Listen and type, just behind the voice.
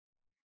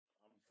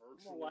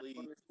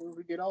actually. When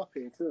we get off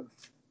here too.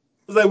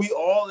 It's like we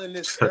all in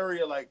this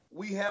area, like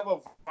we have a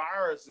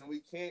virus and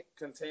we can't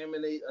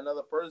contaminate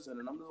another person.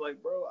 And I'm just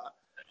like, bro,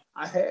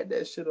 I had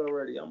that shit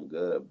already. I'm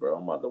good, bro.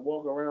 I'm about to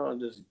walk around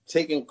just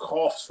taking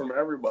coughs from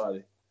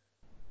everybody.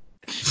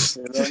 You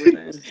know what I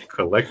mean?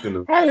 Collecting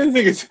them. How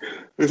this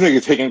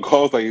nigga taking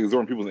calls like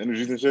absorbing people's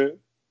energies and shit.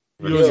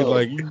 You don't get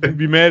like you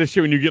be mad as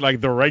shit when you get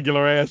like the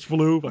regular ass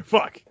flu. Like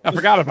fuck, I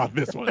forgot about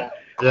this one.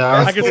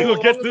 Yeah, I can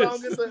still get this.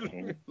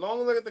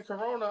 Long as I get the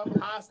corona,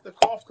 I'm the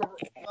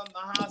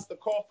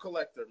cough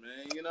collector,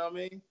 man. You know what I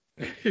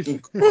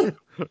mean?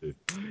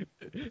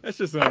 That's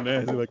just so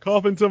nasty. Like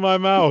cough into my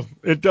mouth.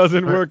 It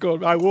doesn't work.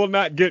 I will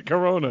not get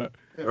corona.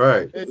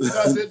 right. It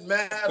doesn't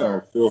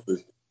matter.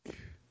 Filthy.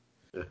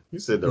 You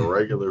said the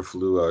regular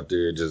flu out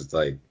there just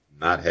like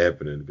not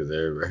happening because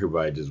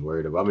everybody just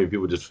worried about. I mean,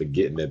 people just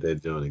forgetting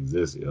that don't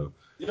exist, yo.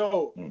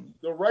 Yo,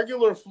 the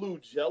regular flu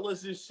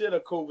jealous as shit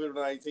of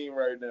COVID-19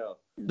 right now.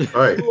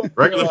 Right.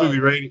 Regular flu be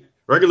ready.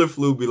 Regular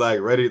flu be like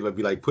ready to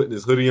be like putting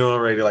his hoodie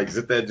on, ready to like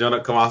zip that joint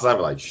up, come outside,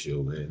 be like,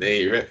 chill, man.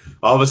 They ain't ready.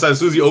 All of a sudden, as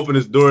soon as he opened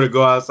his door to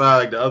go outside,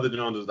 like the other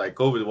joint was like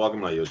COVID walking,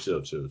 like, yo,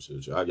 chill.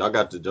 Y'all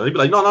got the joint. He be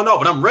like, no,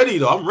 but I'm ready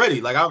though. I'm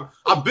ready. Like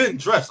I've been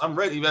dressed. I'm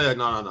ready. Like,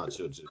 no,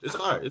 chill. It's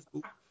all right.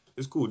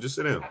 It's cool. Just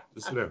sit down.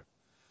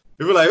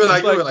 He be like,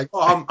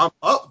 oh, I'm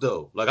up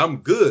though. Like I'm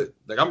good.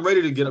 Like I'm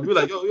ready to get up. Be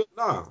like, yo,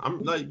 nah.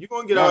 I'm like, you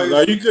gonna get out here? Nah,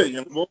 you good,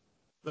 young boy.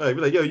 Like,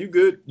 be like, yo, you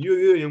good,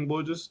 young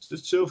boy.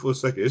 Just chill for a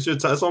second. It's your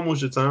time. It's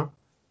almost your time.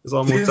 It's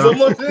almost time.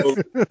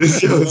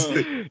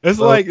 That's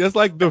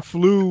like the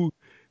flu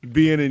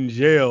being in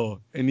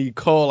jail and he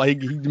call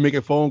like he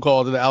making phone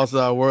calls to the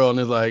outside world and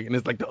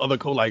it's like the other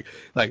cold like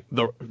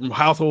the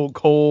household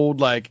cold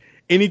like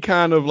any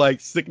kind of like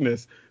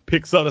sickness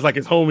picks up. It's like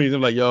his homies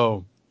and like,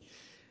 yo,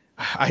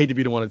 I hate to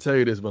be the one to tell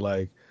you this, but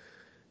like,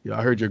 yo,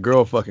 I heard your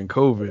girl fucking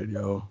COVID,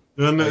 yo.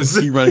 Like,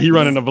 he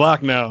running the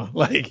block now.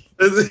 Like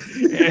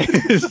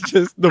it's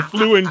just the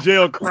flu in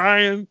jail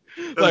crying.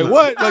 Like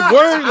what? Like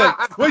word?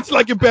 Like wait till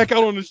I get back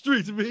out on the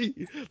streets, me.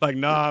 Like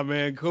nah,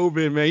 man,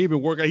 COVID, man. He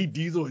been working. He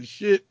diesel and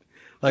shit.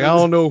 Like I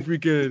don't know if you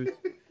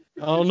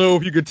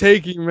could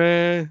take him,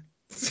 man.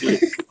 First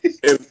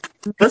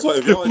of all,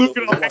 if y'all Flu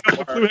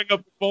hang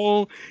up the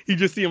phone. He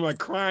just see him like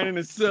crying in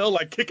his cell,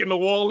 like kicking the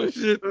wall and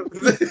shit.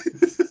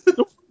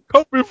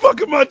 COVID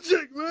fucking my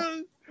chick,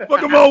 man.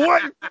 Fucking my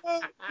wife,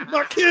 man.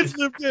 My kids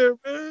live there,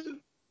 man.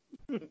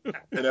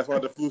 And that's why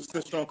the flu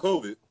snitched on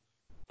COVID.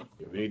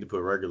 We need to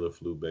put regular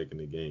flu back in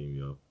the game,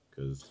 yo.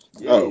 Cause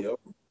yo.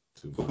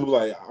 Flu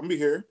like I'm be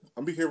here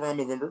around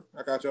November.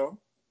 I got y'all.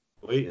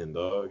 Waiting,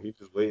 dog. He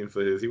just waiting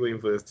for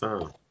his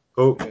time.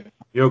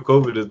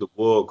 COVID is the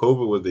ball.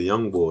 COVID was the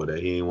young boy that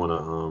he didn't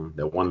want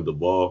that wanted the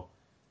ball.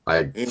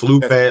 Like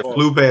flew past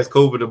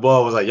COVID, the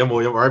ball was like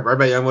yumbo, right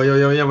back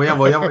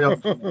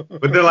yumbo.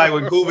 But then like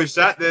when COVID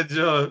shot that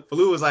jump,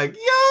 flu was like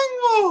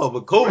young boy.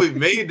 But COVID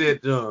made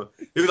that jump.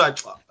 He was like,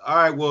 all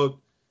right, well,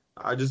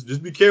 I just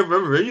be careful.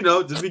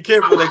 Remember, just be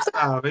careful next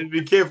time. Just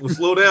be careful.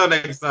 Slow down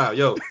next time.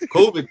 Yo,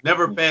 COVID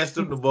never passed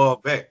him the ball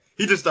back.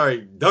 He just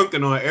started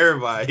dunking on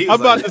everybody.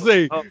 I'm about to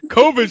say,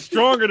 COVID's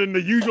stronger than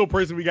the usual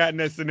person we got in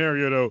that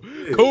scenario, though.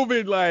 Yeah.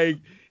 COVID, like,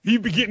 he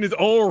be getting his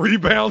own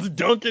rebounds,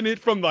 dunking it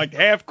from, like,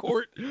 half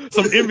court.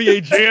 Some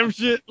NBA Jam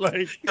shit.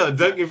 Like,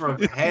 dunking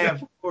from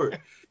half court.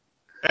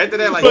 After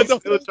that, like, he's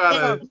still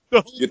trying to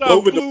get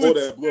COVID to pull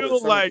that blow.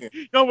 Like,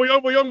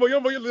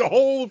 yumbo, the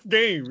whole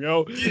game,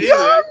 yo.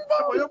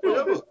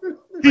 Yumbo.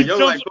 He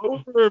jumps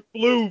over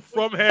flu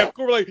from half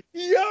court, like,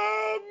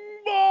 yumbo.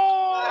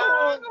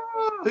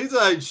 He's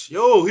like,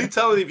 yo, he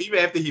telling him even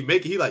after he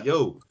make it, he like,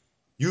 yo,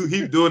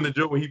 he doing the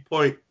joke when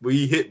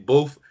he hit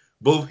both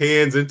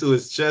hands into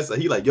his chest.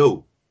 He like,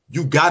 yo,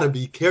 you gotta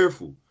be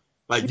careful.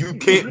 Like you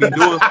can't be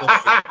doing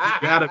that.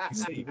 You gotta be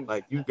safe.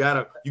 Like you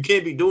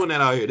can't be doing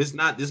that out here. This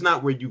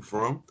not where you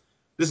from.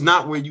 This is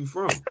not where you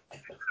from.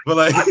 But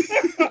like,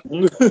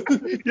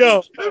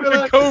 yo,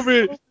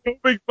 COVID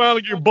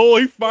finally get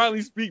bold. He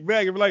finally speak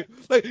back and be like,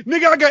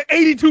 nigga, I got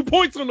 82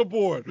 points on the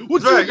board.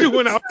 What you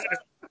doing out there?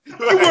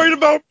 You worried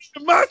about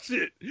my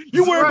shit.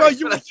 You worried about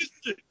your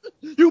shit.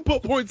 You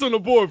put points on the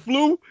board,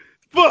 flu.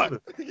 Fuck.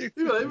 He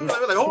be like,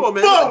 hold on,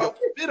 man.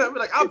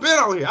 I've been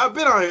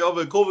out here.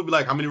 Over COVID be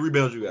like, how many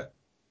rebounds you got?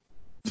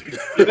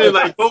 And then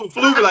like flu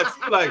be like,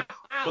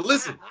 but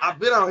listen, I've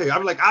been out here.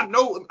 I'm like, I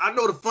know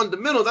the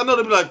fundamentals. I know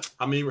they be like,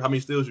 how many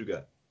steals you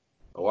got?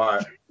 Oh, all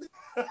right.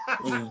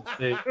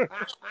 Did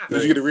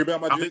you get a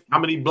rebound, my dude? How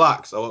many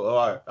blocks? Oh,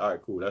 all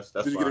right, cool. That's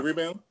Did you fine. Get a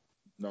rebound?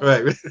 No.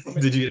 Right.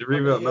 Did you get a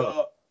rebound?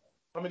 No.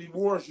 How many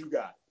wars you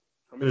got?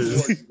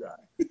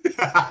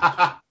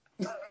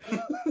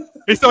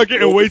 They start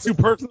getting way too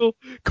personal.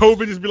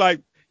 COVID just be like,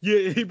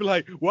 yeah, he'd be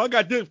like, well, I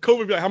got this.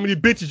 COVID be like, how many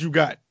bitches you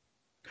got?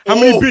 How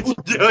many bitches?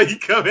 Yo, he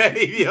come at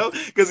him, yo,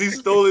 because he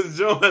stole his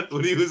joint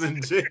when he was in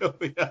jail,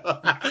 yo.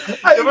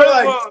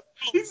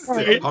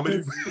 How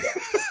many?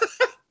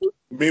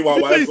 Meanwhile,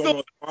 while that's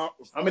going on,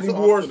 how many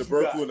wars the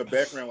bird flu in the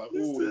background, like,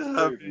 ooh,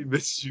 how many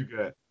bitches you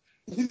got?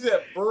 He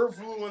said bird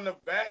flu in the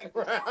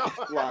background,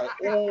 like,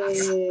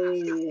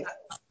 ooh.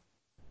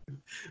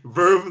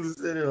 Bird from the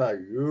city, like,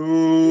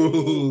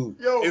 ooh.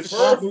 Yo, It's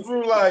Bird Flu.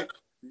 flew like,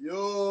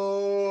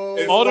 yo.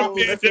 It's All the Flu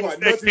next to bandanas like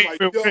that Nutty, came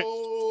like, and went.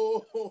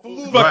 yo.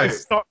 Flew Fucking Right.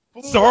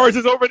 SARS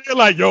is over there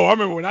like, yo, I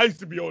remember when I used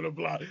to be on the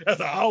block.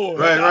 That's how I was.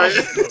 Right.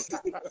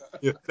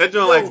 Yeah, that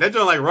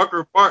joint like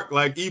Rucker Park,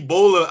 like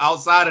Ebola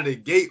outside of the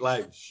gate,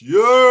 like,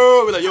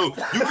 yo, like, yo, you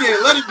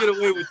can't let him get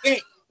away with that.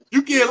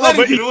 You can't let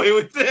him get away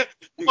with that.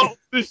 Oh,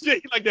 this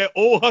shit, he like that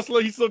old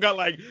hustler. He still got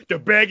like the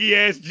baggy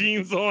ass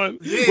jeans on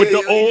Yeah, with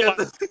the yo, old got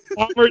the-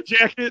 armor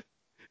jacket,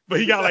 but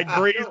he got like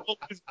braids on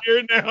his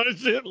beard now and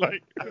shit.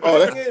 Like,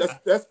 Oh, The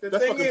that's thing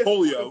fucking is,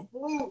 polio.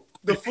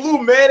 the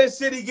flu mad as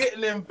shit. He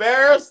getting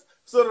embarrassed.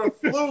 So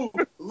the flu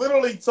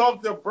literally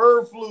talked to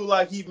Bird Flu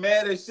like he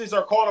mad as shit.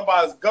 Start calling him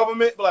by his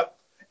government. But like,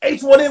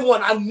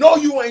 H1N1, I know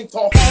you ain't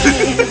talking.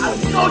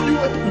 I know you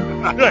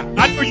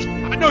ain't.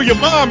 I know your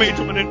mom ain't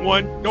doing it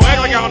one. Don't act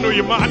like I don't know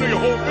your mom. I know your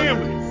whole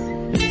family.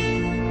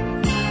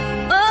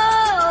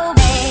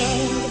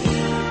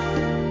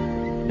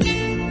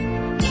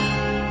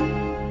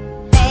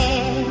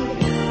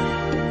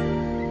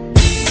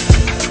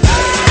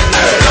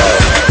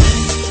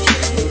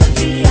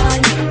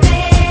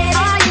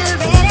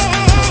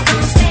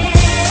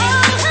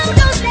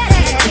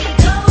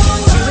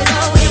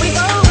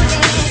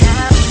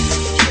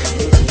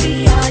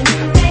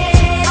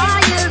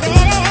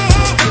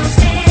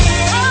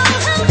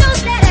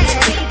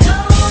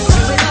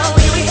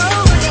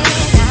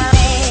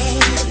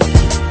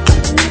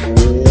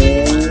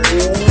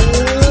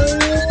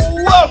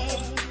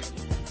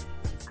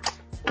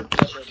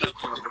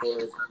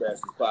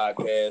 Bastards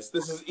Podcast.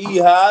 This is E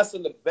Haas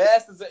and the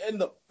Bastards are in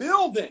the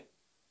building.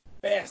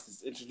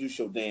 Bastards, introduce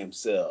your damn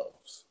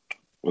selves.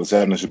 What's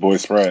happening? It's your boy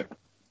Sprat.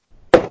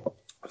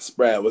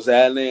 Sprat, what's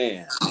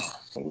happening?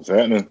 What's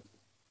happening?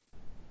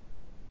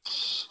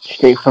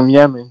 Straight from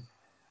Yemen.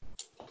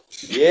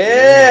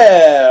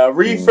 Yeah,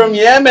 Reed from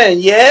Yemen.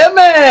 Yeah,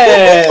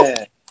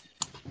 man.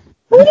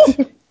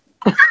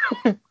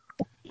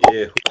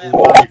 Yeah,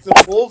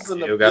 Wolves in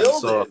the yo, got the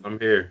sauce. building. I'm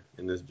here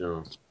in this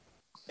joint.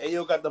 Hey,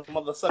 yo, got the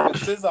motherfucking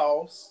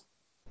sizzles.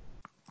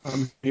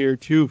 I'm here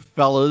too,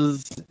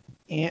 fellas.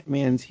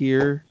 Ant-Man's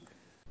here.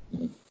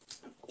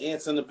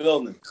 Ants in the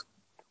building.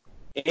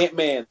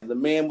 Ant-Man, the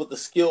man with the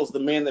skills, the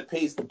man that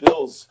pays the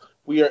bills.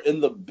 We are in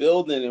the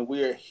building and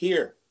we are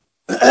here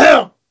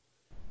on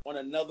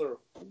another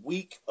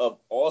week of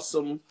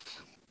awesome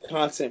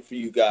content for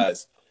you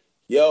guys.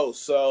 Yo,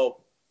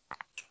 so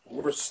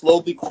we're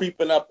slowly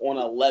creeping up on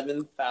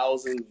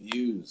 11,000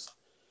 views.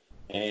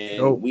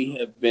 And we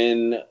have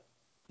been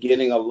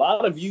getting a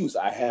lot of views.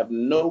 I have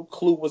no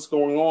clue what's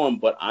going on,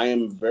 but I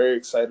am very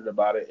excited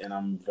about it and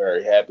I'm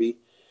very happy.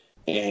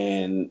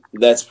 And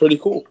that's pretty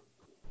cool.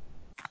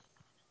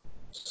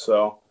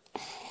 So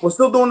we're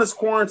still doing this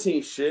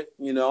quarantine shit,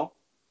 you know.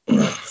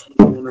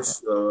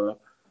 We're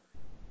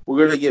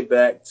gonna get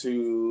back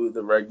to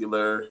the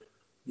regular,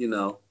 you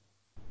know,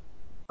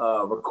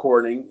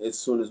 recording as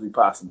soon as we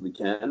possibly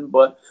can.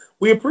 But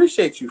we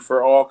appreciate you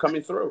for all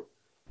coming through.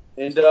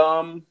 And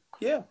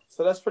yeah,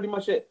 so that's pretty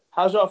much it.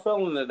 How's y'all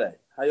feeling today?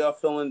 How y'all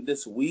feeling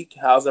this week?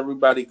 How's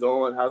everybody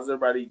going? How's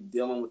everybody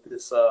dealing with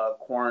this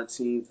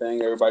quarantine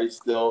thing? Everybody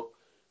still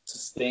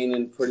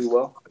sustaining pretty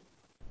well?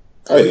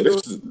 Oh yeah,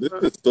 this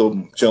is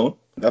still chilling.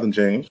 Nothing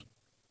changed.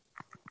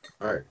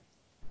 All right.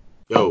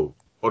 Yo,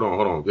 hold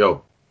on.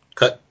 Yo,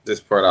 cut this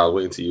part out.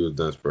 Wait until you was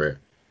done, Spread.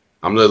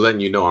 I'm just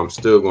letting you know I'm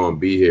still gonna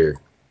be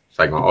here. It's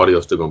like my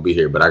audio's still gonna be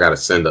here, but I gotta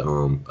send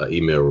a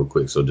email real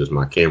quick, so just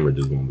my camera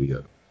just won't be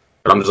up.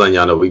 But I'm just letting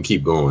y'all know we can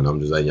keep going. I'm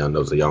just letting y'all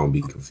know so y'all don't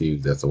be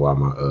confused as to why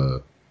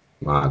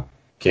my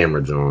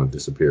camera John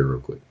disappeared real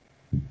quick.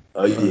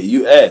 Oh yeah,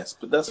 you asked,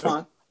 but that's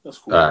fine. That's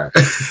cool. All right,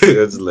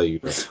 just let you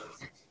know.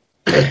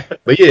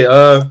 But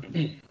yeah,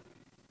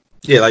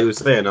 like you were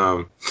saying,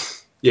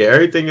 yeah,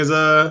 everything is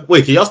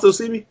Wait, can y'all still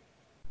see me?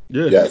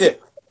 Yeah. Yeah.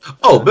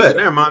 Oh, bet.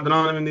 Never mind. Then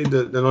I don't even need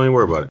to. Then don't even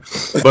worry about it.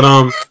 But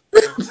I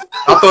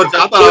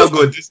thought I was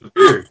going to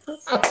disappear.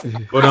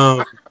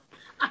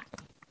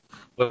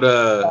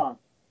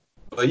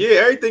 But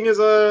yeah, everything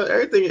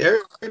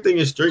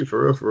is straight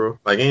for real.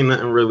 Like ain't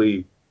nothing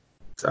really.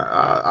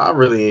 I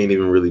really ain't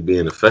even really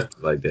being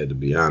affected like that, to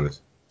be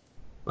honest.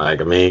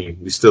 Like I mean,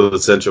 we still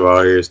essential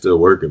out here, still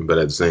working, but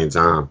at the same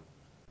time,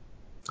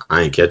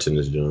 I ain't catching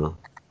this job.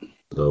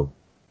 So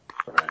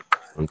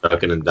I'm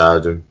ducking and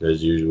dodging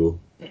as usual.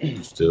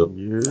 Still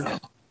doing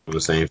the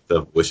same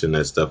stuff, wishing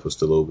that stuff was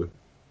still open.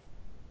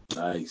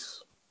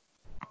 Nice.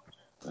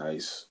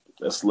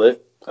 That's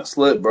lit,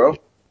 bro.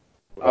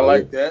 I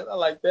like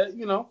that.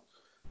 You know,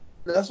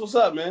 that's what's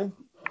up, man.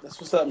 That's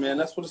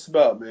what it's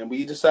about, man.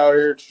 We just out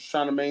here just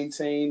trying to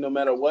maintain, no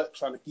matter what,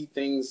 trying to keep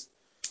things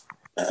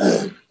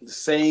the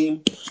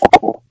same,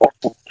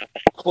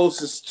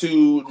 closest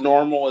to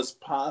normal as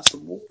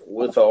possible,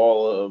 with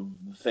all of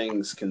the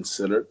things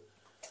considered.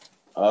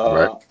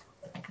 Right.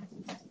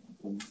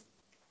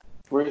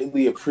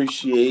 Greatly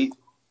appreciate,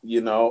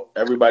 you know,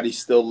 everybody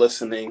still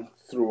listening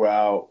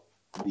throughout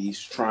these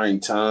trying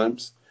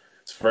times.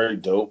 It's very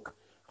dope.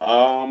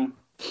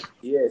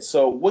 Yeah,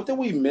 so what did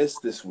we miss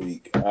this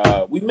week?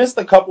 We missed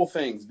a couple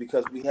things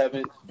because we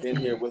haven't been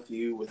here with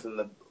you within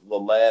the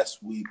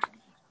last week.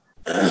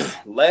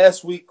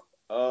 Last week,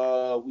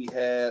 we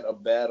had a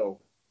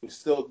battle. We're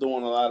still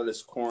doing a lot of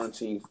this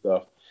quarantine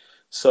stuff.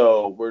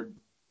 So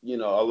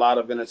a lot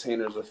of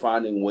entertainers are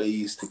finding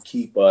ways to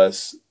keep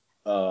us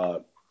uh,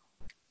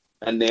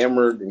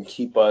 enamored and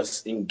keep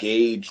us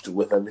engaged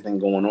with everything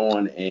going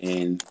on.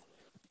 And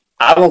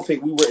I don't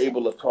think we were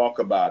able to talk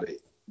about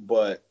it,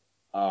 but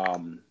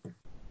um,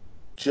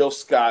 Jill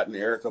Scott and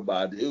Erica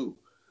Badu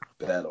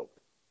battled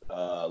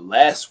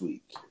last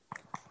week,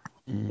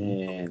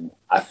 Mhm. and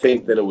I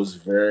think that it was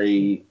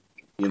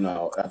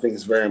I think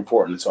it's very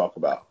important to talk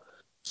about.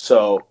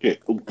 So Yeah.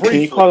 Can you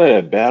briefly, call it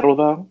a battle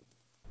though?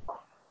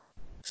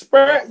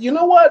 You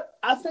know what?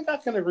 I think I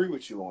can agree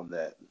with you on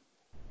that.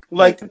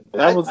 Like, I think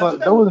That was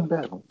a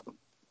battle.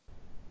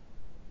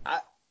 I,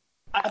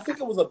 I think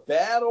it was a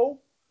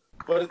battle,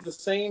 but at the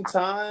same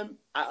time,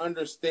 I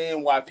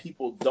understand why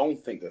people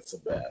don't think it's a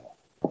battle.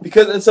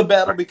 Because it's a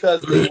battle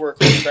because they were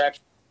contractually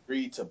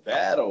agreed to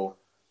battle,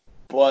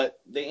 but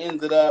they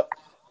ended up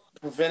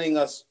providing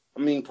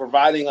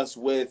us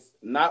with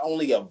not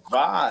only a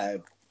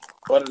vibe,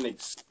 but an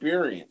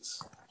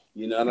experience.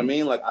 You know what I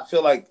mean? Like, I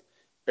feel like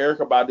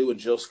Erica Badu and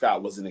Jill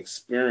Scott was an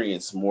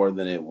experience more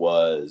than it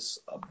was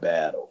a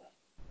battle.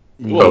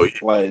 Oh, Mhm.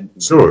 yeah, Like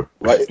sure.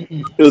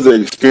 it was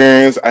an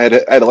experience. I had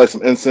to light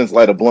some incense,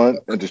 light a blunt,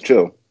 and just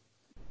chill.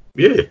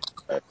 Yeah.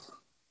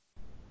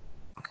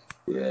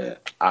 Yeah,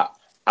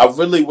 I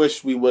really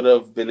wish we would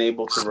have been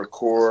able to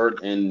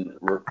record and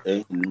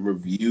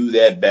review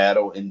that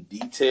battle in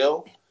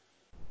detail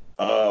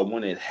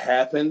when it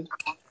happened,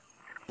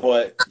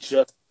 but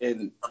just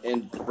in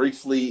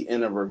briefly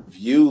in a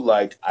review,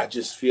 like I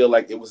just feel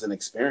like it was an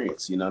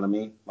experience. You know what I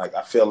mean? Like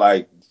I feel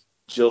like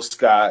Jill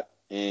Scott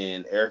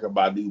and Erica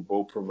Badu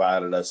both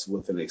provided us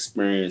with an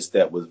experience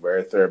that was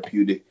very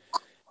therapeutic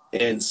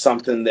and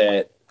something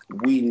that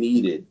we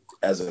needed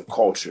as a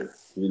culture.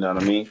 You know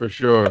what I mean? For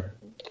sure.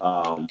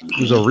 Um,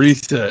 It was a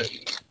reset.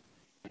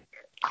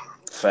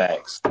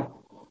 Facts,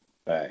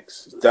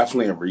 facts. It's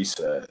definitely a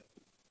reset.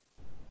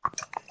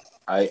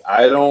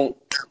 I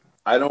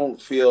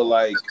don't feel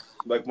like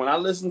when I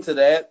listen to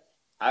that,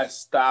 I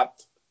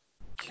stopped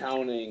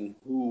counting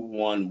who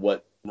won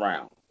what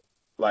round.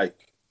 Like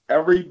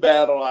every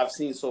battle I've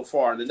seen so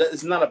far, and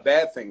it's not a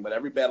bad thing, but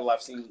every battle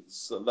I've seen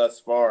thus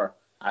far,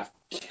 I've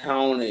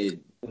counted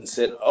and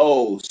said,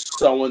 "Oh,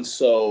 so and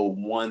so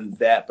won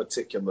that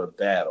particular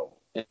battle,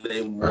 and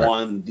they Right.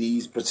 won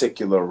these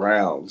particular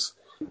rounds."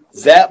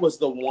 That was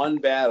the one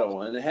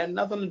battle, and it had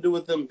nothing to do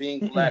with them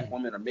being black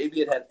women, or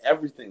maybe it had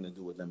everything to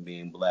do with them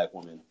being black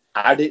women.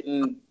 I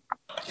didn't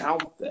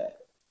count that.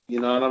 You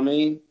know what I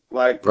mean?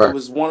 Like it Right.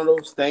 was one of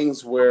those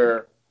things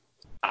where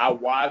I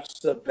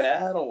watched the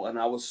battle and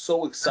I was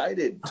so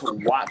excited to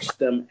watch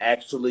them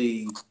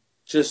actually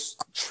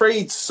just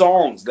trade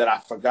songs that I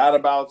forgot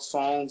about,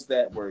 songs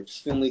that were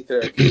extremely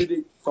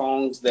therapeutic,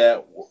 songs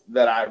that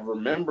I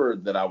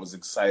remembered that I was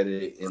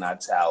excited and I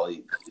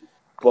tallied.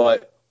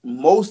 But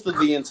most of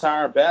the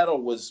entire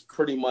battle was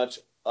pretty much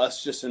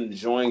us just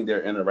enjoying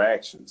their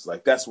interactions.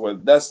 Like that's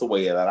the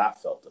way that I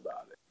felt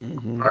about it.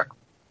 Mhm. Right.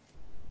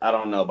 I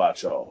don't know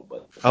about y'all,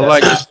 but I that's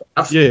like, how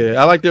I felt.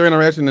 yeah, I like their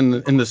interaction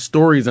in the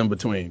stories in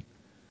between.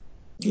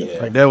 Yeah.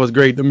 Like that was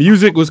great. The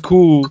music was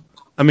cool.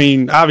 I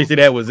mean, obviously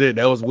that was it.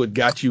 That was what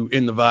got you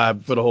in the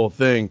vibe for the whole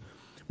thing.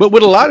 But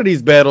with a lot of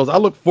these battles, I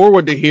look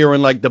forward to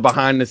hearing like the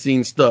behind the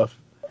scenes stuff.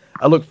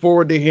 I look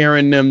forward to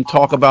hearing them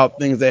talk about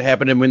things that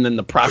happened to them in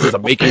the process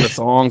of making the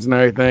songs and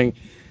everything.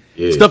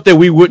 Yeah. Stuff that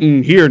we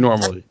wouldn't hear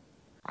normally.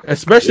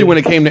 Especially Yeah. when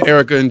it came to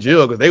Erica and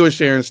Jill, because they were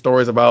sharing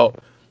stories about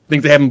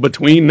things that happened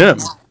between them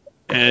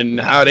and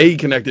how they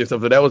connected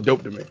stuff. So that was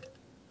dope to me.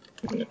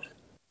 Yeah.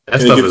 That And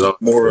it stuff is gives always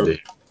good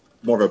to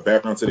more of a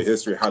background to the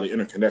history of how they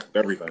interconnect with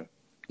everything.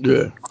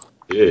 Yeah.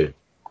 hear. Yeah.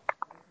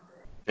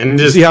 And You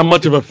see just how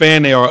much of a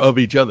fan they are of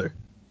each other.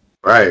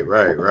 right.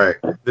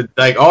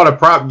 Like all the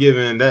prop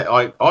giving that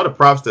like all the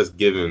props that's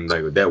given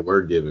like with that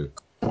word given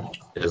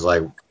is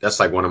like that's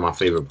like one of my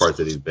favorite parts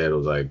of these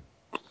battles like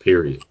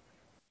period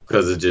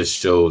because it just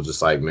shows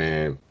just like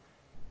man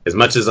as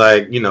much as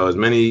like as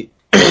many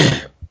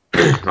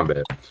my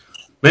bad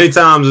many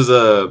times as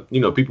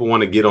people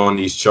want to get on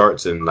these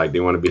charts and like they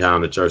want to be high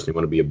on the charts, they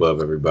want to be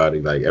above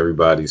everybody. Like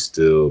everybody's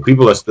still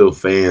people are still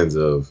fans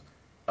of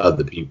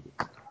other people.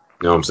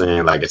 You know what I'm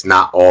saying? Like it's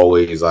not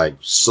always like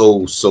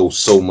so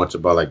much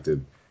about like the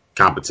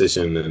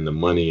competition and the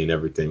money and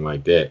everything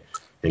like that.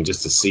 And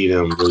just to see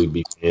them really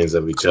be fans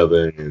of each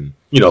other and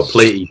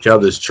play each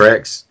other's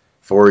tracks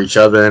for each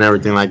other and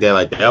everything like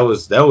that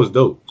was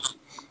dope.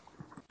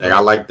 Like I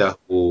like that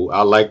whole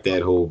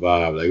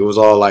vibe. Like it was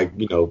all like,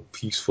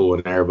 peaceful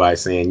and everybody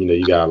saying,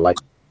 you gotta like,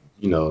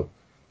 you know,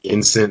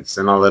 incense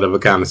and all that other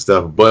kind of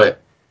stuff. But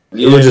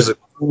it was Yeah. just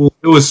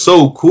it was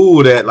so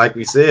cool that like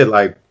we said,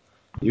 like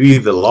you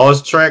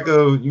lost track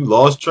of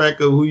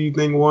who you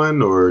think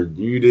won or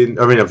you didn't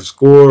of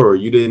score or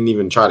you didn't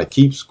even try to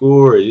keep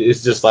score.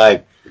 It's just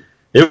like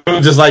It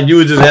was just like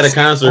you just had a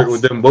concert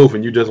with them both,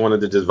 and you just wanted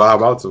to just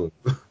vibe out to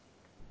them.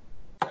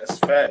 That's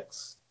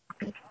facts.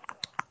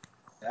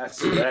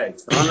 That's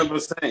facts.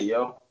 100%,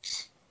 yo.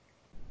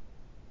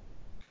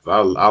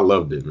 I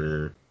loved it,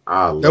 man.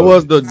 That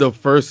was the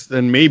first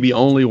and maybe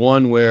only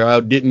one where I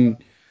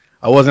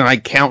wasn't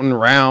like counting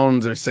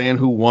rounds or saying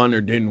who won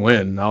or didn't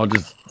win. I was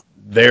just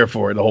there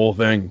for it, the whole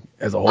thing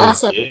as a whole. I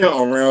sat down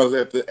on rounds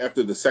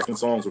after the second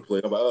songs were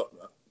played. I'm like, oh,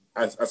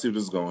 I see where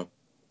this is going.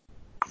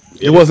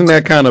 It wasn't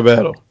that kind of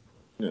battle.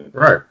 Yeah.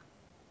 Right.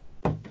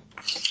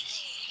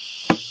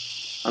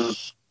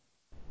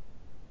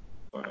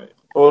 Right.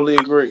 Totally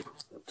agree.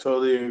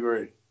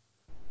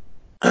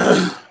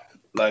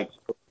 Like,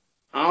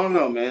 I don't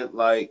know, man.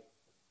 Like,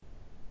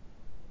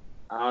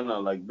 I don't know.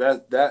 Like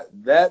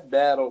that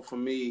battle for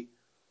me,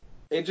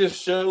 it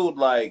just showed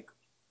like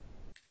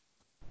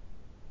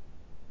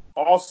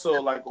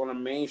also like on a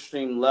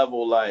mainstream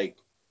level, like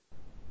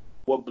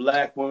what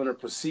black women are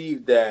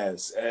perceived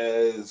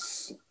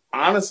as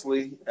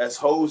honestly as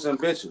hoes and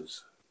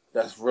bitches.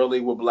 That's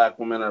really what black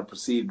women are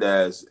perceived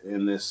as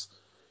in this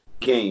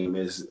game,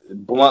 as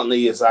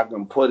bluntly as I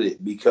can put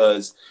it.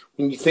 Because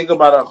when you think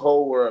about a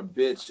hoe or a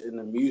bitch in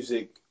the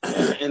music,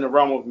 in the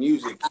realm of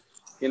music,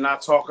 you're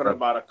not talking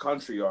about a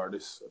country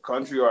artist. A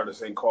country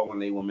artist ain't calling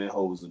they women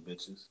hoes and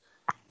bitches.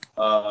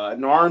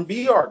 An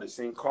R&B artist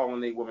ain't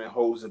calling they women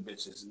hoes and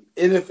bitches.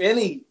 And if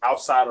any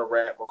outside of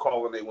rap are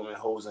calling they women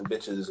hoes and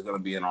bitches, is going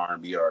to be an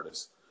R&B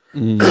artist.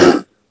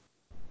 Mm.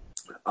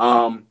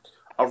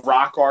 A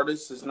rock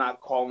artist is not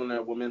calling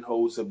their women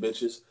hoes or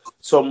bitches.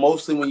 So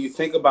mostly when you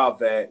think about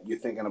that, you're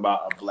thinking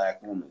about a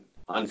black woman,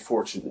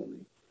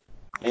 unfortunately.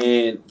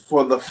 And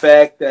for the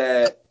fact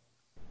that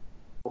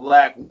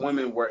black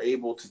women were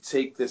able to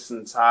take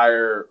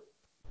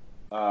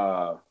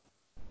uh,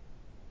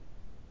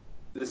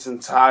 this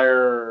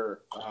entire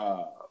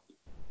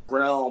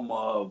realm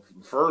of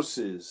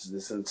verses,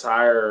 this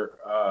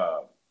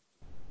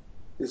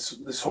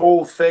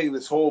whole thing,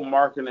 this whole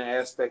marketing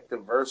aspect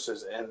of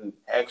verses, and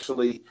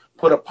actually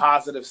put a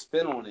positive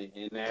spin on it,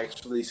 and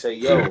actually say,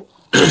 "Yo,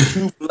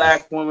 two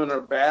black women are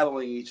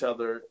battling each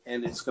other,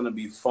 and it's gonna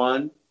be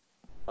fun."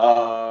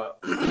 The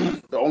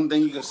only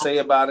thing you can say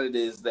about it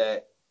is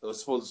that it was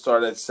supposed to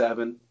start at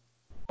 7,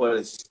 but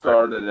it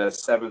started at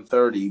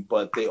 7:30.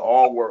 But they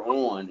all were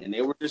on, and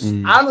they were just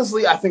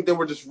honestly, I think they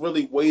were just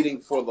really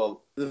waiting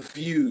for the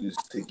views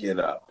to get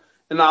up.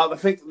 And I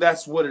think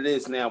that's what it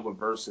is now with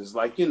verses.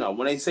 Like,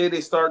 when they say they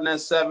starting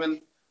at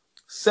 7,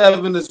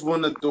 7 is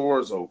when the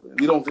doors open.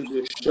 We don't think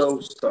the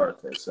show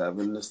starts at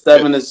 7. The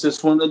 7 is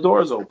just when the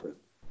doors open.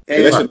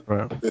 And And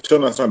the show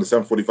not starting at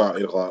 7:45,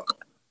 8 o'clock.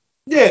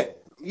 yeah,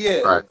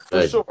 for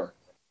Right. sure.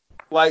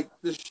 Like,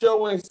 the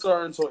show ain't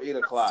starting until 8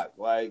 o'clock.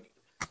 Like,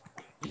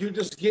 you're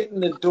just getting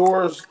the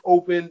doors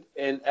open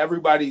and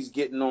everybody's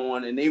getting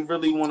on, and they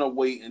really want to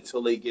wait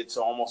until they get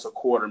to almost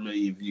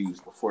 250,000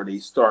 views before they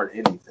start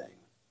anything.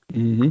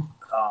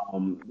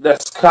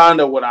 That's kind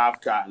of what I've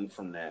gotten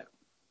from that.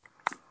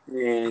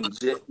 And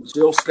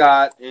Jill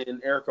Scott and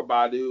Erica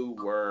Badu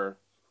were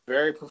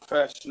very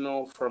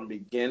professional from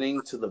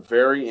beginning to the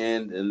very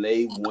end, and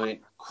they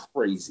went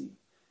crazy.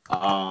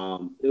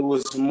 It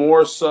was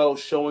more so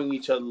showing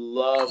each other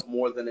love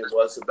more than it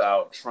was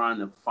about trying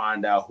to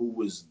find out who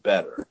was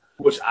better,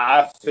 which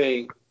I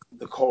think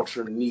the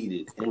culture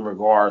needed in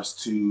regards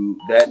to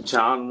that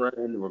genre,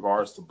 in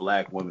regards to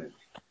black women.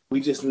 We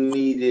just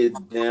needed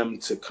them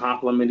to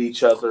compliment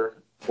each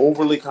other,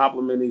 overly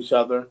compliment each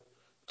other,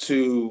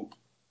 to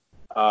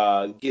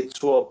get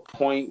to a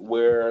point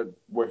where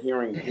we're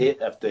hearing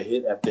hit after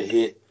hit after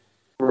hit,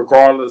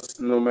 regardless,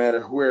 no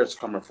matter where it's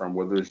coming from,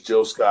 whether it's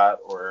Jill Scott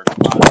or Eric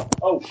Badu.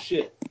 Oh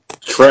shit!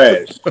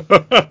 Trash.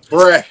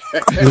 Trash.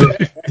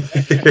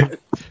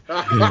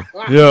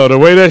 Yo, the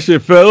way that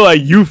shit felt,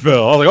 like you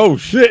felt. I was like, oh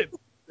shit.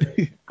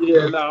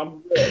 Yeah,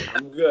 no,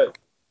 I'm good.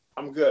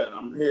 I'm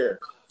here.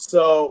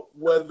 So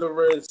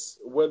whether it's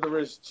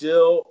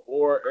Jill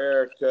or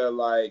Erica,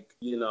 like,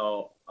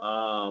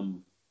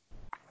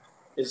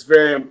 it's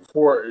very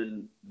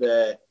important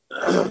that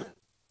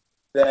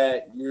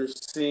that you're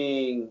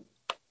seeing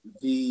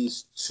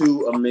these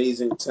two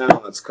amazing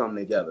talents come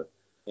together,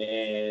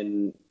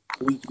 and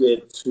we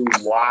get to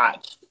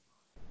watch,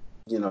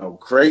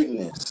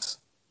 greatness.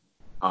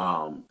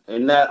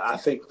 And that, I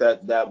think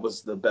that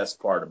was the best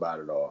part about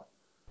it all.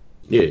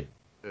 Yeah.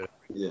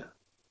 Yeah.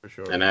 For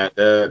sure. And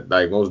that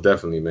like most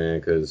definitely, man,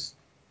 because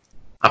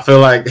I feel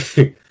like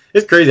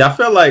it's crazy. I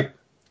feel like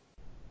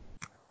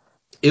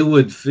it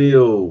would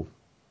feel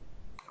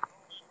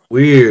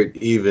weird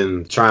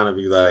even trying to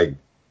be like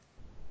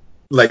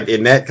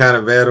in that kind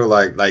of battle.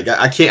 Like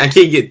I can't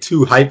get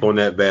too hype on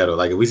that battle.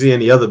 Like if we see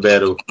any other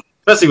battle,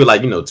 especially with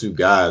like two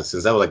guys,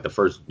 since that was like the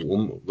first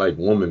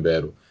woman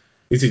battle.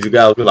 You see two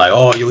guys be like,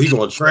 oh yo, he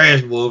gonna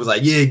trash wolves.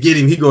 Like yeah, get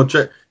him. He gonna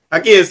trash.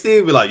 I can't see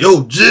him be like,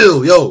 yo,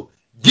 Jill, yo.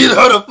 Get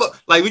her the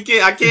fuck. Like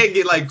I can't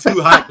get like too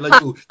hyped.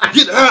 Like yo,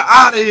 get her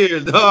out of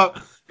here,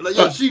 dog. Like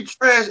yo, she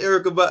trash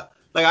Erica, but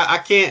like I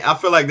can't. I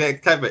feel like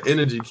that type of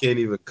energy can't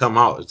even come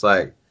out. It's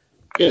like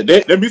Yeah,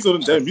 that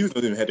music doesn't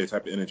even have that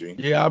type of energy.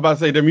 Yeah, I was about to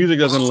say the music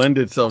doesn't lend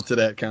itself to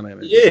that kind of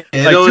energy. Yeah,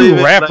 it Like don't two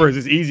even rappers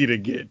is easy to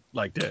get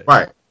like that.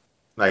 right.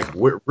 Like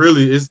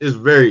really, it's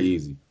very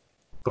easy.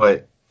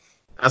 But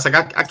I was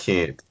like, I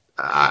can't,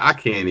 I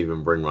can't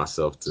even bring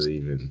myself to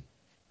even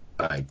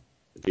like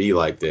be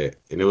like that.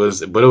 And it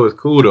was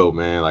cool though,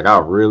 man. Like I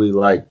really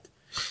liked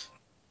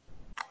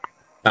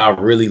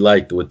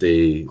what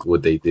they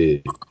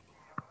did.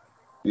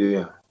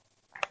 Yeah,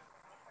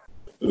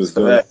 It was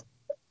dope.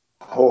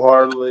 I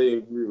wholeheartedly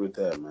agree with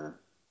that, man.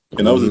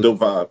 And that was a dope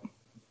vibe.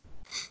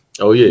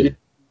 Oh yeah.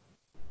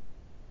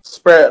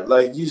 Spread,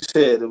 like you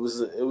said, it was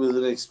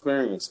an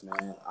experience,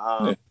 man.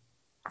 Yeah.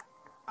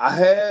 I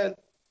had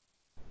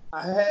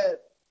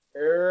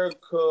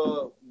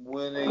Erica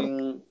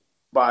winning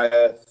by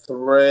a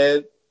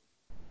thread,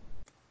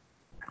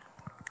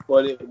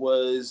 but it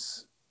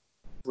was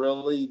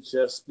really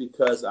just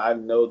because I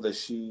know that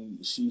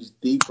she's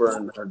deeper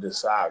in her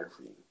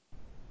discography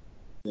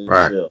than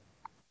Right. Jill.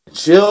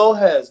 Jill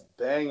has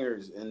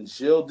bangers, and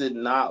Jill did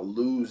not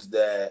lose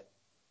that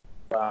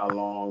by a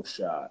long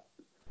shot.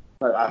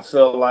 Like, I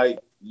feel like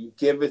you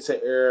give it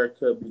to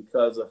Erica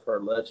because of her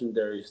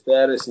legendary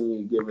status, and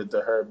you give it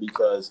to her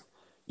because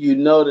you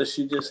know that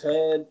she just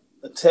had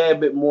a tad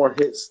bit more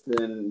hits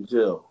than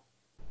Jill.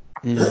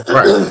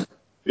 Right.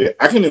 Yeah,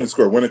 I can't even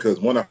score winner because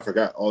one I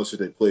forgot all the shit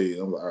they played.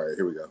 I'm like, all right,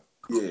 here we go.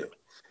 Yeah.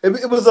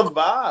 It was a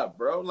vibe,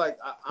 bro. Like,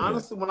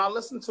 honestly, when I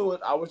listened to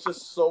it, I was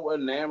just so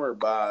enamored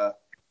by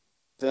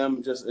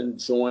them just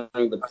enjoying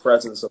the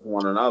presence of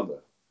one another.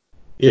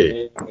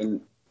 Yeah.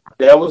 And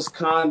that was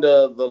kind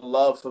of the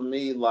love for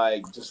me,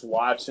 like just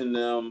watching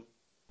them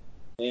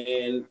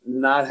and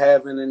not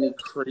having any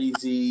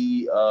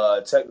crazy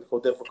technical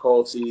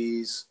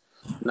difficulties,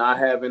 not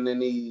having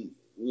any,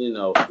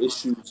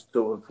 issues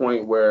to a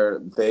point where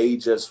they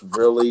just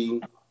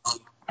really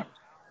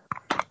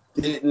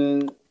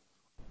didn't,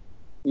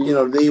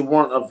 they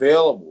weren't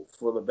available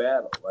for the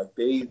battle. Like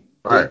they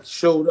Right.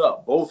 showed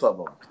up, both of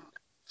them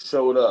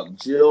showed up.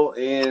 Jill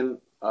and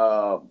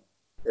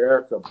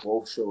Erica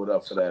both showed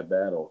up for that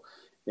battle,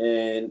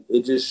 and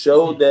it just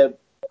showed that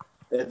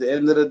at the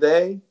end of the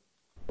day,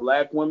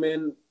 black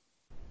women,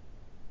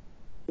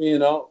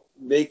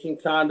 they can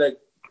kind of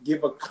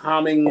give a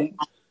calming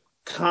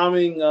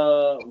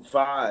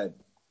vibe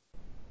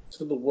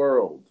to the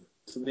world,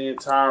 to the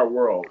entire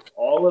world.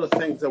 All of the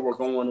things that were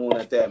going on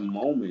at that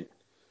moment,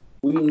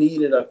 we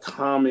needed a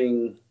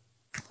calming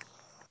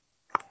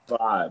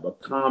vibe, a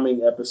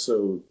calming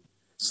episode,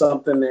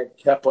 something that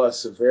kept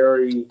us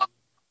very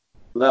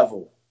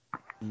level.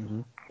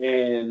 Mm-hmm.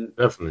 And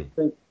Definitely. I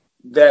think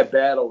that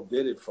battle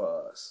did it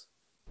for us.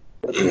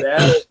 The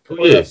battle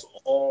put Yeah. us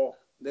all,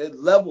 it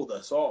leveled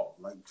us all,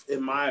 like,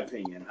 in my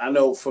opinion. I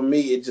know for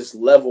me, it just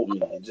leveled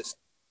me. It just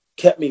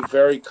kept me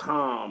very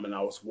calm, and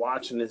I was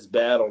watching this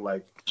battle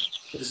like,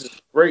 this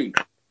is great.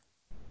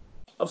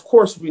 Of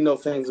course, we know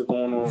things are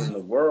going on in the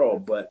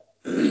world, but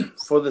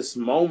for this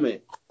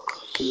moment,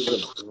 it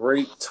was a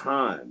great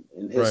time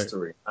in Right.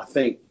 history.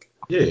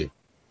 Yeah.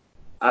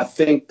 I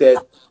think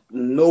that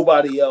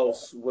nobody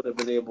else would have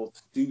been able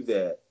to do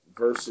that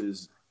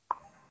versus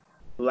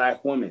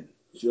black women,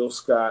 Jill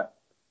Scott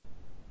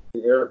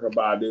and Erica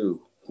Badu,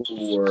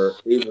 who were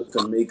able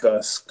to make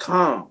us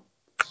calm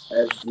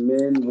as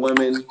men,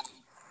 women,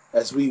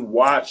 as we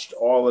watched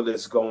all of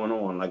this going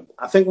on. Like,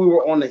 I think we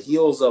were on the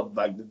heels of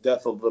like the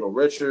death of Little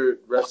Richard.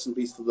 Rest in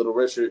peace to Little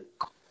Richard.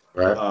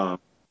 Right.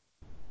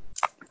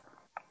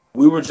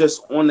 We were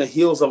just on the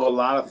heels of a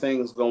lot of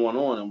things going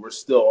on, and we're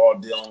still all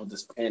dealing with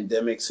this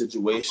pandemic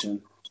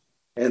situation.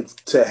 And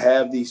to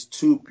have these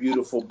two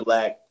beautiful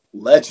black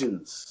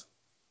legends,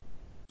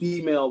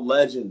 female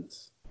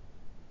legends,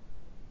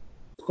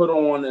 put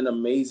on an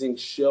amazing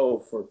show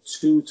for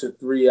 2 to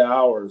 3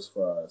 hours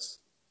for us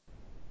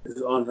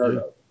is unheard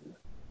of.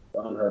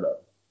 Unheard of.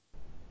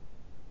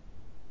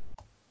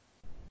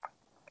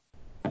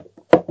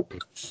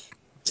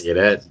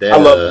 Yeah,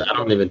 I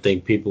don't even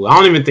think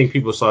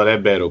people saw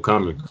that battle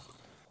coming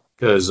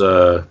because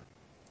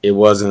it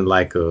wasn't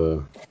like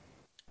I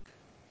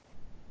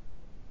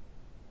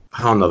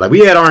don't know, like we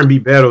had R&B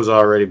battles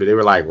already, but they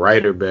were like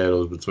writer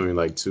battles between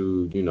like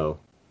two,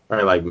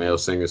 probably like male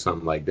singers,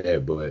 something like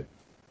that. But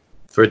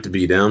for it to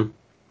be them,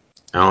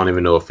 I don't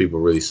even know if people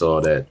really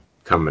saw that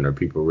coming or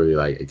people really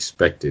like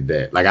expected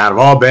that. Like out of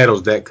all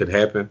battles that could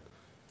happen,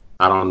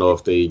 I don't know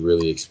if they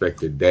really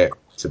expected that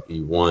to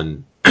be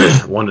one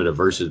one of the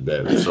versus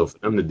battles. So for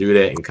them to do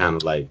that and kind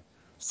of like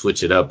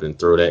switch it up and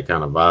throw that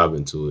kind of vibe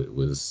into it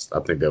I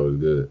think that was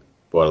good.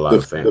 Brought a lot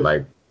of fans,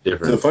 like The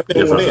different funny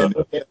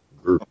thing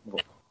group.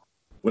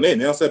 when they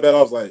announced that battle,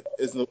 I was like,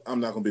 I'm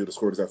not gonna be able to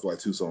score this after like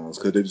 2 songs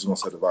because they're just gonna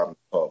set the vibe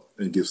up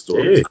and give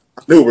stories. Yeah,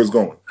 I knew where it's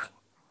going.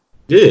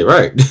 yeah,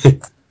 right.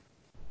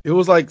 It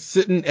was like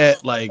sitting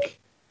at like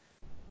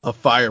a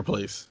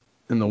fireplace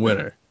in the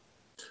winter.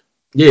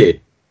 Yeah,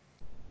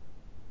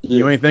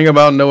 You ain't think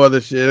about no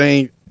other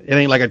shit. It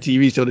ain't like a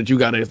TV show that you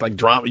got. It's like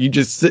drama. You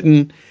just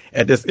sitting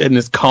at this in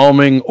this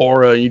calming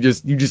aura. You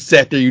just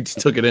sat there. You just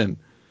took it in.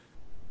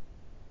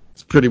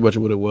 It's pretty much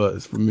what it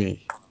was for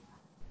me.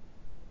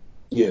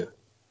 Yeah.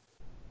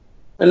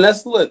 And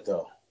that's lit,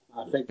 though.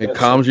 I think It that's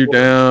calms you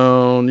important.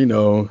 down, you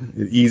know,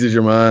 it eases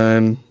your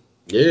mind.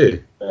 Yeah,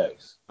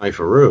 Facts. like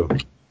for real.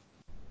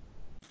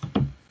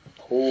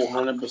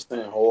 100% That's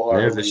the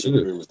wholeheartedly shit.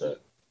 agree with that.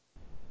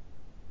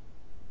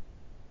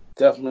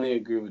 Definitely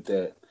agree with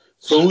that.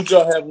 So who'd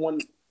y'all have win?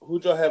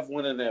 Who'd y'all have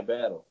win in that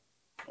battle?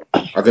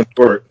 I can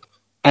score it.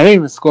 I didn't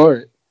even score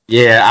it.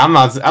 Yeah, I'm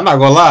not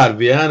gonna lie. To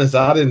be honest,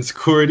 I didn't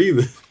score it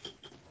either.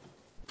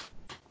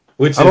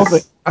 Which I don't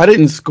think is I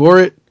didn't score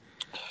it,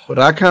 but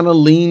I kind of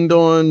leaned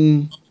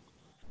on.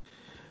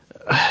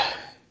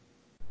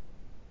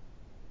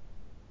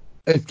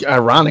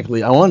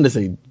 Ironically, I wanted to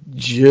say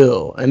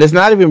Jill, and it's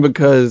not even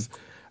because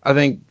I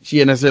think she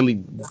had necessarily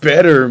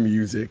better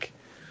music,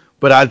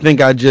 but I think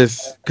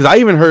because I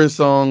even heard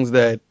songs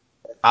that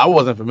I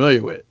wasn't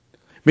familiar with.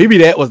 Maybe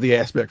that was the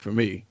aspect for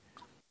me.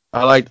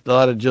 I liked a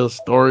lot of Jill's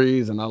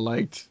stories, and I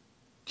liked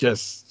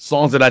just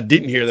songs that I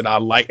didn't hear that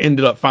I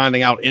ended up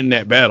finding out in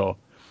that battle.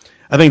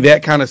 I think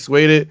that kind of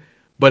swayed it,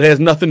 but it has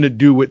nothing to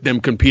do with them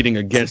competing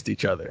against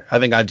each other. I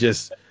think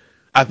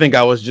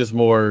I was just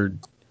more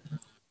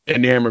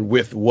enamored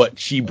with what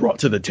she brought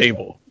to the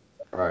table.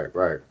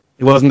 right.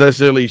 It wasn't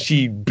necessarily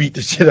she beat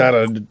the shit out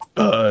of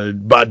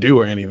Badu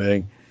or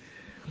anything.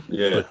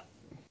 Yeah. But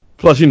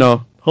plus,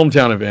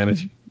 hometown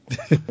advantage.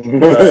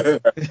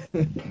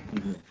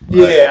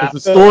 Yeah, It's a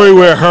story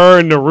where her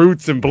and the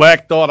Roots and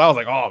Black Thought. I was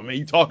like, oh man,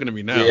 you talking to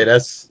me now? Yeah,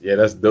 that's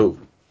dope.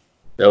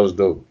 That was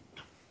dope.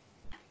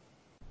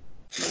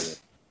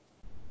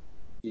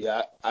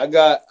 Yeah, I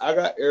got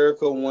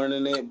Erica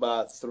winning it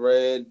by a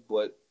thread,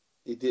 but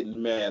it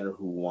didn't matter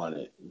who won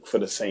it for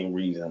the same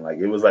reason. Like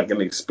it was like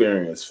an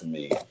experience for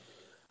me.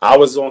 I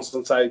was on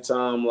some tight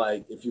time.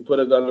 Like if you put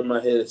a gun in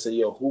my head and say,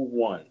 "Yo, who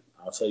won?"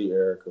 I'll tell you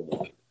Erica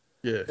won.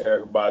 Yeah.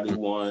 Erica Badu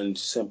won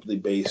simply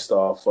based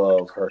off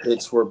of her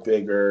hits were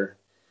bigger.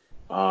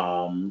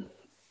 Um,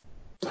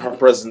 her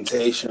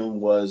presentation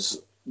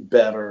was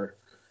better.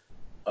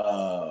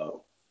 Uh,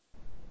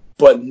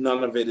 but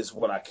none of it is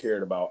what I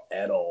cared about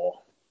at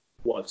all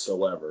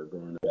whatsoever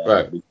during the battle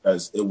Right.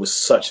 because it was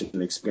such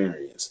an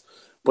experience.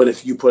 But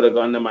if you put a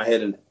gun in my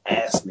head and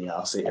ask me,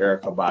 I'll say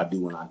Erica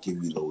Badu and I'll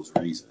give you those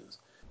reasons.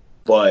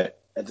 But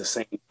at the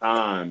same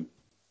time,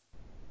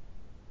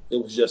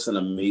 it was just an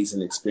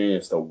amazing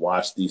experience to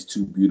watch these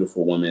two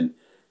beautiful women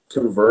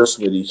converse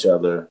with each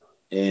other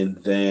and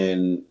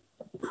then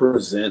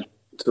present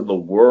to the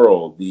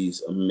world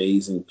these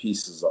amazing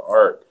pieces of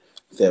art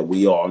that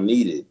we all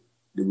needed,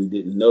 that we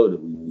didn't know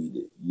that we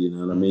needed. You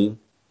know what I mean?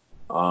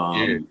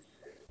 Yeah.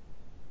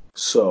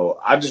 So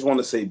I just want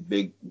to say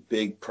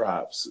big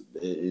props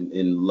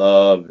in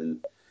love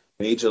and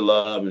major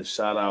love and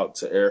shout out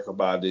to Erica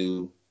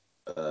Badu,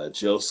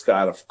 Jill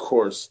Scott, of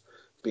course,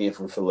 being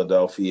from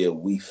Philadelphia.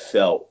 We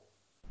felt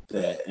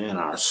that in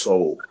our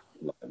soul.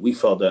 We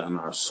felt that in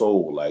our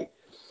soul, like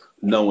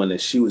knowing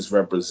that she was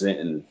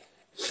representing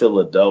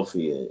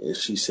Philadelphia. And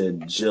she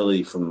said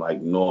Jilly from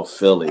like North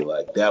Philly,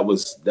 like that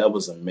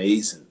was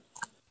amazing,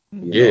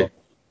 you Yeah. know.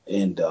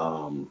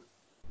 And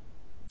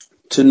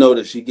to know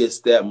that she gets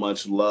that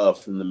much love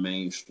from the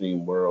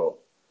mainstream world,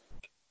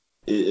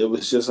 it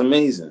was just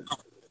amazing,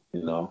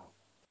 you know.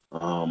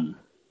 Um,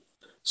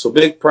 so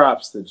big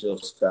props to Jill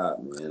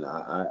Scott, man.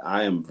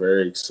 I am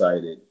very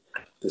excited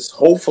to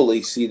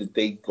hopefully see that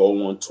they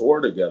go on tour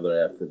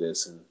together after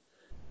this, and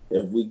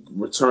if we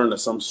return to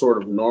some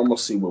sort of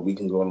normalcy where we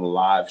can go to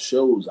live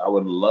shows, I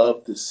would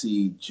love to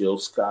see Jill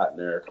Scott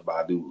and Erica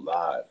Badu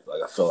live.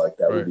 Like I feel like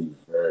that would Right. be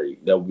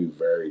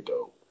very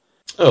dope.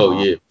 Oh Um,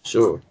 yeah,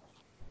 sure.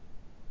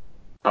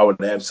 I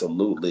would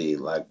absolutely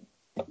like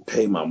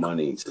pay my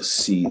money to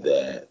see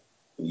that,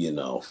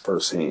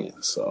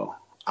 firsthand. So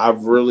I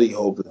really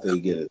hope that they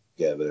get it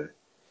together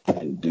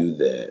and do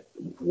that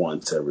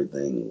once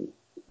everything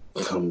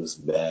comes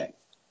back.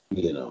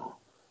 You know,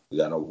 we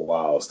got a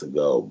whiles to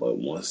go, but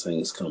once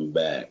things come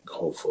back,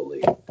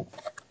 hopefully,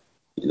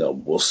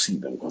 we'll see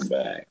them come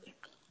back.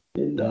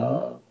 And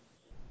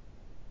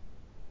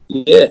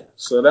yeah,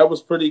 so that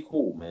was pretty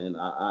cool, man.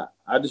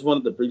 I just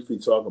wanted to briefly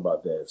talk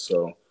about that.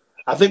 So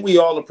I think we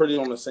all are pretty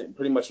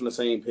much on the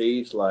same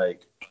page.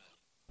 Like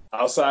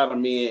outside of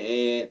me and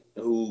Ant,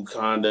 who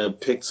kind of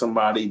picked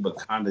somebody but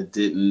kind of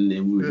didn't,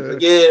 and we were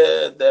like,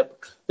 yeah, that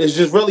it's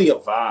just really a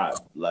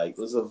vibe. Like it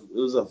was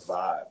a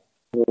vibe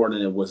more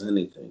than it was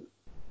anything.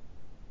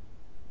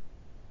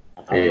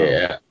 I don't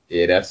know.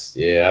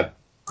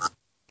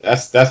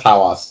 That's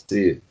how I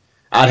see it.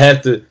 I'd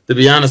have to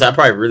be honest. I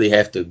probably really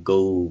have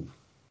to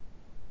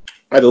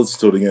I'd listen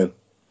to it again.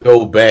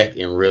 go back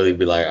and really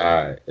be like, all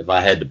right, if I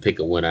had to pick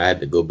a winner, I had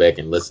to go back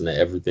and listen to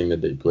everything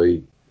that they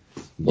played.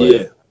 But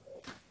Yeah,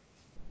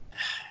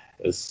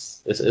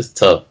 it's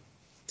tough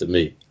to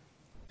me.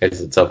 It's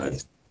a tough one.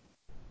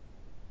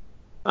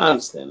 I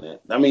understand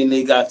that. I mean,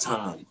 they got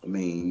time. I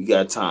mean, you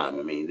got time.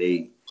 I mean,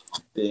 they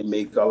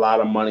make a lot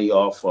of money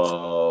off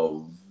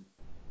of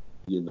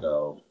you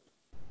know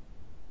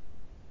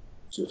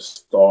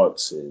just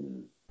thoughts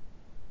and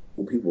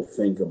what people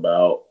think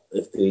about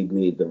if they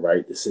made the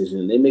right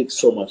decision. They make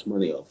so much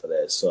money off of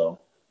that. So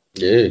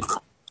Yeah,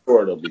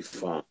 sure it'll be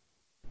fun.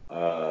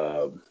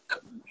 I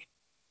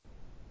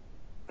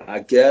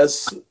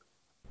guess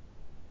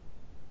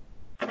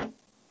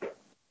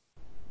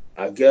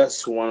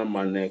one of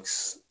my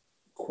next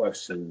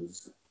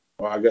questions,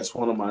 or I guess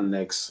one of my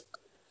next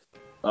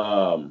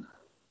um,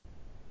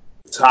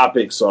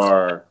 topics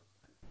are,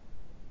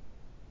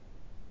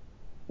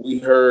 we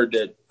heard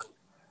that,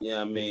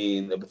 I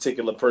mean, a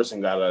particular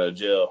person got out of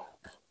jail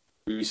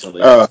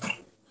recently.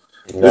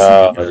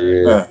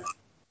 Yeah.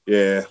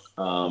 Yeah.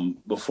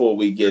 Before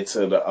we get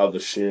to the other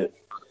shit,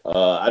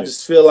 I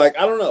just feel like,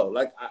 I don't know,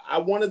 like I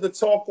wanted to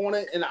talk on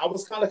it, and I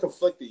was kind of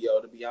conflicted,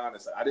 to be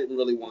honest. I didn't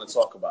really want to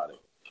talk about it,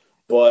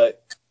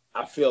 but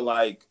I feel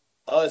like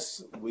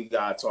we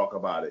gotta talk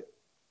about it.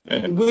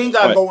 We ain't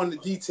gotta go into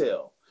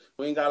detail.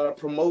 We ain't gotta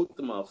promote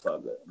the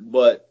motherfucker,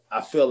 but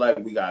I feel like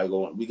we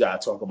gotta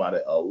talk about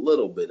it a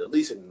little bit, at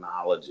least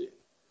acknowledge it.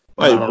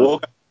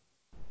 Bull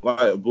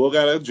got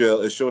out of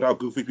jail. It showed how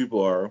goofy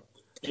people are,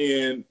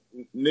 and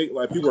Nick,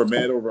 like, people are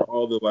mad over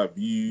all the like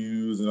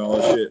views and all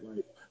that shit.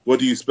 Like, what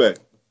do you expect?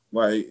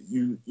 Like,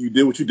 you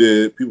did what you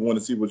did. People want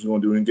to see what you're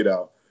gonna do and get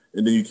out,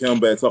 and then you come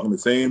back talking the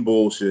same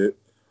bullshit.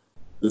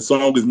 The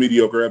song is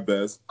mediocre at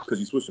best because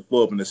you switched the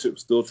flow up and the shit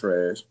was still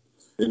trash.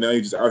 And now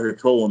you're just out here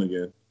trolling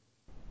again.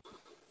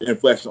 And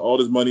flashing all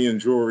this money and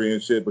jewelry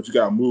and shit, but you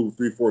got to move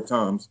 3-4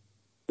 times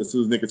as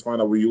soon as niggas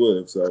find out where you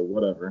live. So,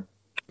 whatever.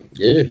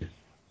 Yeah.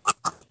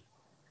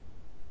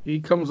 He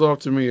comes off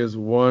to me as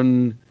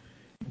one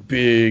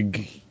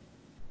big,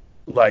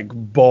 like,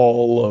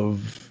 ball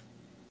of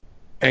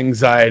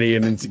anxiety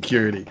and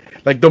insecurity.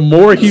 Like, the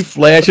more he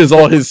flashes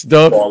all his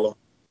stuff,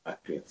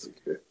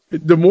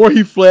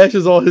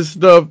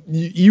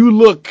 you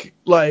look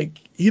like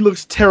he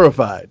looks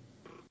terrified.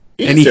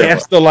 And he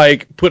has to,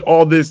 like, put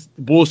all this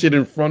bullshit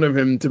in front of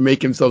him to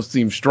make himself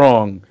seem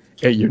strong,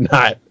 and you're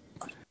not.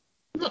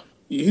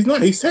 He's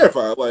not. He's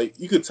terrified. Like,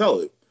 you could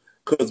tell it.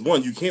 Because,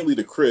 one, you can't leave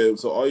the crib,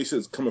 so all your shit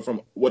is coming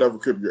from whatever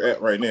crib you're at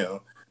right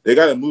now. They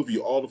got to move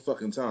you all the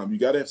fucking time. You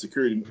got to have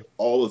security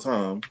all the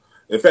time.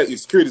 In fact, your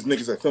security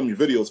niggas that film your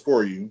videos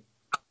for you.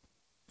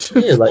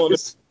 Yeah, like,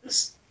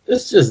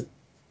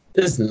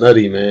 it's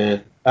nutty,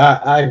 man.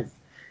 I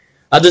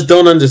just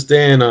don't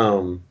understand.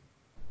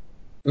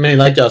 I mean,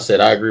 like y'all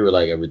said, I agree with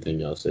like everything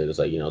y'all said. It's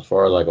like, as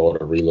far as like all the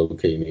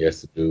relocating he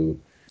has to do,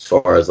 as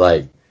far as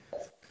like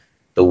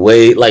the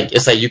way, like,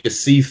 it's like you can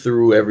see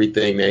through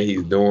everything that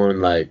he's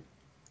doing, like,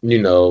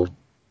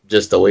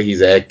 just the way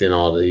he's acting,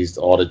 all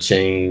the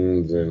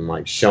chains and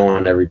like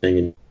showing everything,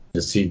 and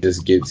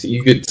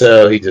you could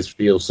tell he just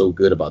feels so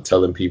good about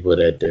telling people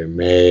that they're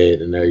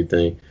mad and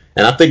everything.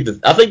 And I think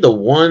the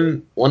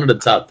one of the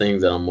top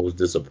things that I'm most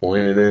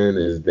disappointed in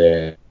is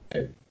that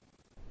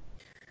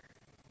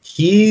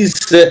he's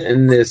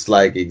setting this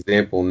like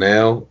example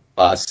now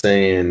by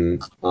saying,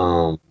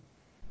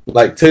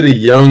 like, to the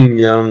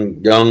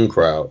young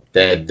crowd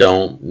that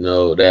don't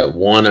know, that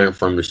one, aren't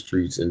from the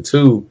streets, and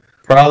two,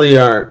 probably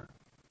aren't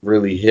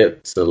really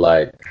hip to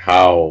like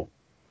how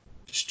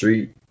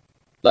street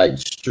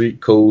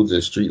codes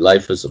and street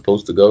life is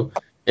supposed to go.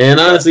 And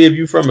honestly, if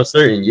you from a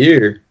certain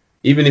year,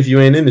 even if you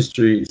ain't in the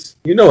streets,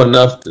 you know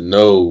enough to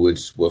know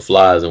what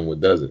flies and what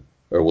doesn't,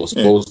 or what's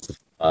supposed to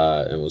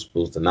fly and what's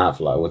supposed to not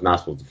fly, what's not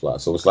supposed to fly.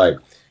 So it's like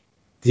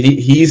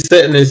he's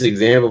setting this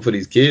example for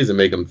these kids and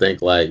make them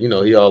think like,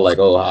 he all like,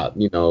 oh,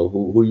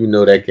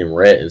 who that can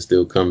rat and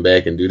still come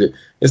back and do that.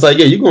 It's like,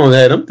 yeah, you're going to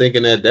have them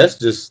thinking that that's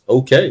just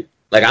okay.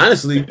 Like,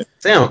 honestly,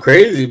 sound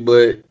crazy,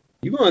 but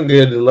you're going to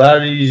get a lot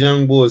of these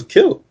young boys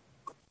killed.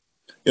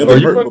 Or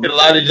you're going to get a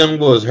lot of these young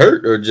boys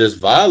hurt or just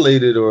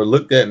violated or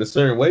looked at in a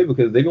certain way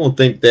because they're going to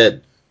think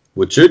that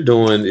what you're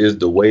doing is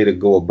the way to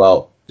go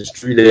about the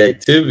street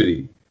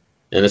activity.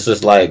 And it's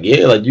just like,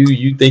 yeah, like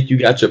you think you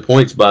got your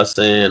points by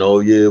saying, oh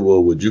yeah,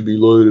 well, would you be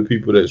loyal to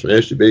people that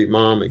smashed your baby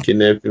mom and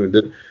kidnapped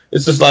you?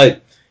 It's just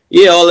like,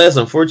 yeah, all that's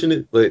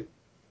unfortunate, but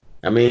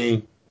I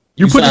mean,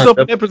 you put yourself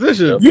in that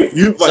position.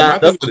 You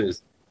signed up for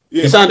this.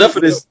 Yeah, you signed up for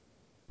this.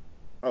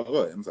 Oh, go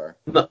ahead. I'm sorry.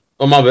 No,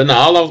 my bad. No,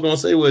 all I was gonna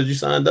say was you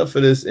signed up for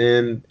this,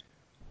 and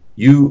if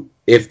you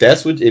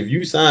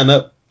sign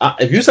up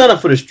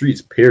for the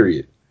streets,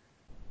 period.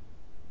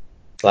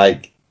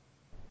 Like,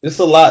 it's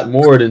a lot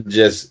more than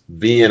just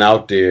being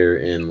out there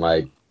and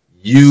like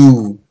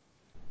you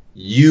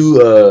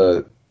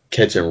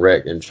catching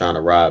wreck and trying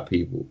to rob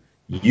people.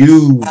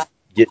 You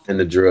getting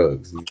into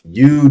drugs.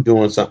 You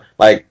doing something.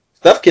 Like,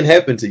 stuff can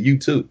happen to you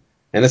too.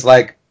 And it's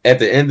like, at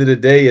the end of the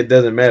day, it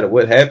doesn't matter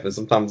what happens.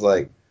 Sometimes,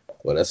 like,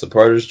 well, that's a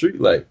part of the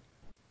street. Like,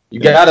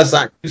 you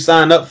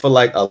sign up for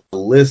like a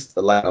list,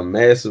 like a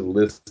massive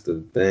list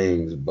of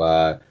things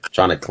by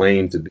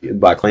claiming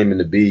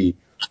to be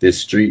this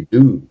street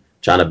dude,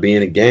 trying to be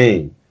in a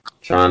gang,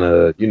 trying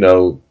to,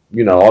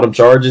 all them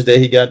charges that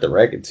he got, the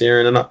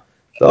racketeering and all.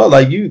 So,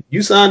 like,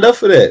 you signed up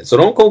for that. So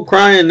don't go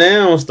crying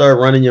now and start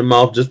running your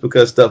mouth just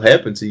because stuff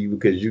happened to you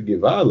because you get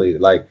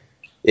violated. Like,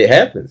 it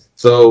happens.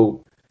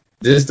 So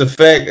just the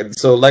fact.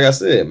 So, like I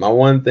said, my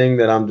one thing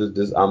that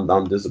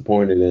I'm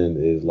disappointed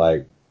in is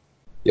like,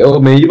 yo,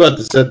 man, you about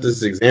to set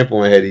this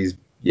example and have these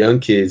young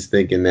kids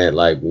thinking that,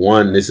 like,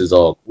 one, this is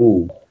all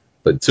cool,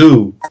 but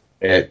two,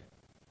 that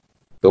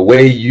the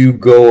way you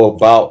go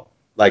about,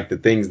 like, the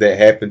things that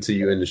happen to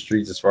you in the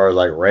streets as far as,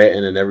 like,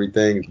 ratting and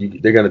everything,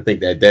 they're going to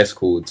think that that's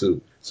cool,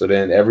 too. So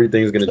then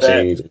everything's going to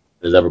change.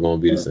 It's never going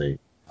to be the same.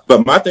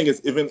 But my thing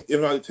is, even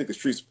I take the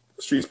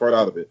streets part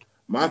out of it,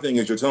 my thing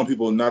is you're telling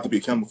people not to be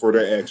accountable for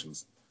their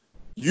actions.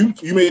 You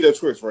made that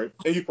choice, right?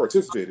 And you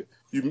participated.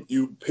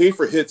 You paid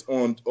for hits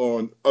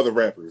on other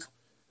rappers.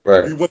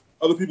 Right. You went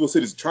to other people's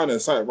cities trying to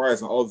incite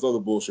riots and all this other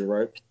bullshit,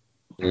 right?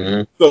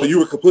 Mm-hmm. So you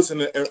were complicit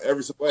in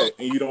every single way,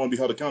 and you don't want to be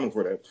held accountable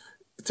for that.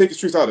 Take the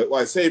streets out of it.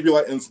 Like, say if you're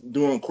like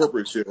doing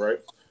corporate shit, right?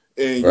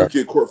 And you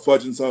get caught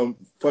fudging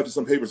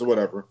some papers or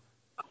whatever,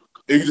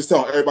 and you just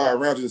tell everybody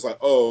around you, just like,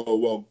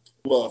 oh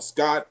well,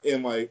 Scott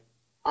and like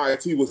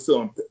IT was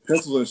selling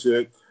pencils and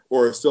shit,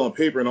 or selling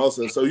paper and all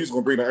this, so you're just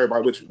gonna bring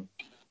everybody with you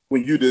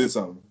when you did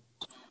something.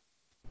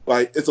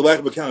 Like, it's a lack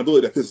of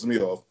accountability that pisses me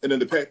off, and then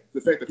the fact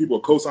that people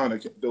are co-signing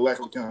the lack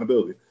of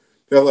accountability.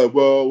 They're like,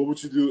 well, what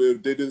would you do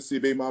if they didn't see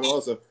baby mom and all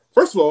that stuff?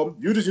 First of all,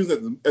 you just use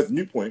it as a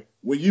mute point.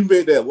 When you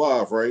made that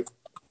live, right?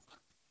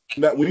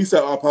 Now, when you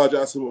said, I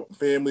apologize to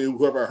family,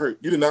 whoever I hurt,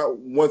 you did not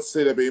want to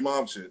say that baby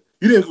mom shit.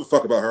 You didn't give a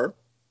fuck about her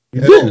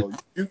at all.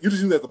 You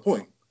just used that as a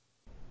point.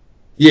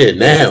 Yeah,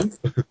 now.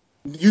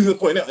 Using the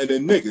point now. And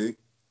then, nigga,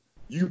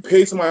 you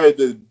pay somebody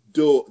to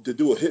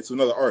do a hit to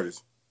another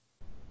artist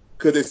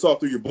because they saw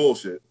through your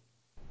bullshit.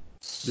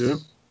 Yeah.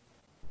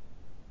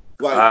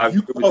 Like,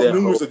 you caused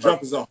numerous of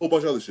jumpers and a whole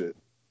bunch of other shit.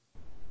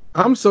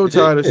 I'm so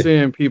tired of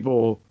seeing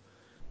people.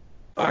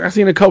 Like, I've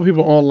seen a couple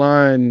people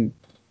online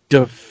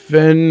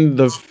defend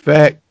the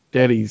fact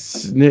that he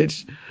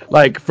snitched,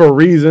 like, for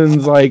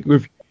reasons like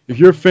if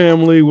your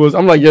family was.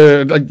 I'm like,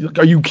 yeah, like,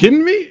 are you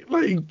kidding me?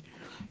 Like,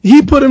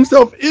 he put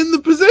himself in the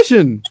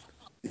position.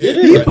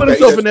 He put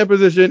himself in that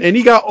position, and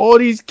he got all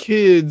these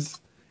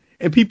kids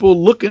and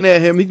people looking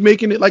at him. He's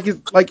making it like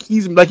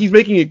he's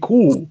making it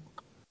cool.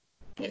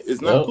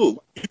 It's not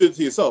cool. You did it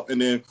to yourself, and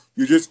then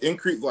you just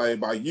increase, like,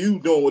 by you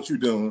doing what you're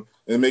doing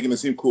and making it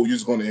seem cool. You're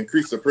just going to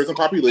increase the prison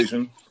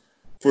population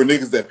for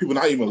niggas that people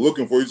not even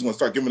looking for. You're just going to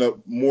start giving up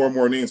more and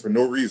more names for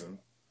no reason,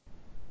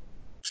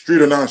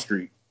 street or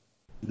non-street.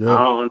 Yeah.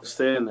 I don't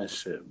understand that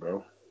shit,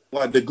 bro.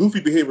 Like, the goofy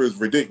behavior is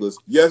ridiculous.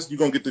 Yes, you're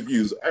going to get the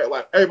views.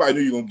 Like, everybody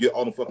knew you're going to get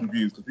all the fucking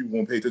views because people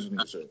won't pay attention to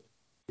your shit.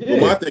 Yeah.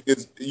 But my thing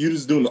is, you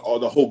just doing the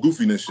whole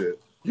goofiness shit.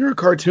 You're a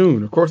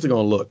cartoon. Of course they're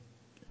going to look.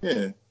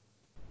 Yeah.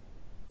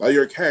 Like,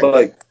 you're a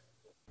character.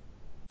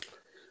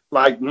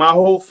 Like, my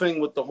whole thing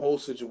with the whole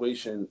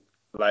situation,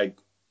 like,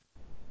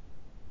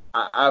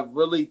 I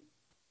really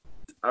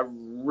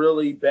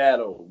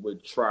battled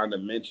with trying to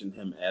mention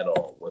him at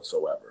all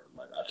whatsoever.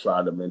 Like, I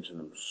tried to mention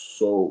him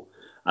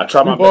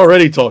We've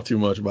already talked too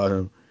much about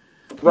him.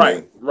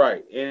 Right.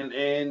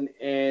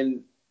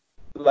 And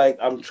like,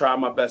 I'm trying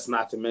my best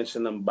not to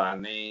mention him by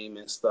name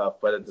and stuff,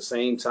 but at the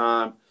same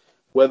time,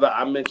 whether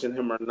I mention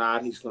him or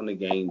not, he's going to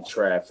gain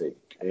traffic,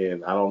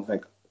 and I don't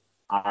think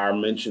our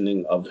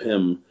mentioning of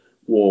him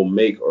will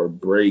make or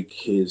break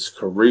his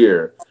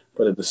career.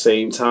 But at the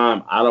same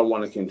time, I don't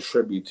want to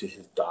contribute to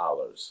his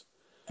dollars.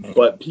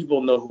 But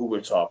people know who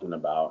we're talking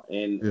about.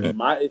 And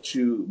my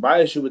issue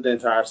with the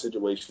entire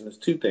situation is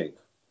two things.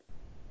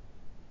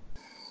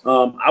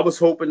 I was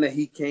hoping that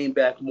he came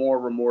back more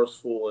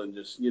remorseful and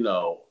just,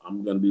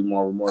 I'm going to be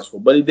more remorseful.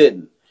 But he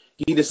didn't.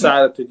 He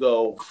decided to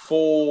go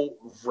full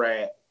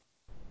rat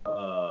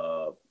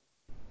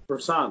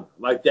persona.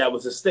 Like, that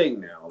was his thing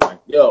now.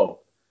 Like, yo,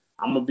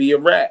 I'm going to be a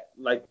rat.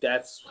 Like,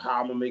 that's how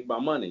I'm going to make my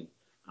money.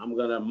 I'm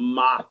going to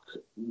mock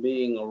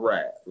being a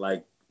rat.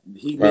 Like,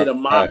 he made a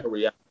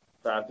mockery out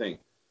of it, I think.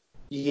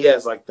 He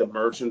has, like, the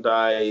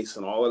merchandise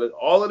and all of it.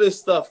 All of this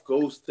stuff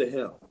goes to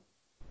him.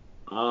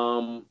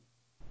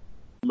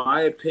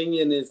 My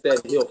opinion is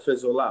that he'll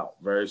fizzle out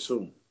very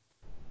soon.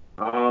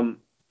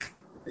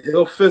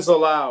 He'll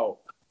fizzle out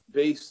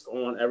based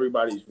on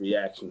everybody's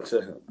reaction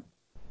to him.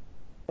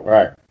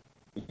 Right.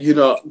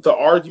 The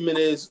argument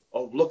is,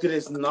 look at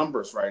his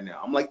numbers right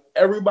now. I'm like,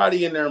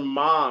 everybody and their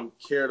mom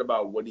cared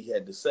about what he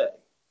had to say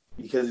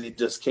because he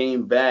just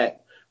came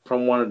back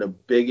from one of the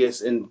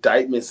biggest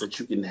indictments that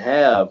you can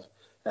have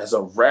as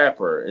a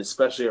rapper,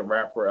 especially a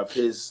rapper of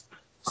his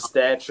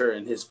stature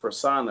and his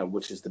persona,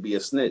 which is to be a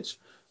snitch.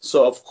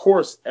 So, of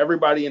course,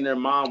 everybody and their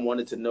mom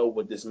wanted to know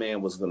what this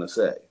man was going to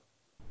say.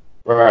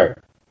 Right.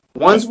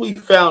 Once we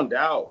found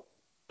out,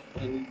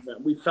 and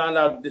we found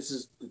out this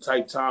is the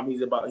type time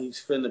he's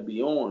finna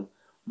be on,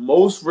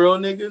 most real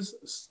niggas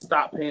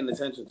stop paying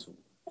attention to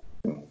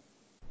him.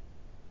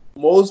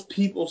 Most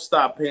people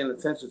stop paying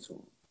attention to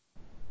him.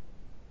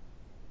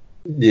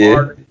 Yeah,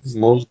 artists,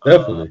 most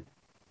definitely.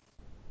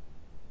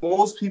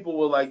 Most people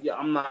were like, yeah,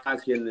 I'm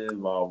not getting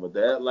involved with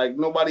that. Like,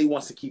 nobody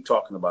wants to keep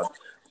talking about it.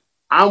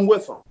 I'm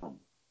with him.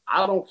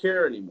 I don't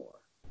care anymore.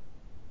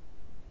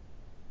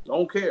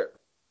 Don't care.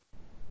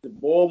 The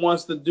boy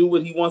wants to do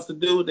what he wants to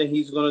do, then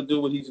he's going to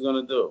do what he's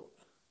going to do.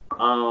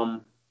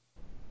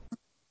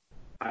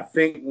 I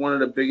think one of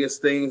the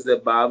biggest things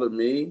that bothered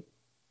me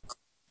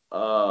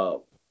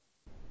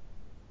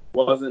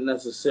wasn't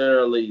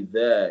necessarily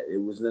that. It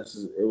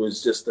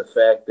was just the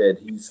fact that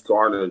he's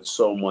garnered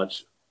so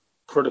much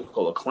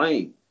critical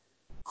acclaim.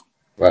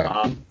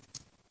 Right.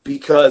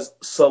 Because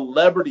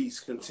celebrities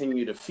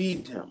continue to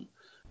feed him.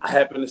 I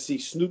happened to see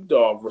Snoop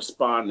Dogg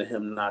respond to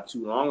him not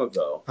too long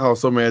ago. I was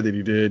so mad that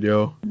he did,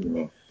 yo.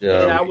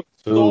 Yeah. And I was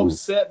so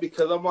upset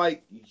because I'm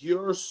like,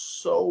 you're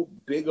so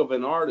big of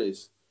an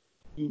artist.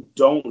 You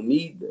don't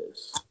need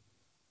this.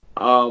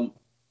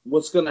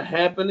 What's going to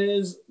happen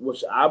is,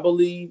 which I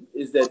believe,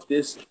 is that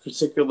this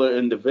particular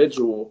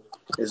individual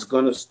is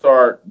going to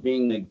start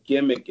being a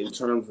gimmick in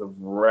terms of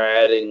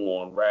ratting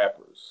on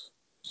rappers.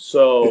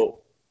 So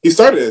he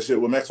started that shit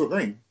with Maxwell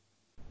Green.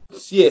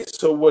 Yeah,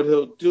 so what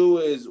he'll do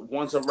is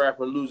once a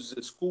rapper loses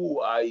his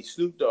cool, i.e.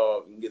 Snoop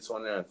Dogg, and gets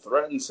on there and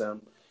threatens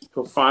him,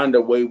 he'll find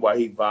a way why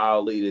he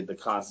violated the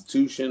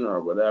Constitution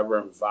or whatever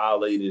and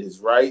violated his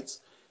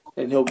rights,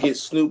 and he'll get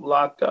Snoop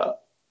locked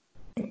up.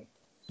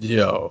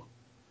 Yo.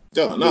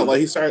 No, not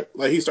like he started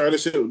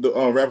shit with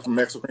the rapper from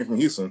Maxwell Green from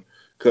Houston.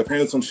 Because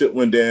apparently some shit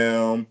went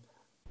down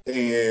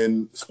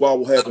and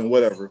squabble happened,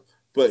 whatever.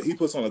 But he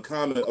puts on a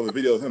comment of a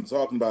video of him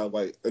talking about,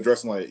 like,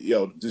 addressing, like,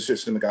 yo, this shit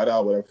shouldn't have got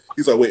out, whatever.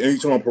 He's like, wait,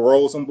 ain't you on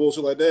parole or some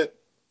bullshit like that?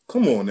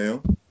 Come on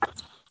now.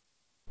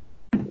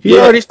 He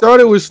already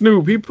started with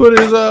Snoop. He put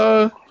his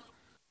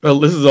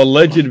this is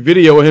alleged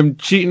video of him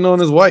cheating on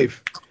his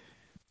wife.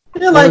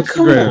 Yeah, like,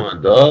 come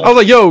on, dog. I was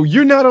like, yo,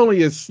 you're not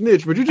only a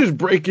snitch, but you're just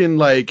breaking,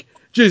 like,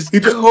 just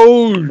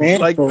code,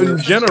 like, in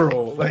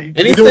general. Like, and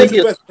he think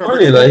it's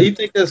funny. Like, he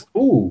think that's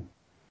cool.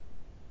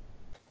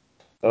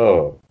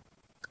 Oh.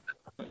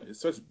 It's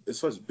such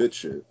bitch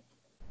shit.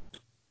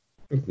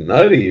 It's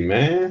nutty,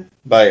 man.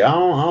 Like,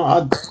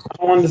 I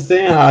don't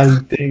understand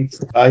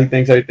how he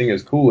thinks everything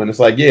is cool. And it's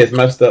like, yeah, it's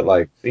messed up.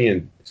 Like,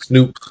 seeing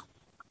Snoop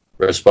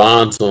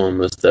respond to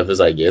him and stuff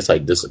is like, yeah, it's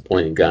like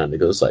disappointing kind of.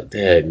 Because it's like,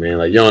 dang, man,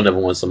 like, you don't ever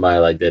want somebody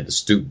like that to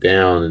stoop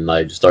down and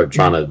like start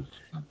trying to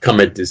come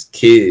at this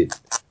kid.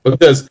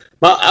 Because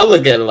I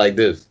look at it like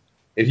this: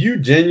 if you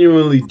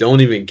genuinely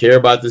don't even care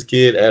about this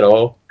kid at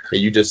all, and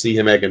you just see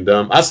him acting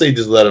dumb, I say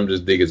just let him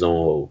just dig his own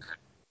hole.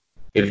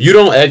 If you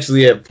don't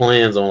actually have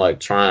plans on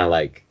like trying to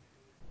like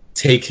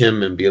take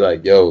him and be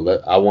like, yo,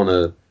 I want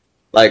to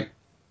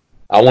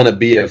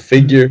be a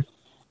figure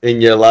in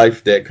your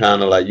life that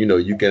kind of like, you know,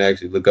 you can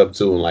actually look up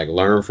to and like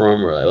learn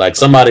from, or like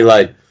somebody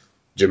like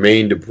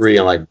Jermaine Dupri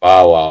and like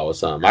Bow Wow or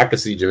something. I could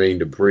see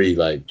Jermaine Dupri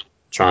like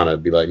trying to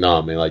be like,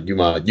 nah, man, like you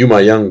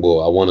my young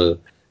boy. I want to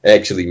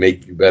actually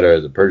make you better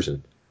as a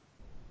person.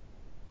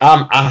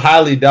 I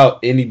highly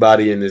doubt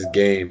anybody in this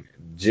game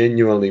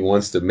genuinely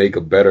wants to make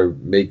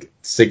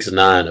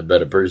 6ix9ine a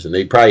better person.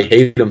 They probably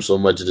hate him so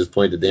much at this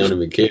point that they don't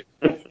even care.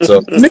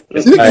 So like,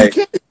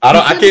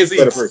 I can't see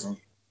a better person.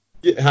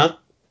 Yeah, huh?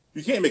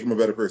 You can't make him a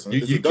better person.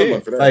 You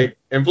can't. For that. Like,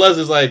 and plus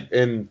it's like,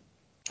 and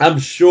I'm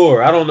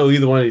sure I don't know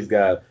either one of these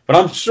guys, but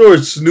I'm sure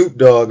Snoop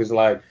Dogg is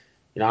like,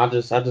 you know, I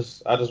just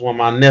want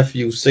my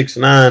nephew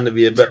 6ix9ine to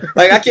be a better.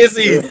 Like, I can't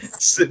see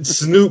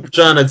Snoop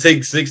trying to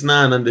take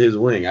 6ix9ine under his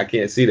wing. I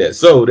can't see that.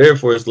 So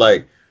therefore, it's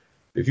like,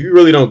 if you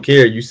really don't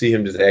care, you see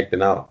him just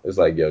acting out. It's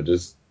like, yo,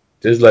 just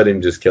let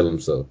him just kill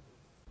himself.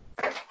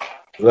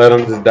 Let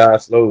him just die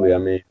slowly. I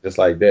mean, just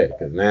like that.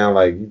 Because now,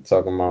 like, you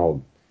talking about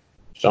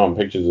showing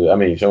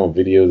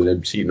videos of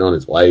him cheating on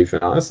his wife,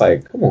 and all. It's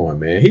like, come on,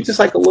 man. He's just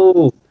like a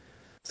little.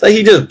 It's like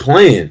he just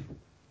playing.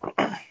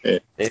 Yeah.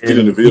 And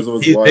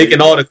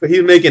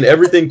he's making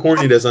everything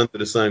corny that's under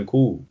the sun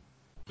cool.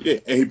 Yeah,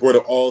 and he brought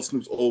up all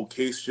Snoop's old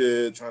case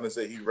shit, trying to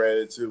say he read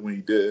it too when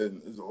he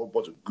did. There's a whole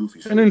bunch of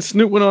goofy shit. And then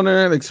Snoop went on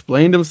there and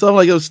explained himself.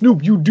 Like, yo,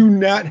 Snoop, you do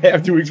not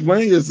have to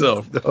explain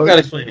yourself, dog. You gotta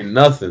explain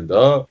nothing,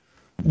 dog.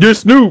 You're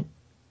Snoop.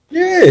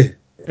 Yeah.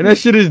 And that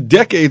shit is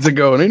decades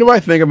ago, and ain't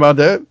nobody think about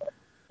that.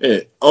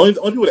 Yeah, only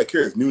people that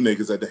care is new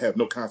niggas that have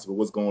no concept of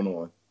what's going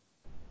on.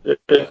 Yeah.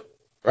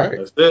 Right.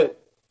 That's it.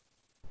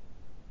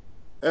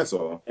 That's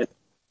all.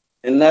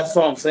 And that's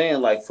what I'm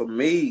saying. Like, for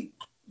me,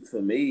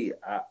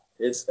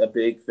 it's a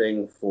big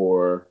thing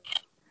to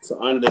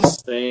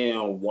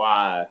understand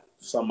why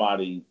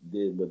somebody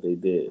did what they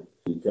did.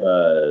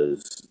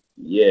 Because,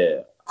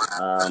 yeah,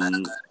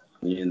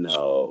 you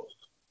know,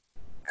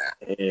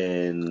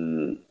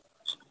 and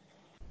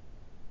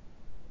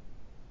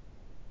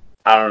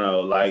I don't know,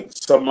 like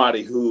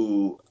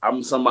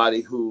I'm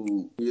somebody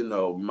who, you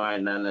know,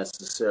 might not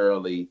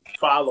necessarily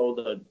follow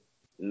the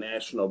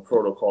national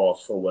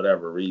protocols for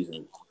whatever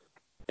reason.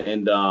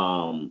 And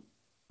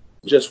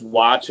just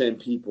watching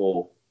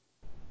people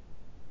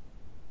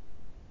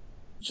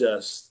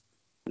just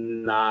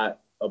not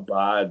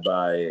abide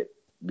by it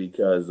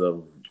because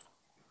of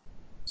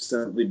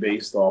simply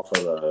based off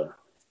of the,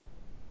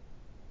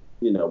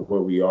 you know,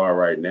 where we are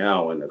right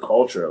now in the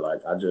culture.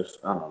 Like, I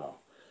don't know.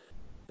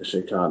 This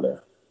shit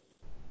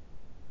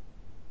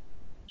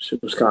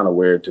was kind of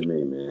weird to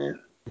me, man.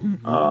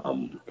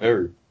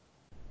 Very.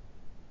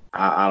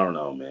 I don't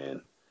know,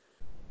 man.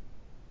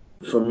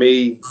 For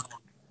me,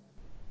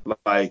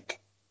 like,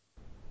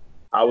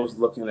 I was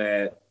looking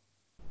at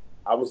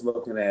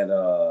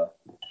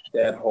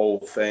that whole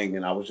thing,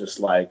 and I was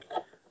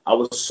I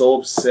was so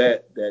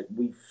upset that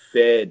we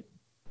fed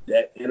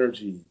that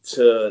energy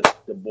to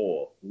the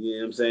ball. You know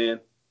what I'm saying?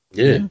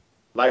 Yeah.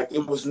 Like,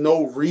 it was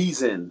no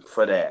reason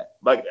for that.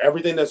 Like,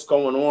 everything that's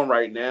going on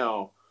right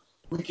now,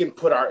 we can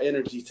put our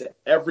energy to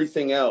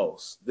everything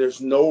else.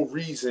 There's no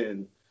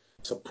reason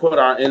to put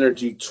our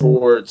energy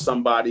towards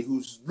somebody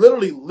who's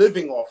literally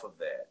living off of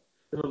that.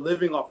 They're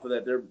living off of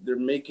that. They're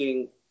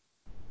making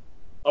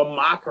a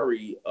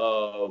mockery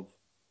of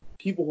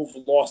people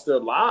who've lost their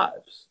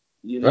lives.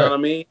 You know what I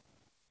mean?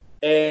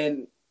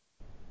 And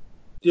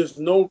there's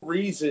no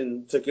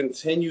reason to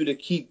continue to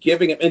keep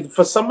giving it. And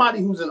for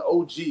somebody who's an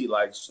OG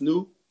like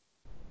Snoop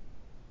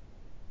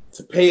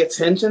to pay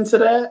attention to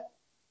that,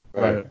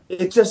 Right.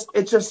 it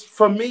just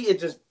for me, it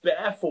just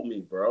baffled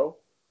me, bro.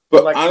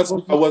 But Like,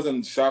 honestly, I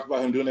wasn't shocked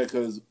by him doing that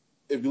because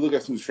if you look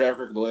at Snoop's track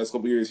record the last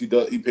couple of years, he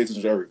pays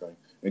attention to everything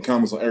and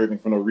comments on everything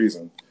for no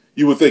reason.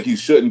 You would think he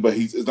shouldn't, but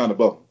it's not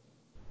above him.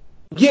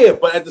 Yeah,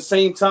 but at the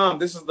same time,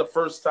 this is the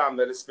first time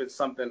that it's been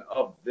something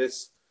of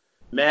this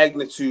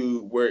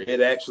magnitude where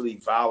it actually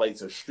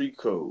violates a street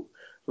code.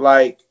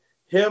 Like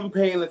him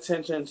paying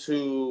attention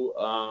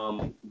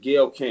to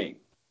Gayle King,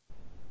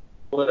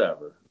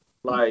 whatever.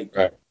 Like,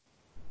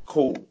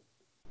 cool.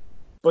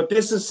 But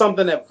this is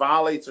something that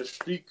violates a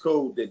street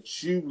code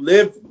that you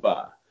lived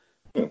by.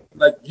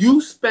 Like,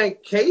 you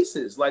spent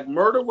cases. Like,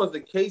 murder was the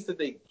case that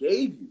they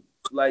gave you.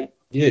 Like,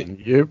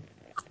 Yep.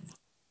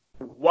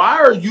 why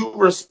are you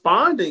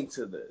responding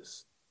to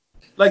this?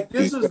 Like,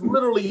 this is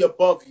literally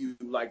above you,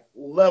 like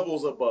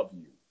levels above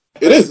you.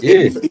 It is.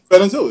 He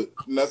fell into it,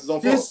 and that's his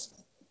own fault.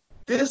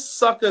 This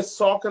sucker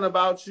talking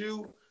about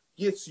you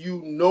gets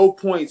you no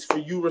points for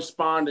you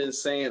responding and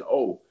saying,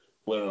 "Oh,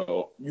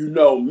 well, you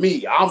know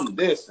me, I'm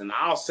this, and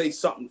I'll say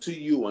something to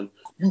you, and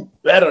you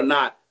better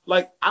not."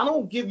 Like, I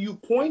don't give you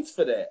points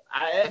for that.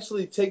 I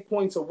actually take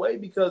points away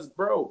because,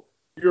 bro,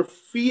 you're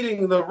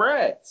feeding the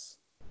rats.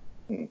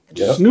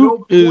 Yep.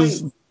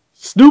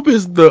 Snoop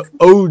is the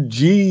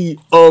OG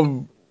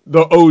of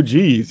the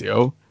OGs,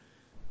 yo.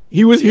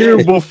 He was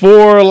here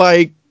before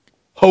like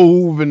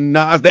Hove and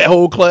Nas, that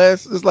whole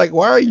class. It's like,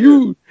 why are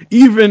you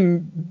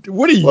even?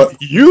 What are you?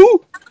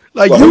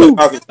 Like you,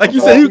 like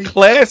you said, your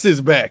class is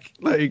back.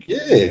 Like,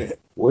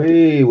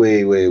 way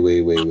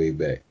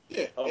back.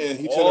 Yeah, and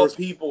he all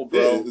people,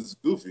 bro. It's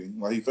goofy.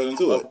 Like, he fell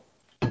into it.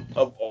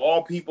 Of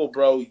all people,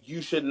 bro,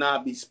 you should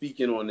not be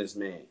speaking on this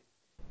man.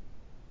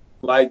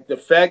 Like, the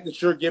fact that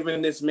you're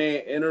giving this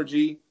man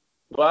energy,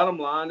 bottom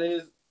line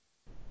is,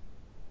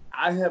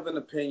 I have an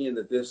opinion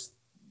that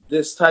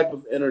this type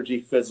of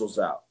energy fizzles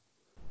out.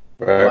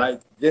 Right.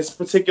 Like, this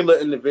particular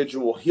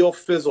individual, he'll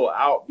fizzle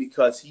out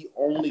because he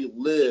only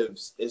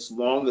lives as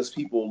long as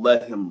people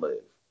let him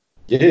live.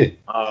 Yeah.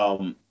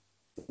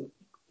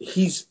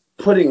 He's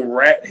putting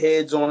rat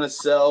heads on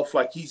himself,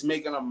 like he's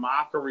making a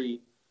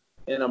mockery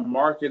and a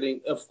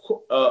marketing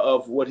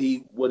of what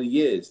he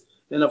is.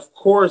 And of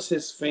course,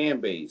 his fan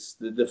base,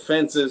 the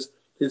defense is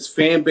his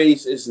fan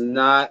base is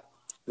not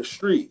the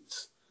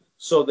streets,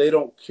 so they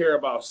don't care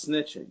about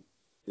snitching.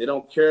 They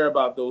don't care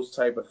about those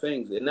type of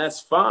things, and that's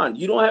fine.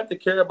 You don't have to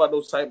care about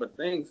those type of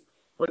things,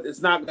 but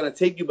it's not going to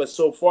take you but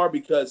so far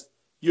because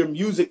your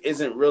music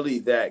isn't really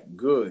that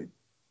good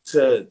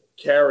to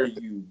carry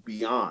you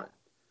beyond.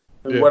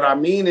 And what I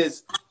mean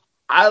is,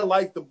 I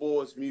liked the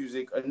Boys'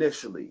 music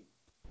initially.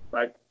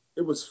 Like,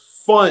 it was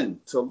fun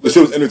to listen. The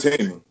shit was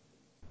entertaining.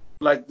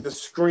 Like, the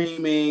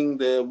screaming,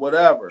 the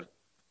whatever.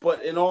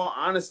 But in all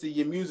honesty,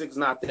 your music's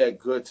not that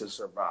good to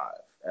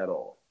survive at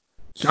all.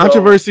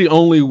 controversy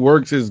only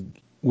works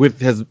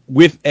with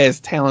as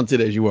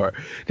talented as you are.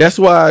 That's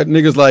why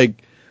niggas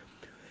like.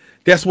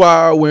 That's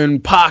why when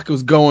Pac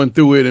was going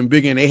through it and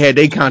Big and they had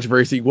their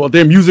controversy, well,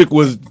 their music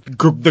was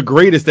the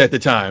greatest at the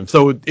time.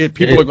 So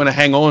people are going to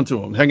hang on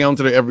to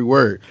their every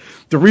word.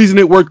 The reason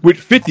it worked with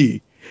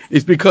 50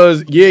 is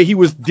because, he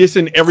was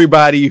dissing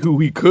everybody who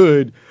he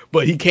could,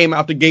 but he came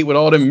out the gate with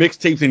all them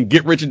mixtapes and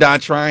Get Rich or Die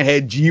Trying,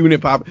 had G-Unit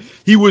pop.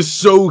 He was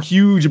so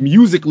huge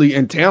musically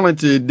and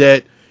talented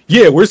that,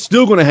 we're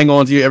still going to hang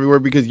on to you everywhere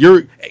because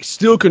you're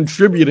still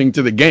contributing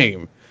to the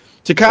game.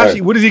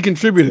 Tekashi, what is he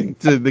contributing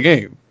to the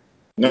game?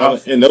 No,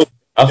 and those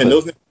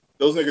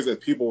niggas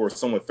that people were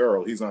somewhat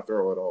thorough. He's not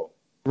thorough at all.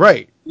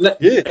 Right. But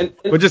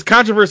just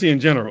controversy in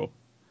general.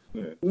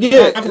 That's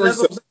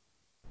what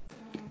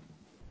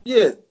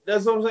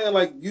I'm saying.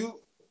 Like,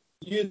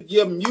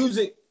 your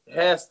music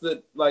has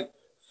to, like,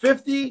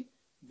 50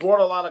 brought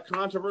a lot of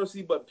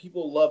controversy, but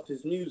people loved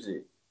his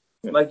music.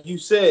 Like you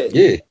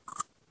said,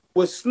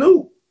 with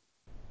Snoop,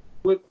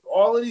 with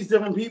all of these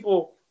different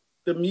people,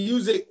 the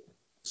music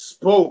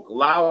spoke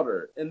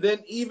louder. And then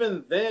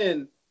even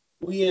then,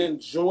 we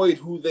enjoyed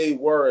who they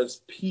were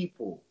as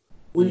people.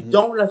 We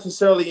don't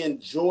necessarily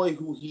enjoy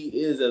who he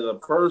is as a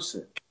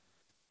person.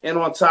 And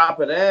on top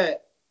of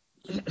that,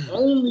 he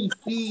only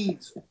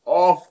feeds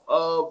off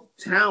of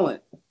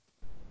talent.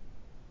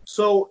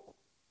 So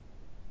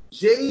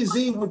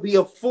Jay-Z would be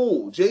a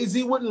fool.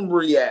 Jay-Z wouldn't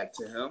react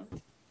to him.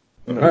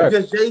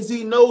 Because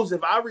Jay-Z knows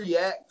if I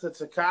react to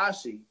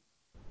Tekashi,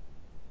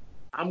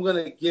 I'm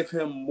going to give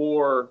him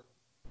more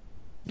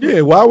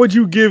Yeah, why would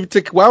you give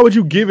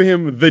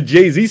him the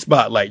Jay-Z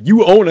spotlight?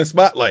 You own a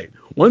spotlight.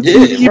 Once you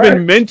Yeah, even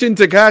right. mention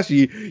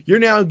Tekashi, you're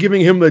now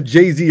giving him the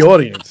Jay-Z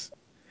audience.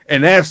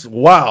 And that's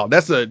wow.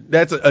 That's a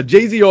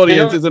Jay-Z He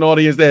audience don't, is an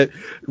audience that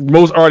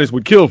most artists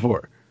would kill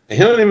for. he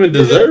don't even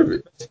Yeah. deserve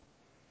it.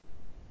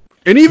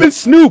 And even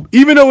Snoop,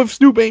 even though if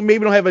Snoop ain't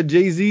maybe don't have a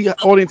Jay-Z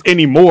audience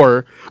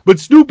anymore, but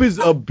Snoop is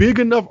a big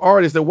enough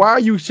artist that why are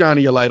you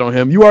shining your light on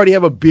him? You already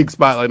have a big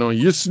spotlight on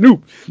you. You're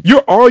Snoop.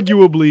 You're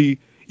arguably,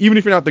 even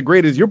if you're not the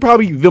greatest, you're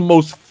probably the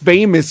most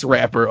famous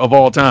rapper of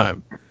all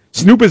time.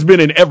 Snoop has been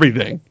in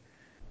everything.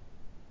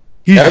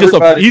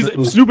 Everybody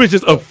knows Snoop is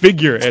just a Snoop Dogg.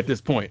 figure at this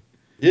point.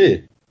 Yeah,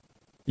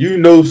 you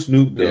know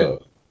Snoop Yeah.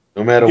 Dogg,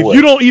 no matter If you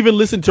what. don't even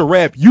listen to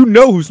rap, you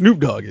know who Snoop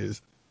Dogg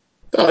is.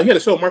 Oh, he had a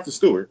show with Martha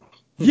Stewart.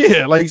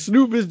 Yeah, like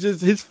Snoop is just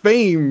his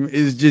fame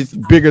is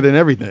just bigger than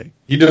everything.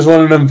 You just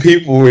one of them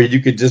people where you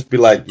could just be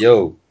like,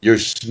 "Yo, you're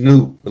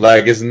Snoop."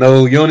 Like you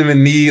don't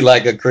even need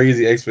like a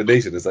crazy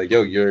explanation. It's like,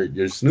 "Yo,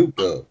 you're Snoop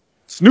Dogg."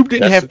 Snoop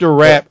didn't That's have it. to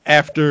rap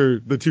after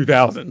the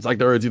 2000s, like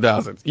the early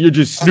 2000s. You're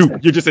just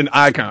Snoop. You're just an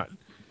icon.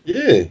 Yeah,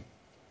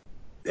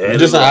 you're And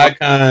just it's an a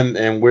icon,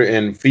 and we're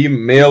in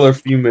male or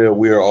female,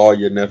 we are all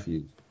your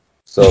nephews.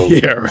 So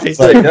Yeah, it's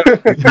right.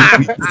 like,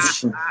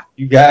 yo,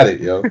 you got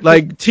it, yo.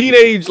 Like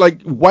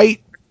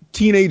white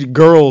teenage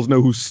girls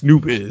know who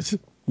Snoop is.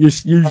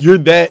 You're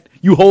that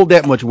you hold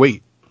that much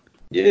weight.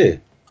 Yeah,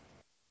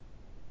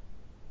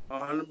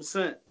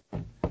 100%.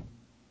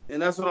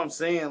 And that's what I'm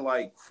saying.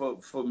 Like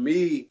for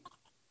me,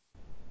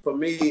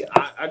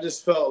 I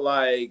just felt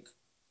like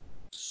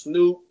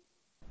Snoop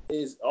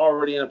is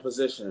already in a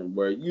position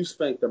where you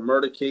spanked the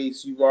murder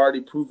case. You've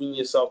already proven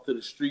yourself to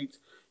the streets.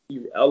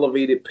 You've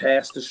elevated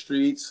past the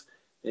streets,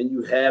 and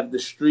you have the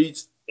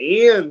streets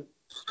and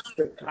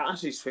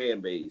Takashi's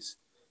fan base.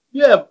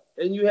 You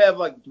have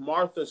like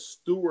Martha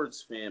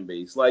Stewart's fan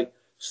base. Like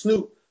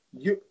Snoop,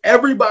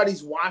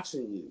 everybody's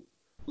watching you.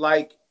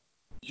 Like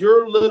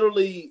you're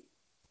literally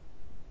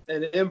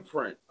an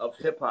imprint of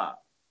hip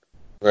hop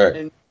right.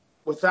 and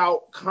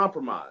without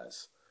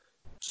compromise.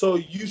 So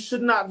you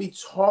should not be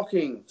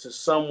talking to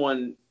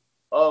someone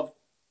of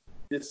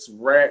this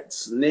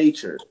rat's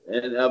nature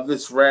and of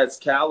this rat's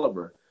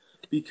caliber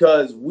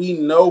because we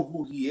know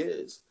who he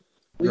is.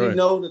 We Right.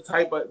 know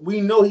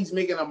we know he's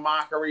making a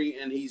mockery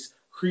and he's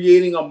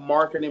creating a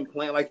marketing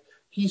plan. Like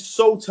he's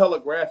so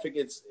telegraphic,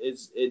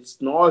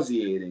 it's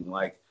nauseating.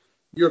 Like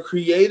you're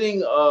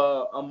creating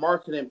a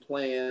marketing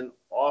plan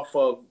off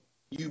of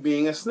you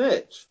being a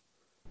snitch.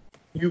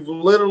 You've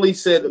literally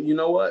said, you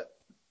know what?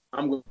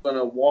 I'm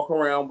gonna walk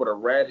around with a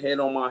rat head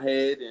on my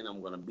head, and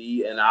I'm gonna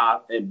be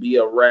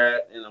a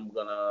rat, and I'm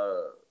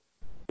gonna,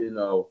 you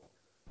know,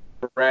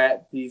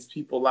 rat these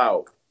people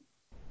out.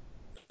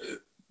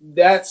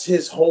 That's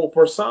his whole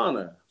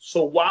persona.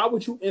 So why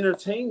would you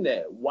entertain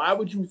that? Why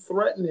would you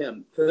threaten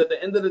him? Because at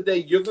the end of the day,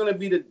 you're gonna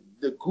be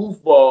the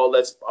goofball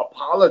that's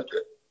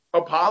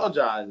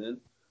apologizing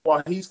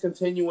while he's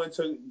continuing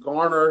to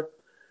garner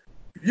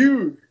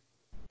views.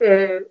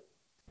 And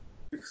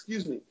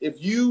excuse me,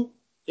 if you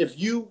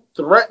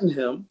threaten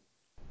him,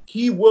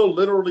 he will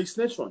literally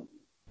snitch on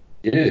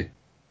you. Yeah,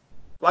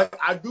 Like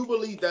I do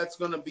believe that's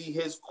going to be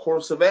his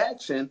course of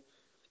action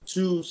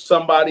to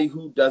somebody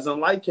who doesn't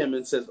like him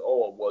and says,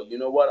 "Oh, well, you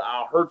know what?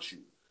 I'll hurt you."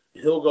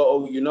 He'll go,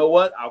 "Oh, you know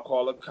what? I'll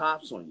call the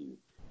cops on you."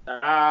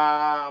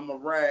 I'm a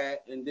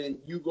rat, and then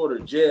you go to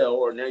jail,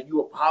 or now you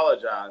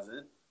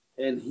apologizing,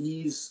 and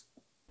he's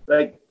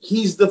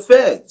the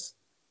feds.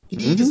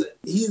 Mm-hmm.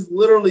 He's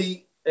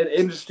literally an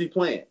industry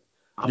plant.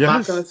 I'm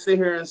not gonna Yes. sit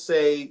here and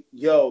say,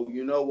 "Yo,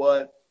 you know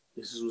what?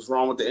 This is what's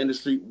wrong with the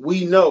industry."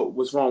 We know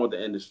what's wrong with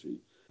the industry.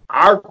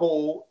 Our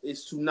goal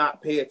is to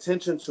not pay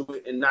attention to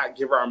it and not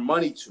give our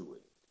money to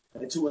it,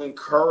 and to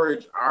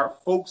encourage our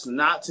folks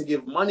not to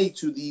give money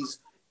to these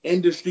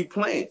industry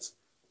plants.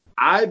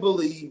 I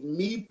believe,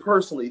 me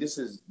personally, this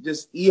is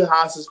just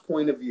Ehas's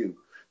point of view.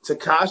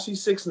 Takashi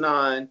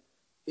 69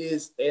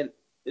 is an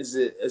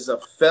is a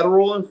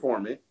federal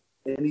informant,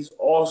 and he's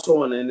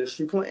also an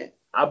industry plant.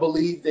 I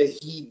believe that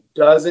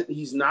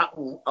he's not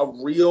a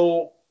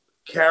real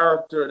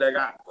character that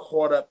got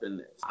caught up in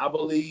this. I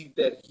believe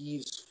that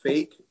he's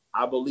fake.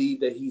 I believe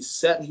that he's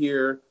set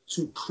here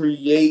to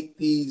create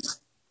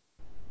these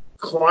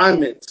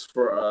climates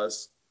for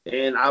us,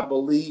 and I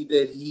believe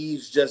that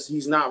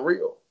he's not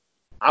real.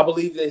 I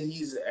believe that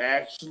he's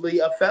actually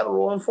a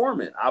federal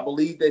informant. I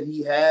believe that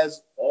he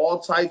has all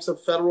types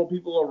of federal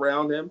people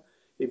around him.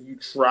 If you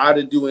try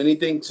to do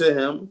anything to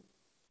him,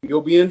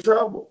 you'll be in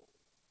trouble.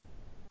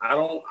 I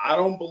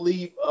don't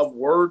believe a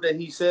word that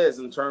he says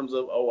in terms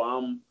of, oh,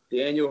 I'm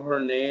Daniel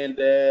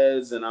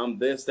Hernandez and I'm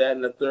this, that,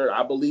 and the third.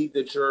 I believe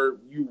that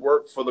you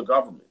work for the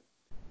government.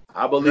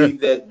 I Yeah.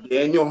 believe that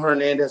Daniel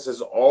Hernandez has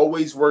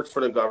always worked for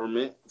the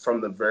government from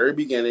the very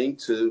beginning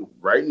to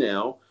right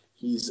now.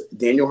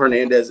 Daniel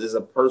Hernandez is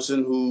a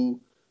person who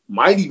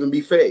might even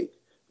be fake,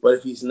 but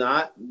if he's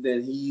not,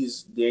 then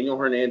he's Daniel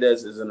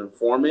Hernandez is an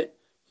informant.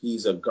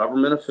 He's a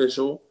government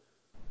official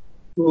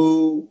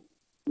who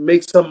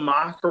makes a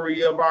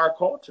mockery of our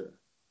culture.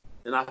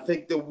 And I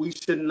think that we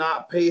should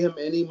not pay him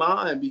any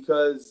mind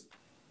because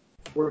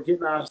we're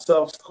getting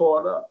ourselves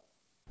caught up.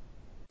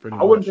 Pretty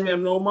I wouldn't much. pay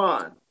him no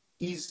mind.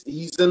 He's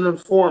an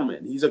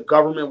informant. He's a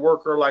government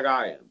worker like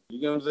I am.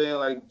 You get what I'm saying?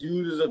 Like,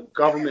 dude is a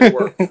government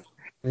worker.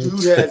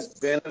 Dude has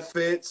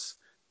benefits.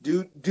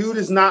 Dude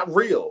is not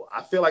real.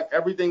 I feel like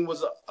everything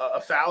was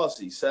a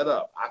fallacy set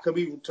up. I could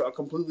be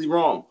completely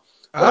wrong,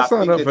 but I'll I sign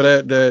think up for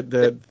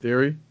that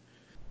theory.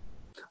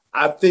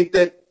 I think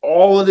that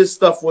all of this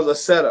stuff was a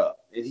setup,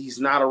 and he's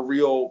not a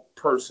real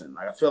person.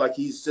 Like, I feel like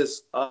he's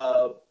just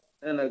a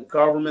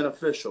government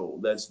official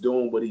that's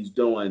doing what he's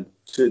doing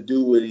to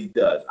do what he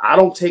does. I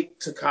don't take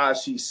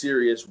Tekashi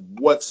serious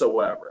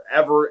whatsoever,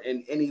 ever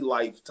in any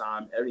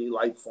lifetime, any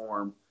life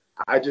form.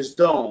 I just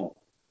don't.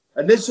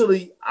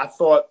 Initially, I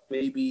thought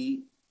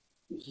maybe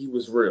he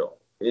was real,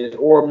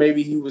 or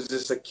maybe he was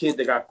just a kid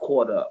that got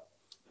caught up.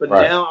 But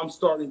Right. now I'm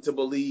starting to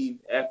believe,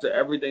 after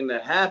everything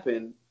that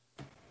happened,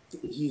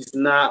 he's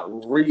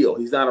not real.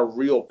 He's not a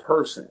real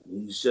person.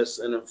 He's just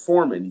an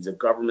informant. He's a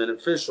government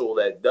official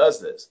that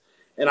does this.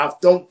 And I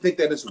don't think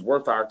that it's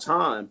worth our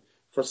time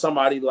for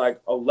somebody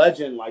like a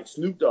legend like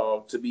Snoop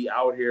Dogg to be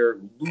out here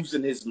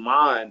losing his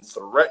mind,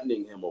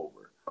 threatening him over.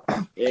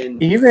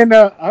 And Even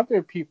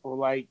other people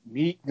like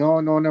Meek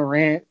going on a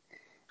rant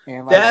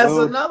and like that's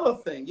another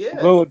thing. Yeah,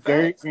 Lil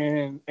Durk facts.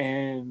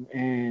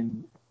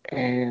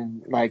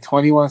 and like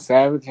 21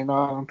 Savage and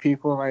all them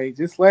people. Like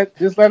just let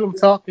them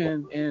talk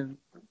and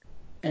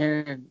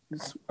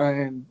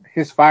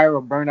his fire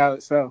will burn out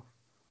itself.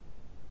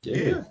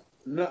 Yeah.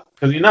 No,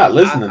 Because you're not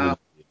listening I to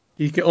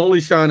He can only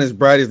shine as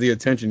bright as the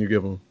attention you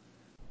give him.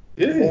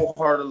 Yeah.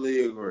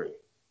 wholeheartedly agree.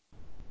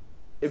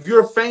 If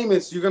you're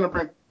famous, you're gonna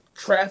bring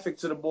traffic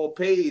to the Bull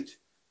page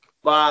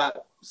by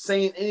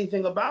saying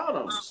anything about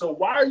him. So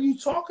why are you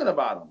talking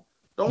about him?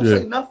 Don't Yeah.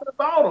 say nothing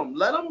about him.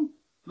 Let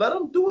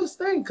him do his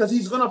thing because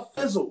he's gonna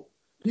fizzle.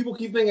 People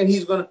keep thinking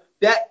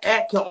that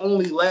act can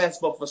only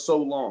last but for so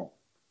long.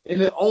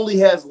 And it only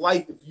has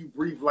life if you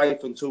breathe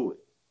life into it.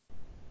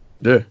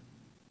 Yeah.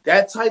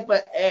 That type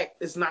of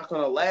act is not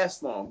gonna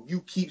last long.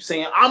 You keep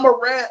saying, I'm a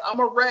rat.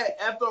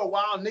 After a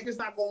while, niggas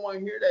not gonna want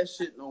to hear that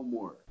shit no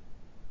more.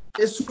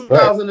 It's Right.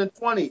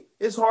 2020.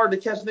 It's hard to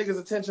catch niggas'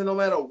 attention no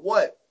matter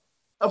what.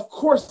 Of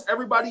course,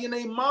 everybody and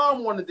their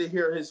mom wanted to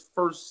hear his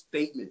first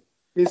statement,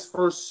 his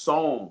first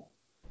song.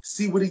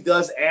 See what he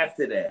does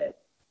after that.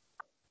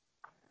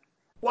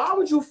 Why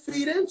would you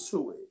feed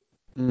into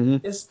it?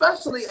 Mm-hmm.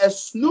 Especially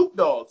as Snoop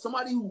Dogg,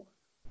 somebody who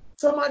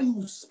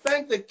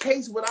spanked the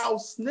case without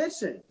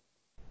snitching.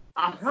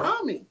 A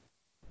homie.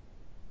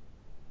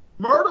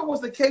 Murder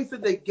was the case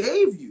that they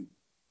gave you.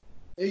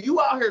 And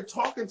you out here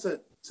talking to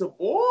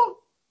Boy?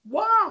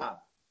 Why?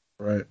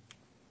 Right.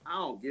 I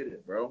don't get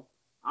it, bro.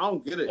 I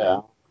don't get it.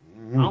 Yeah.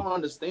 I don't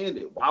understand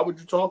it. Why would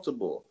you talk to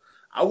Bull?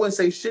 I wouldn't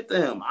say shit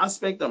to him. I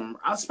spanked him.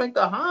 I spanked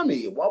the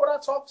homie. Why would I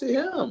talk to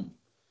him?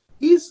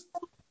 He's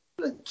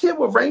a kid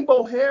with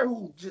rainbow hair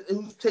who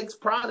takes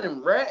pride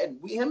in ratting.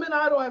 Him and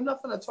I don't have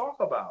nothing to talk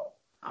about.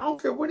 I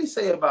don't care what he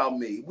say about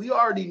me. We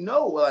already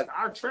know. Like,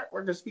 our track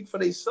record speak for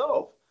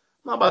themselves.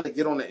 I'm not about to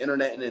get on the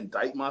internet and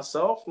indict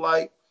myself.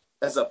 Like,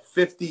 as a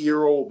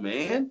 50-year-old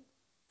man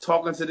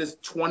talking to this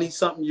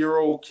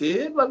 20-something-year-old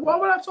kid. Like, why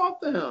would I talk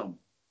to him?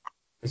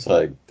 It's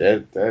like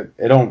that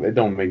it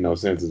don't make no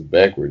sense. It's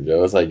backwards,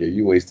 yo. It's like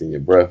you wasting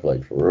your breath,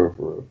 like for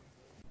real.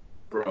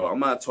 Bro, I'm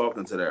not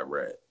talking to that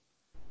rat.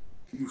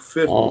 You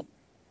 50. Um,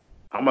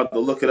 I'm about to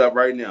look it up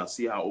right now,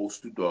 see how old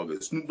Snoop Dogg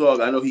is. Snoop Dogg,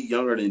 I know he's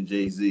younger than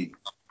Jay-Z,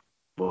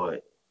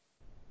 but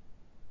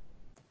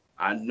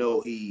I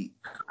know he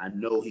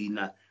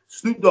not.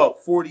 Snoop Dogg,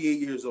 48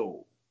 years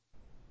old.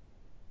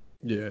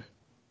 Yeah.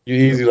 you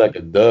easy like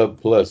a dub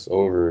plus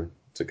over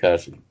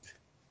Takashi.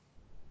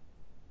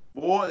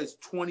 Boy is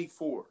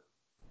 24.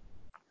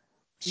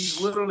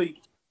 He's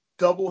literally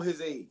double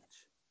his age.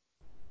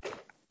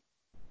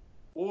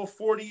 Boy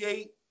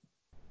 48,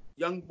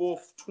 young boy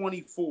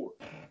 24.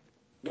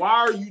 Why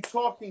are you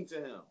talking to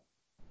him?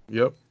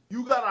 Yep.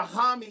 You got a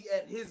homie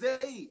at his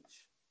age.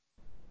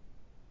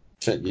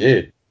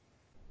 Yeah.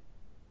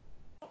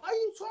 Why are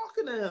you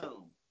talking to him?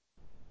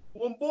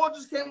 When boy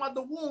just came out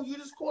the womb, you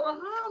just called a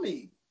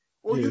homie.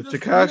 Or Yeah. you just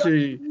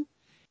Takashi,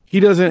 he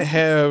doesn't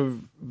have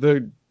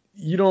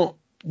you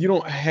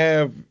don't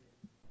have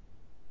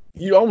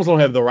you almost don't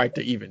have the right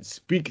to even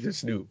speak to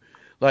Snoop.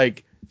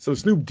 Like, so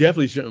Snoop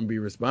definitely shouldn't be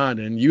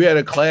responding. You had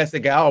a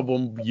classic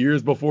album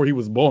years before he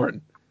was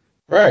born.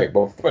 Right,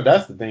 but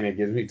that's the thing that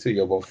gets me too,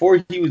 yo.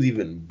 Before he was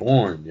even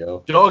born,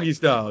 yo. Doggy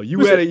Style. You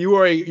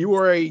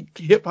were a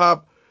hip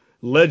hop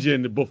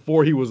legend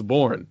before he was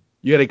born.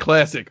 You had a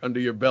classic under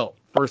your belt,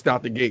 first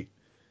out the gate.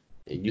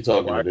 And you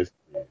talking why to this?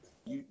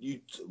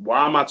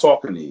 why am I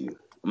talking to you?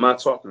 I'm not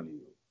talking to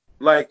you.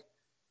 Like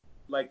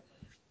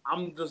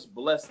I'm just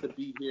blessed to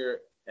be here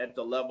at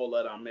the level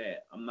that I'm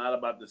at. I'm not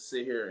about to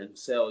sit here and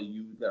tell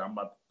you that I'm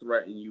about to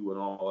threaten you and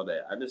all of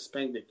that. I just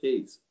spanked the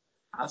case.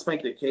 I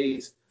spanked the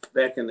case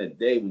back in the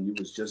day when you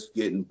was just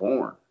getting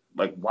born.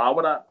 Like, why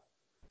would I?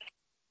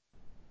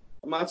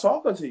 I'm not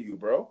talking to you,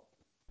 bro.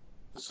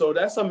 So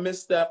that's a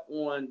misstep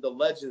on the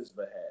Legends'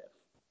 behalf.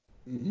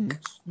 Mm-hmm.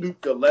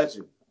 Snoop the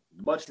legend.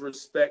 Much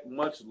respect,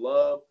 much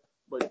love.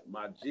 But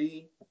my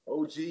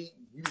OG,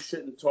 you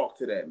shouldn't talk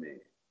to that man.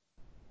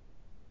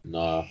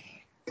 Nah,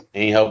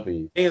 ain't helping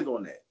you. Hand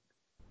on that.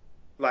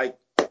 Like,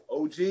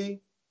 OG,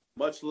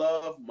 much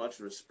love, much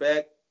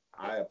respect.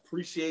 I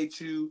appreciate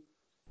you.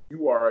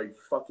 You are a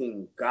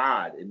fucking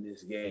god in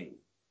this game.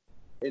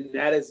 And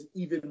that is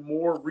even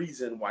more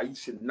reason why you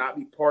should not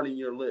be parting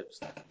your lips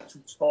to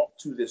talk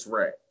to this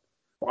rat.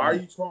 Why are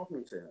you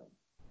talking to him?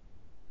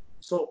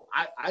 So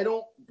I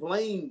don't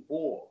blame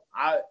Bull.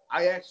 I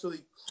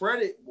actually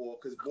credit Bull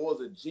because Bull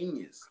is a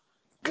genius.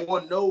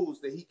 Bull knows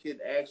that he can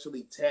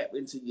actually tap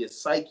into your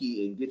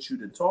psyche and get you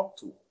to talk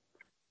to him.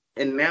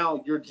 And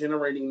now you're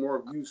generating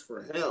more views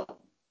for him.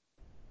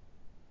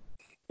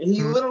 And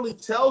he literally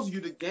tells you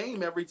the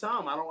game every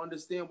time. I don't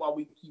understand why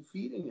we keep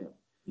feeding him.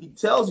 He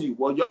tells you,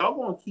 well, y'all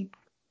going to keep,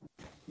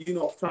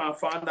 trying to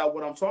find out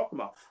what I'm talking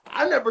about.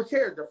 I never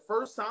cared. The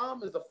first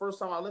time is the first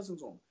time I listened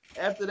to him.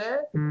 After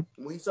that, when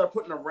he started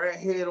putting a rat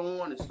head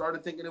on and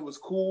started thinking it was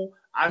cool,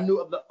 I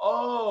knew,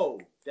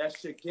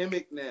 that's your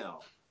gimmick now.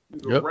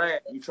 You're a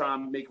rat. You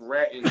trying to make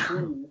ratting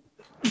cool.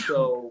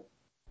 So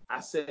I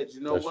said,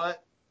 you know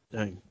what?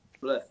 Dang.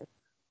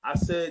 I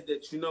said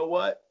that, you know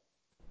what?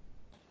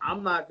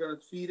 I'm not going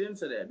to feed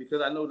into that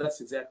because I know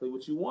that's exactly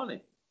what you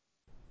wanted.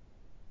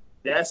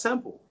 That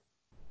simple.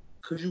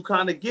 Because you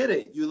kind of get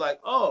it. You're like,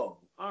 oh,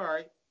 all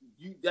right.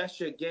 That's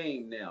your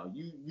game now.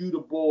 You the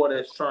boy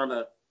that's trying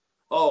to,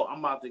 I'm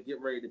about to get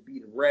ready to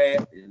beat a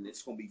rat and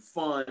it's going to be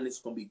fun. It's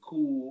going to be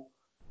cool.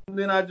 And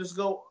then I just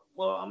go,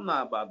 well, I'm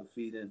not about to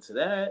feed into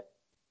that.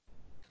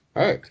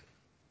 All right.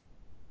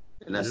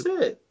 And that's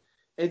it.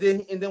 And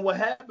then what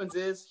happens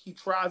is he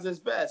tries his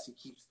best. He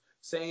keeps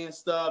saying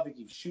stuff. He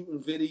keeps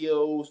shooting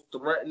videos,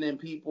 threatening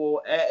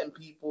people, atting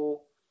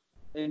people.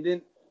 And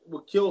then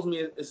what kills me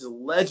is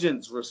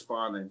legends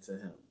responding to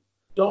him.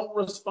 Don't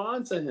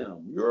respond to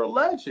him. You're a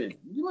legend.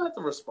 You don't have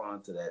to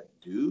respond to that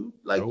dude.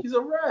 Like, He's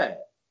a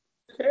rat.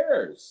 Who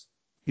cares?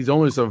 He's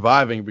only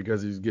surviving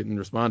because he's getting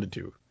responded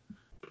to.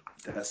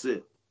 That's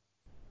it.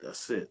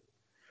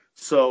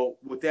 So,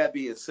 with that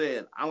being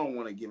said, I don't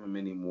want to give him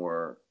any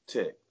more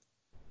tick.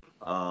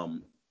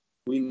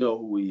 We know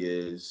who he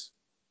is.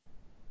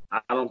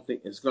 I don't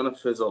think it's going to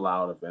fizzle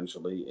out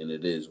eventually, and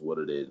it is what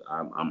it is.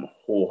 I'm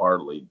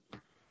wholeheartedly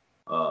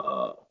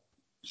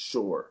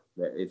sure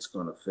that it's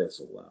going to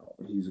fizzle out.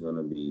 He's going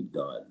to be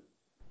done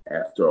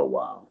after a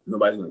while.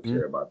 Nobody's going to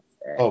care about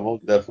this act. Oh,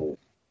 most definitely.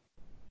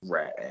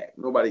 Rat act.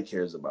 Nobody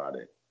cares about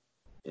it,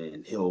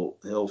 and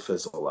he'll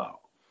fizzle out.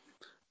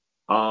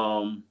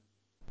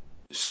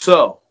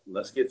 So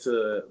let's get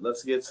to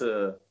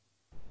the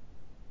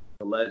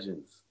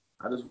legends.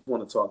 I just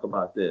want to talk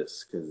about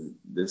this because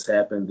this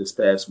happened this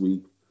past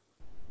week.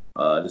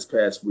 This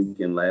past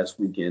weekend, last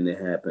weekend, it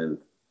happened.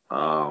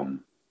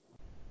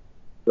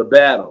 The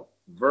battle,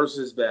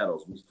 versus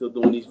battles. We're still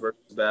doing these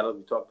versus battles.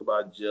 We talked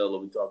about Jill,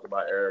 we talked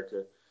about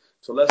Erica.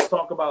 So let's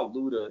talk about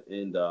Luda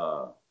and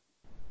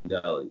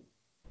Nelly.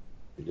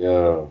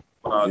 Yeah.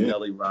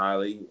 Nelly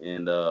Riley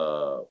and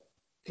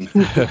he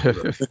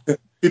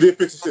did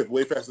fix the shit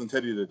way faster than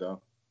Teddy did,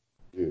 though.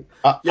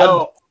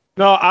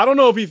 No, I don't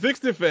know if he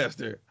fixed it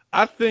faster.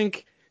 I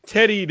think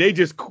Teddy,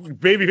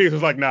 Babyface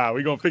was like, nah,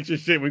 we're going to fix your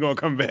shit. We're going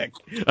to come back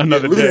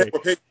another day.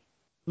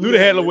 Luda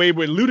had a way,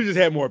 but Luda just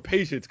had more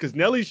patience because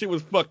Nelly's shit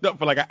was fucked up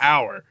for like an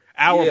hour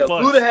plus.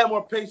 Luda had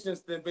more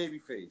patience than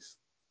Babyface.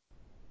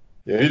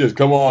 Yeah, he just,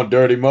 come on,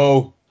 Dirty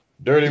Mo.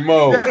 Dirty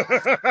Mo.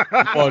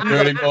 Come on,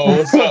 Dirty Mo.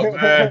 What's up,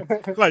 man?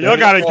 Like, y'all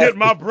got to get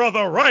my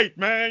brother right,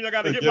 man. Y'all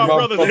got to get my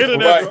brother's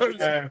internet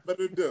right.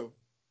 Better do.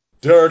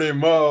 Dirty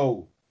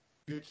Mo.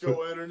 Get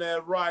your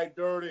internet right,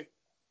 Dirty.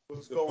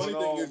 What's going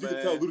on, man? You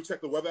can tell Luda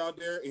checked the weather out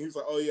there, and he was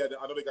like, oh, yeah,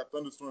 I know they got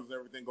thunderstorms and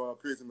everything going on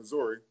crazy in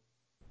Missouri.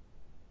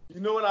 You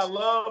know what I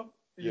love?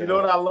 You know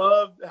what I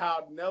loved?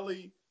 How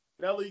Nelly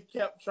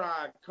kept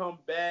trying to come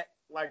back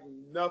like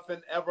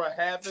nothing ever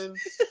happened.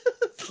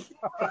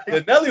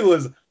 Nelly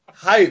was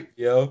hype,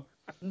 yo.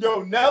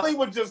 Yo, Nelly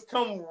would just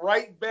come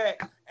right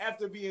back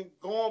after being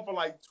gone for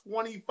like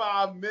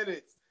 25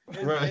 minutes.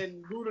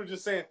 And Luda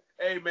just saying,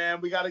 hey,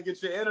 man, we got to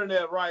get your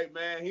internet right,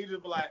 man. He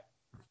just be like,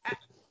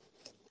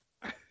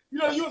 you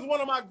was one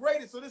of my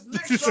greatest, so this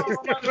next song I'm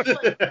about to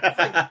play.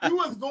 Like, you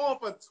was going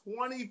for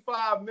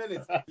 25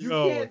 minutes. You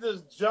can't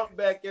just jump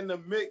back in the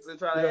mix and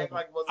try to act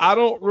like it was. I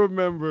don't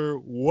remember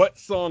what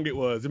song it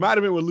was. It might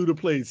have been when Luda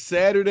played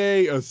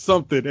Saturday or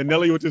something, and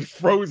Nelly was just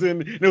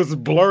frozen, and it was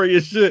blurry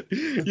as shit.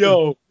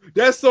 Yo,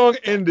 that song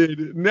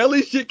ended.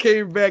 Nelly shit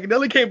came back.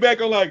 Nelly came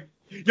back on like,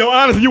 yo,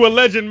 honestly, you a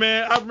legend,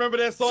 man. I remember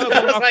that song.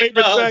 That's one of my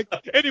favorite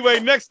tracks.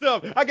 Anyway, next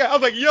up, I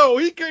was like, yo,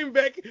 he came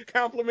back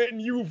complimenting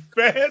you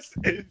fast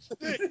as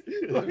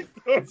shit.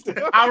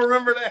 I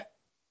remember that.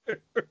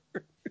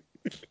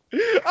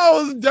 I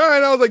was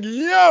dying. I was like,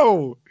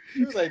 yo.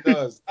 He was like,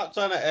 no, stop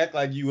trying to act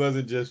like you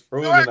wasn't just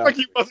frozen. Act like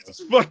you wasn't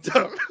just fucked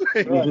up.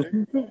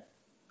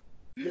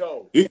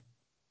 Yo.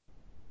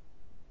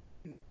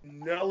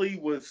 Nelly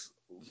was,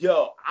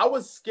 I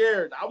was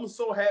scared. I was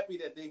so happy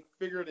that they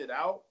figured it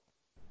out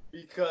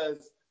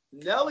because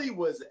Nelly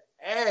was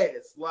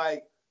ass.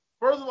 Like,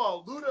 first of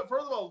all,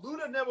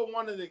 Luda never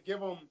wanted to give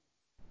him.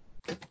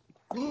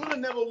 Luda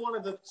never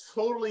wanted to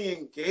totally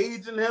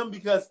engage in him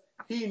because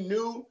he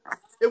knew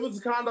it was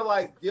kind of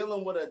like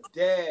dealing with a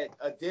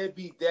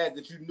deadbeat dad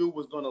that you knew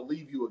was going to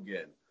leave you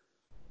again.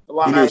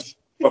 Like,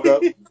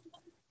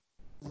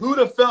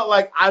 Luda felt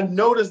like, I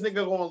know this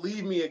nigga going to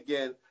leave me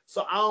again,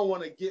 so I don't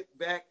want to get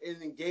back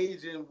and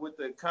engage in with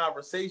the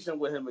conversation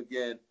with him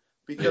again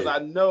because I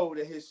know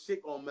that his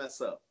shit going to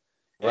mess up.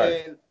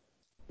 Right. And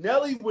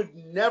Nelly would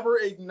never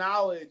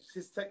acknowledge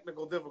his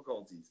technical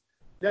difficulties.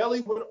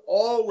 Nelly would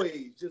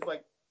always just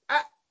like,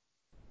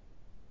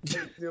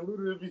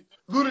 Luda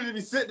to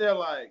be sitting there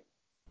like,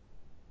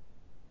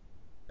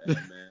 hey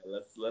man,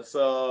 let's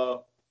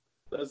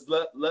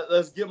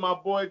get my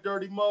boy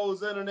Dirty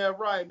Mo's internet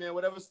right, man.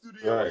 Whatever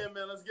studio we're in,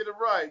 man, let's get it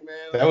right,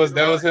 man. That was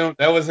him.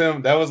 That was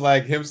him. That was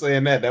like him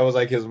saying that. That was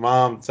like his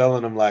mom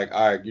telling him like,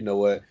 all right, you know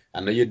what? I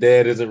know your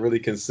dad isn't really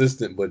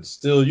consistent, but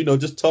still,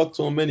 just talk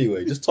to him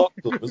anyway. Just talk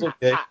to him. It's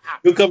okay.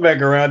 He'll come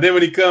back around. Then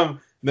when he come,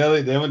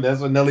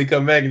 that's when Nelly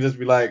come back and just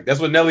be like,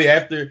 that's when Nelly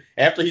after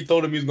he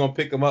told him he was gonna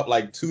pick him up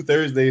like 2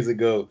 Thursdays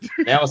ago.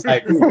 Now it's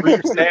like 3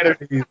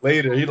 Saturdays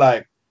later. He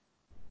like,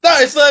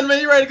 sorry, son,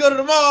 man, you ready to go to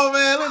the mall,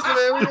 man?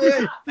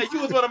 Listen, man,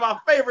 you was one of my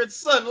favorite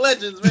son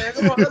legends, man.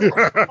 Come on, let's go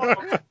to the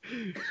mall.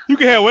 You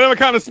can have whatever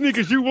kind of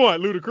sneakers you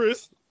want,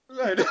 Ludacris.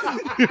 Right. You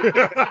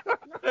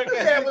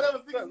can have whatever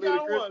sneakers you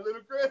want,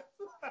 Ludacris.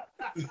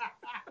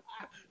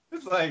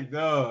 It's like,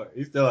 no,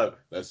 he's still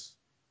like,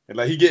 and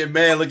like he getting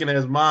mad looking at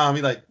his mom.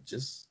 He like,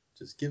 just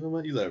give him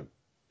money. He's like,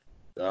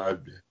 all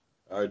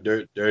right,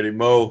 Dirty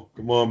Mo,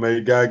 come on, man,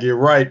 you gotta get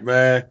right,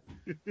 man.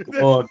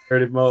 Come on,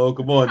 Dirty Mo,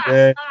 come on,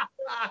 Dad.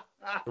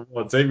 Come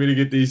on, take me to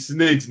get these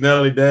sneaks,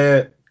 Nelly,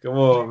 Dad. Come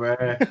on,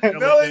 man.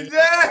 Nelly,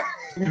 Dad.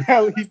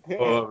 Nelly, Dad. Come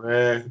on,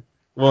 man.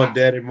 Come on,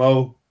 Daddy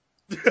Mo.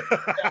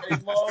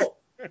 Daddy Mo.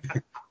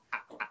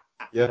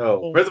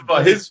 Yo, first of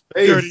all, his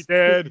face. Dirty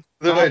Dad.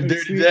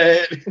 Dirty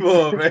Dad. Come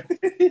on, man.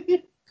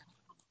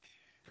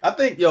 I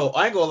think,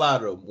 I ain't gonna lie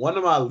to them. One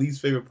of my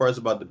least favorite parts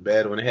about the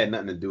battle, and it had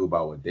nothing to do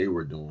about what they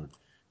were doing.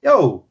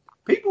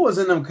 People was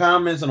in them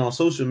comments and on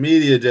social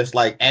media just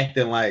like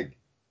acting like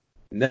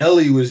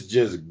Nelly was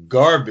just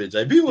garbage.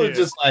 Like people were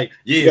just like,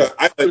 I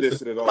like this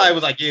shit at all. Somebody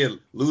was like,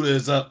 Luda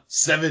is up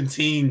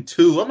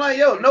 17-2. I'm like,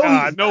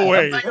 no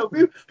way. Like,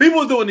 people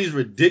were doing these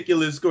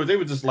ridiculous scores. They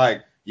were just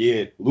like,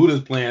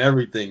 Luda's playing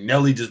everything.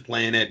 Nelly just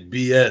playing that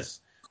BS.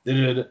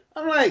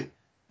 I'm like,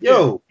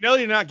 Nelly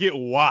did not get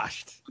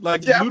washed.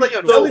 Like, Nelly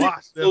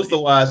supposed to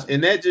wash,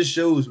 and that just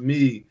shows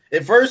me.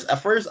 At first,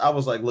 I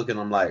was like looking.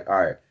 I'm like,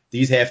 all right,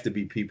 these have to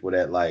be people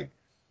that like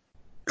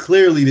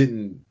clearly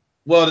didn't.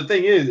 Well, the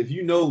thing is, if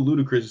you know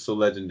Ludacris is so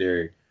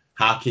legendary,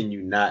 how can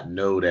you not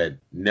know that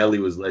Nelly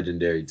was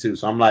legendary too?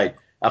 So I'm like,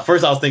 at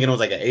first I was thinking it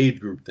was like an age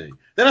group thing.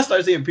 Then I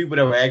started seeing people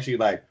that were actually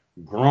like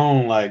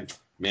grown, like,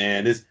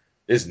 man,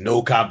 it's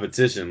no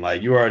competition.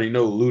 Like, you already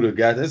know Luda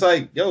got this. It's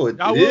like,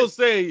 I will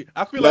say,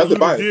 I feel like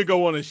Luda did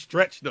go on a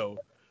stretch though.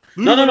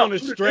 Luda went on a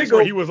stretch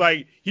where he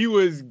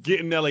was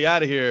getting Nelly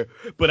out of here,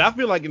 but I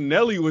feel like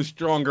Nelly was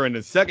stronger in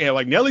the second half.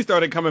 Like, Nelly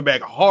started coming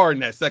back hard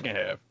in that second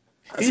half.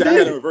 I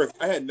had it reverse.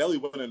 I had Nelly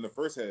winning in the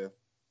first half.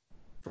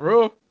 For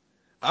real?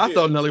 I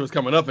thought Nelly was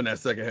coming up in that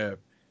second half.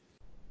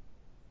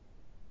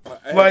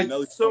 Where do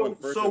y'all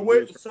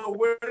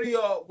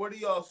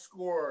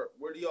score?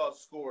 Where do y'all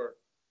score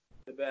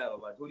the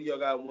battle? Like, who do y'all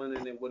got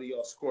winning, and what do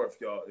y'all score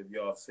if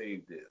y'all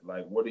saved it?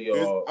 Like, what do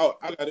y'all?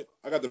 I got it.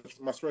 I got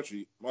my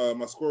spreadsheet.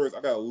 My score is, I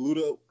got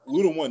Luda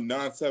won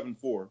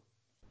 9-7-4.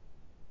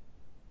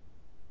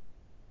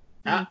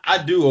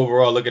 I do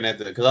overall looking at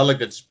because I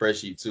looked at the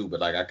spreadsheet too, but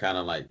like I kind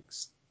of like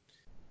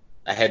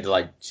I had to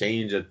like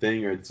change a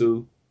thing or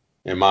two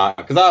in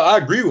because I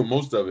agree with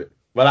most of it,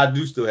 but I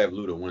do still have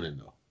Luda winning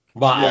though.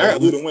 But I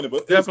had Luda winning,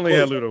 but definitely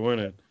had Luda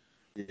winning.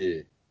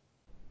 Yeah,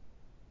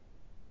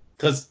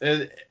 because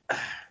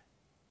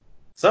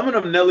some of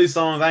them Nelly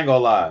songs, I ain't gonna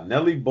lie,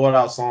 Nelly brought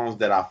out songs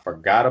that I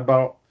forgot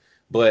about,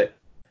 but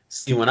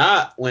see when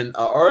an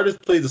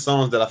artist plays the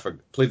songs that I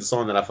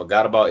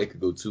forgot about, it could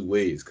go two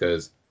ways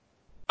because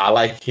I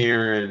like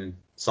hearing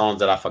songs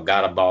that I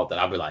forgot about that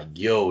I'll be like,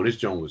 yo, this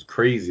joint was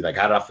crazy. Like,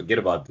 how did I forget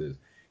about this?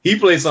 He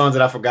played songs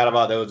that I forgot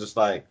about that was just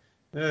like,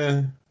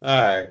 all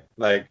right.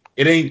 Like,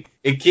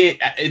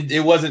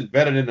 it wasn't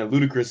better than the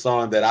Ludacris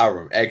song that I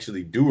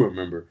actually do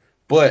remember,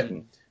 but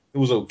it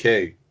was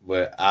okay.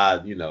 But I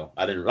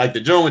didn't like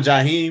the joint with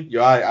Jaheim.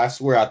 I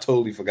swear I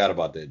totally forgot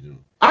about that joint.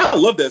 I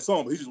love that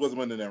song, but he just wasn't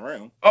winning that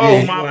round.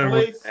 Oh, my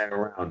place. That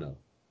round though.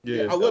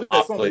 Yeah, I love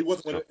that song, but he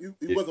wasn't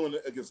winning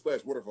against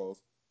Splash Waterfalls.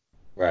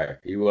 Right,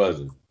 he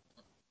wasn't.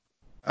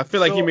 I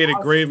feel like he made a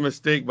grave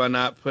mistake by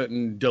not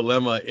putting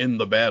Dilemma in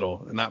the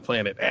battle and not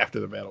playing it after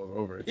the battle was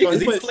over. Yeah,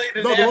 because he played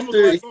it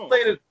after. He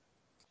played it.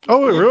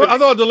 Oh, really? I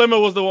thought Dilemma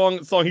was the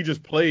one song he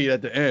just played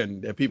at the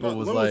end that people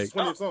was like. Was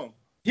 20th song.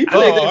 He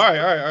played all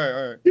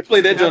right. He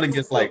played that joint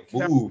against like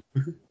Move.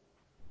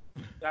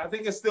 I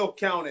think it still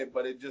counted,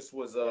 but it just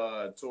was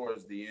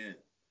towards the end.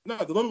 No,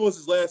 Dilemma was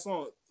his last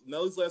song.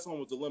 Nelly's last song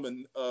was Dilemma.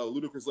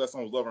 Ludacris' last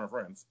song was Lover and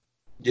Friends.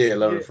 Yeah,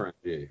 Love and Friends.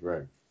 Yeah,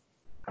 right.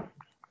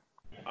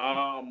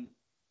 I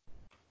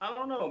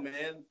don't know,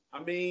 man.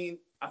 I mean,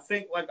 I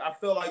feel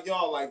like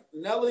y'all like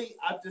Nelly.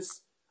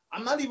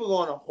 I'm not even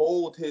going to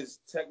hold his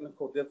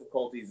technical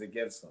difficulties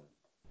against him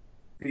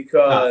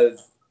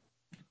because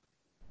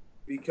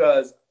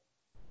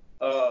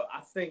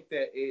I think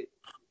that it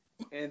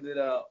ended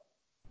up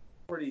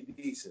pretty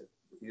decent.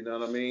 You know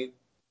what I mean?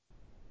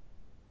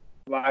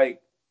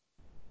 Like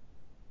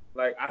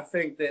I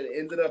think that it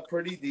ended up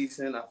pretty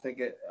decent. I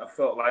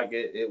felt like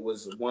it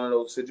was one of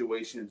those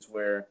situations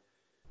where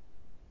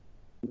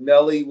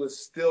Nelly was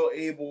still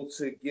able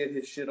to get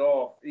his shit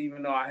off,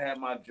 even though I had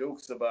my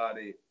jokes about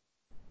it.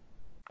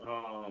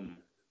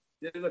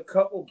 There's a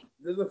couple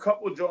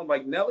jokes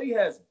like Nelly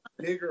has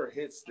bigger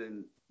hits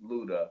than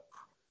Luda,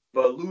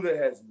 but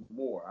Luda has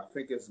more. I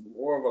think it's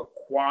more of a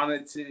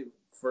quantitative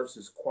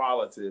versus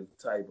qualitative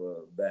type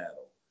of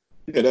battle.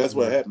 Yeah, that's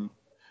what happened,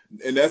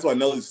 and that's why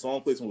Nelly's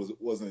song placement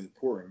wasn't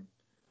important.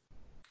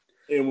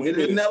 And when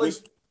he made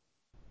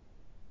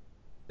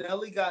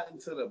Nelly got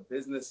into the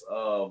business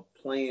of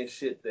playing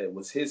shit that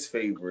was his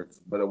favorites,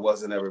 but it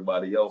wasn't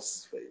everybody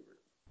else's favorite.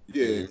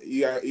 Yeah,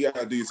 you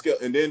got to do your scale.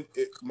 And then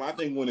my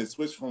thing when it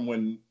switched from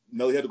when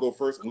Nelly had to go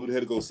first and Luda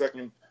had to go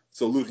second,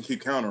 so Luda can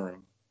keep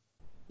countering.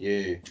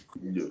 Yeah.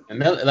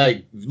 And that,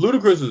 like,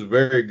 Ludacris was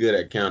very good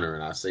at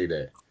countering, I say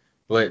that.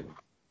 But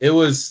it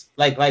was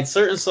like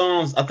certain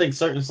songs, I think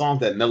certain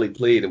songs that Nelly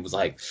played, it was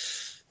like,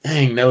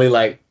 dang, Nelly,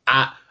 like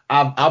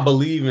I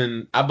believe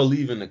in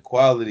the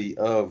quality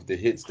of the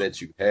hits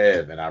that you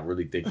have, and I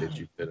really think that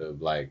you could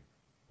have like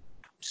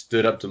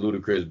stood up to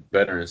Ludacris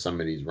better in some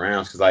of these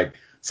rounds, because like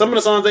some of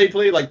the songs they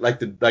played, like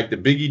the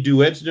Biggie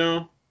duets,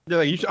 John. Yeah,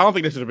 I don't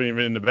think they should have been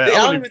even in the battle.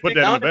 I wouldn't even put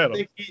that in the battle.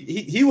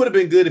 He would have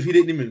been good if he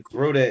didn't even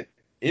throw that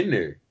in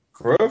there.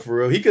 For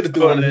real. He could have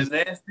threw one of his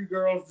Nasty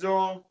Girls,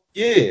 John.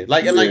 Yeah, and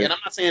I'm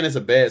not saying it's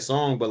a bad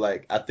song, but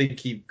like I think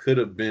he could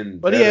have been.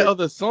 But better. He had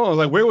other songs.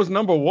 Like, where was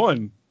number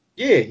one?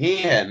 Yeah, he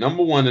had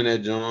number one in that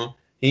John.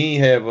 He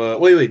ain't have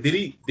wait, did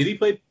he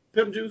play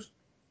Pimp Juice?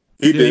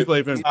 He did. He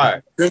played Pimp Juice. All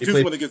right. Pimp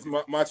Juice went against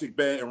My Chick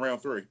Bad in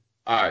round 3.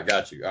 All right,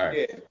 got you. All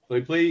right. Yeah.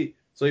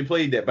 So he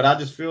played that, but I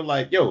just feel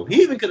like,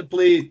 he even could have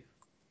played.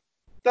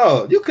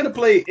 No, you could have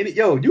played any.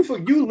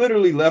 You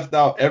literally left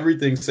out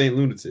everything Saint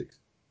Lunatics.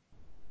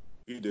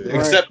 He did.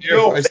 Except Air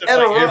Force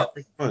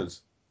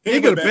Ones. He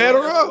could have Batter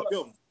Up.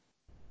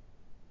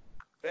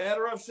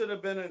 Batter Up should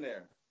have been in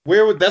there.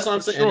 That's what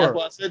I'm saying. Sure. That's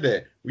why I said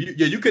that.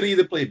 You could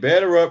either play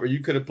Batter Up or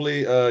you could have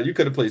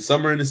played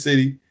Summer in the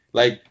City.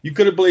 Like, you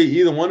could have played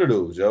either one of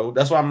those, yo.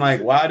 That's why I'm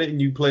like, why didn't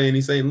you play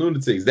any Saint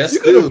Lunatics? You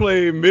could have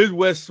played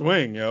Midwest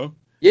Swing, yo.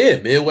 Yeah,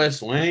 Midwest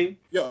Swing.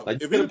 Yo,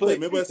 like, if he played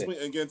Midwest Swing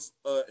against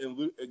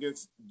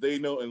They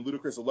Know and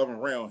Ludacris 11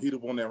 round, he'd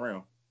have won that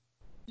round.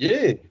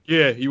 Yeah.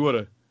 Yeah, he would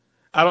have.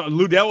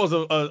 That was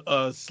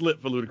a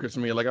slip for Ludacris to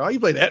me. Like, you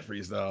played that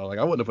freestyle. Like,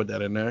 I wouldn't have put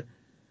that in there.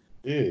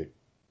 Yeah.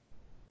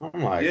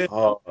 I'm like,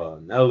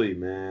 Nelly,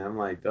 man. I'm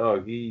like,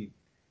 dog, he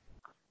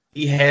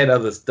had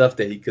other stuff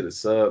that he could have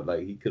subbed,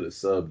 like he could have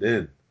subbed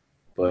in,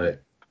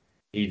 but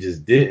he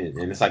just didn't.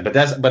 And it's like,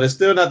 but it's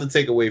still not to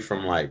take away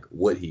from like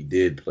what he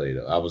did play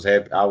though. I was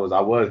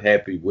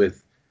happy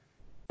with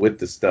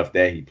the stuff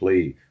that he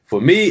played. For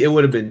me, it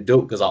would have been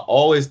dope because I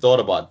always thought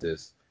about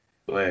this,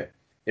 but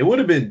it would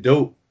have been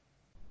dope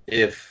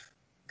because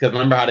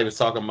remember how they was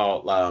talking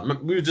about,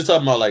 we were just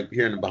talking about like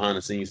hearing the behind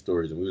the scenes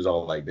stories, and we was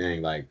all like,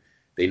 dang, like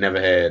they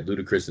never had,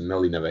 Ludacris and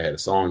Nelly never had a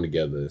song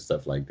together and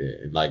stuff like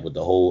that. And like with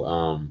the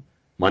whole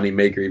Money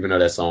Maker, even though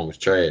that song was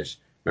trash,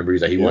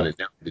 remember he wanted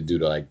them to do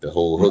the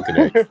whole hook and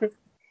everything.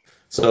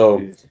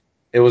 So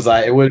it was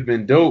like, it would have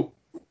been dope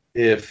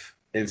if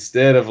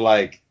instead of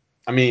like,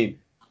 I mean,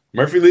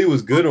 Murphy Lee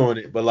was good on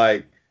it, but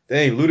like,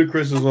 dang,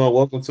 Ludacris was on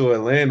Welcome to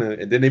Atlanta,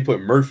 and then they put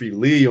Murphy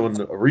Lee on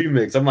a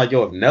remix. I'm like,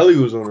 if Nelly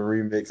was on a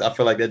remix, I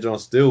feel like that joint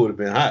still would have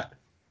been hot.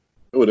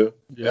 It would have.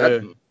 Yeah.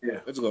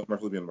 I just love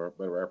Murphy Lee being a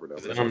better rapper though.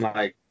 And I'm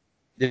like,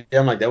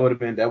 that would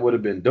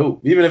have been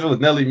dope. Even if it was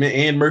Nelly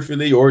and Murphy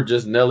Lee, or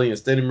just Nelly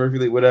instead of Murphy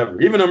Lee, whatever.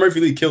 Even though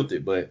Murphy Lee killed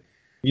it, but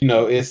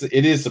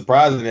it is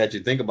surprising that you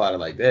think about it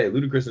like that.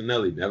 Ludacris and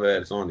Nelly never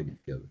had a song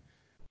together.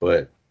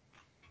 But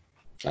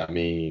I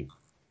mean,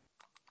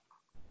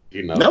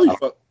 Nelly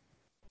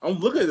I'm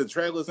looking at the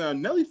track list now.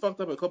 Nelly fucked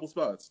up a couple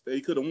spots that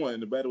he could have won,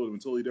 and the battle would have been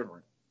totally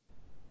different.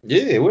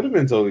 Yeah, it would have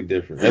been totally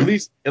different. At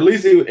least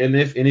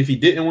if he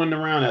didn't win the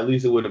round, at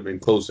least it would have been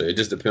closer. It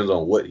just depends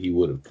on what he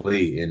would have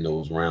played in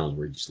those rounds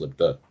where he slipped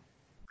up.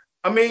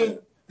 I mean,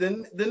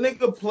 the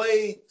nigga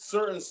played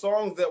certain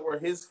songs that were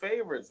his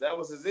favorites. That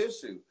was his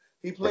issue.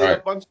 He played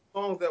a bunch of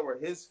songs that were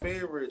his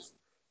favorites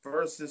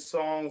versus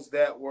songs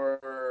that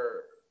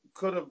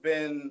could have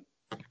been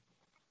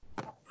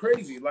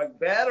crazy. Like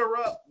Batter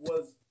Up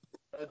was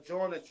a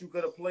joint that you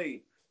could have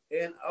played.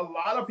 And a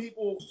lot of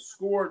people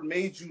scored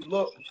Made You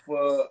Look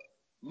for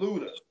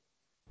Luda.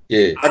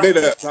 Yeah. I gave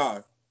that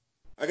time.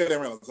 I gave that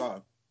round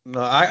time. No,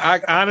 I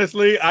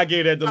honestly, I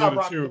gave that to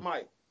Luda too.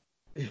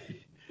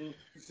 You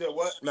said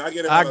what? No, I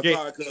gave that round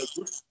time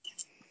because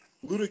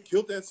Luda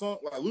killed that song.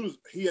 Like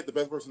he had the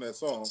best verse in that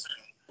song,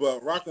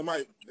 but Rock the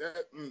Mic,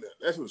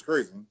 that shit was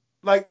crazy.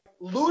 Like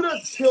Luda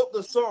killed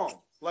the song.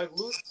 Like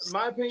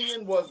my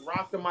opinion was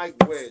Rock the Mic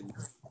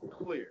wins,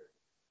 clear.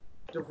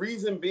 The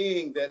reason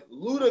being that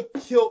Luda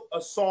killed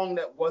a song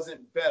that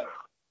wasn't better.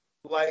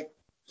 Like,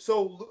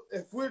 so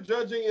if we're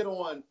judging it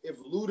on if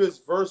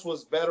Luda's verse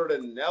was better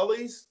than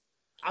Nelly's,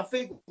 I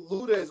think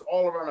Luda is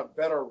all around a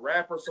better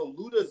rapper. So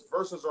Luda's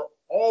verses are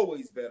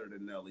always better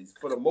than Nelly's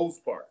for the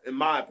most part, in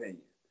my opinion.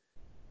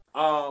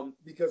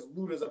 Because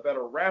Luda's a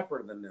better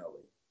rapper than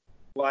Nelly.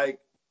 Like,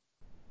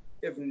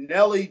 if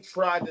Nelly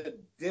tried to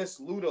diss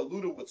Luda,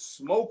 Luda would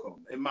smoke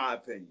him, in my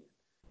opinion.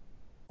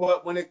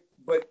 But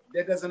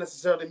that doesn't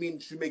necessarily mean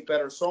that you make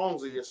better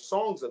songs or your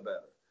songs are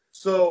better.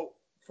 So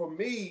for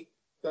me,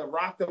 the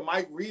Rock the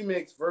Mic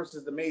remix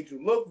versus the Made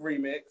You Look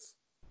remix,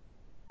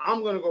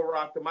 I'm gonna go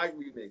Rock the Mic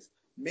remix.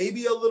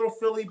 Maybe a little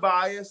Philly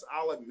bias,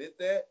 I'll admit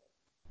that.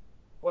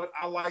 But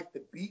I like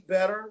the beat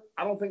better.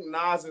 I don't think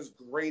Nas is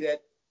great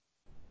at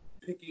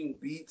picking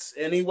beats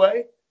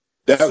anyway.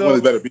 That's one of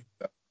the better beats.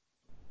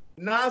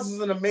 Nas is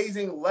an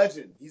amazing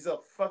legend. He's a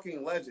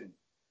fucking legend.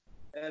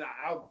 And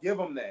I'll give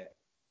him that.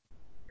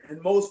 And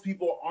most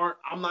people aren't.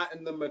 I'm not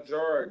in the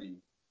majority.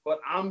 But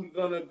I'm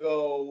going to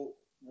go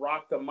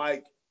Rock the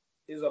Mic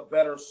is a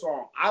better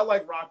song. I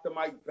like Rock the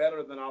Mic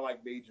better than I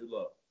like Made You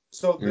Look.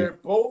 So they're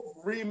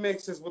both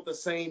remixes with the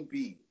same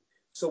beat.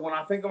 So when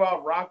I think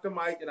about Rock the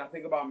Mic and I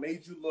think about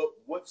Made You Look,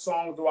 what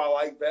song do I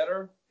like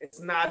better? It's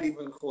not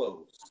even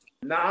close.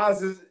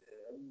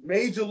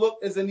 Made You Look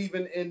isn't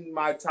even in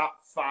my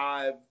top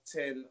 5,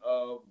 10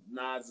 of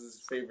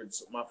Nas's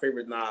my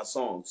favorite Nas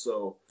song.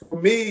 So for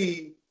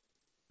me,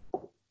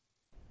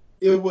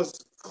 it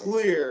was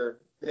clear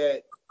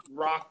that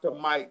Rock the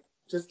Mic,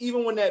 just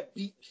even when that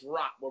beat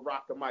dropped with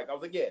Rock the Mic, I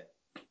was like, yeah,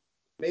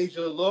 Made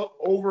You Look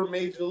over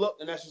Made You Look,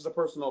 and that's just a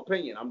personal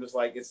opinion. I'm just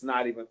like, it's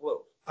not even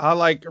close. I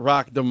like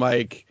Rock the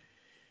Mic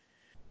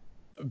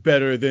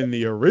better than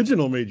the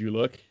original Made You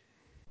Look.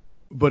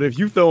 But if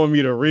you throwing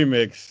me the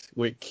remix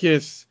with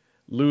Kiss,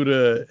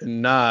 Luda,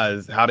 and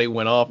Nas, how they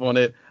went off on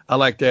it, I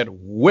like that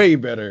way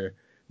better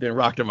than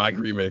Rock the Mic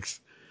remix.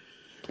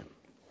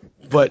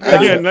 But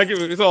again, like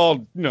it's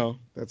all,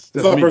 that's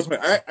it's all me. personal.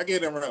 I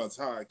gave them around a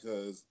tie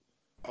because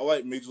I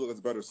like Made You Look as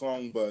a better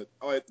song, but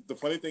the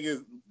funny thing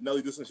is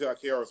Nelly dissing shit out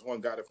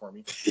KRS-One got it for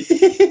me.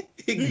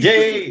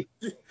 Gay.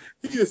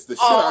 He dissed the shit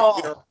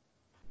out of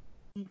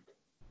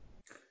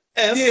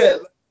KRS-One. Yeah,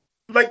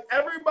 like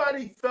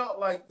everybody felt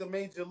like the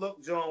Made You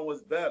Look John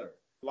was better.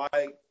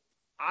 Like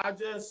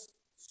as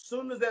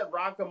soon as that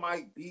Rock the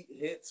Mic beat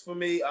hits for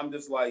me, I'm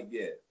just like,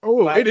 yeah. Oh,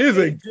 like, it is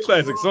a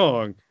classic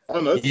song. I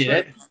don't know,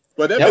 Yeah,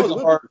 but that was a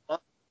hard.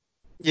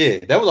 Yeah,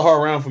 that was a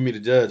hard round for me to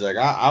judge. Like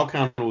I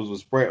kind of was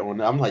spread on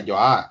that. I'm like, yo,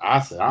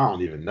 I said I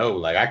don't even know.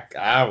 Like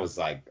I was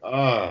like,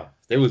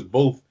 they was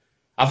both.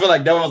 I feel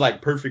like that was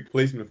like perfect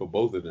placement for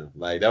both of them.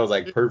 Like that was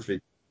like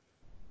perfect,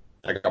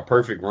 like a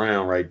perfect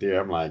round right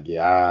there. I'm like,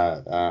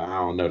 yeah, I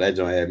don't know. That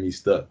joint had me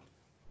stuck.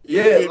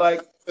 Yeah,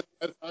 like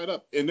tied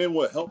up. And then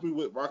what helped me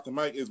with Rock the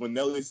Mic is when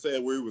Nelly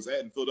said where he was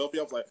at in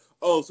Philadelphia. I was like,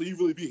 oh, so you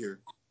really be here?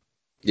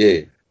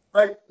 Yeah.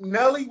 Like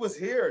Nelly was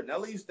here.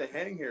 Nelly used to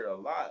hang here a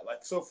lot. Like,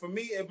 so for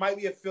me, it might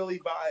be a Philly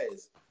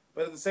bias,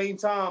 but at the same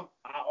time,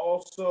 I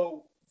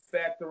also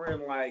factor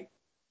in like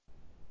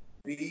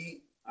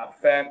beat. I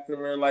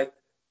factor in like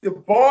the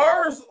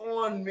bars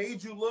on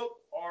Made You Look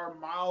are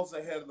miles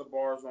ahead of the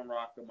bars on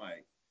Rock the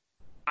Mic.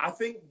 I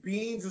think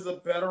Beans is a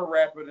better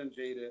rapper than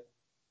Jada.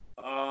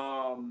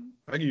 I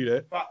give you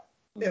that.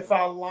 If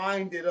I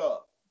lined it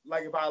up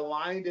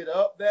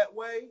that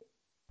way,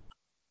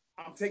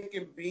 I'm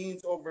taking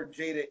Beans over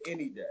Jada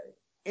any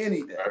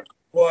day.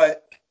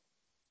 But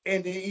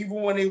and then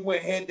even when they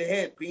went head to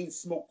head, Beans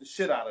smoked the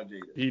shit out of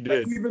Jada. He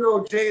did. Like, even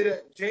though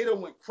Jada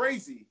went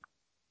crazy.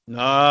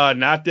 Nah,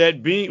 not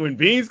that Beans. When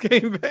Beans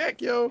came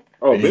back, yo.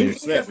 Oh,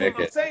 Beans, that's what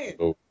I'm saying.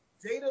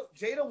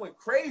 Jada went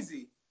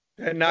crazy.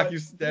 That knock you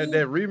that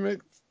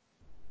remix.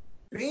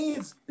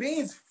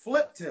 Beans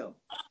flipped him.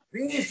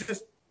 Beans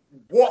just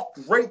walked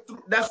right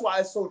through. That's why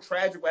it's so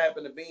tragic what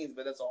happened to Beans,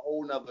 but that's a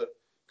whole nother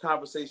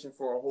conversation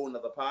for a whole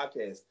nother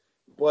podcast.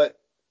 But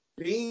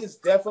Beans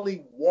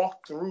definitely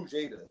walked through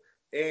Jada.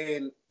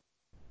 And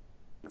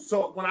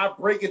so when I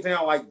break it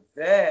down like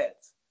that,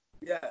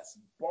 yes,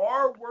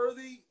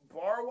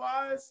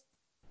 bar-wise,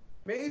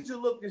 Made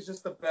You Look is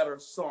just a better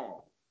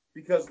song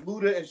because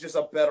Luda is just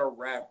a better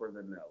rapper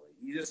than Nelly.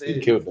 He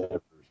killed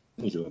that.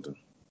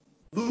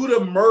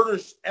 Luda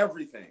murders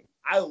everything.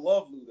 I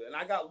love Luda, and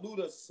I got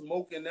Luda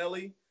smoking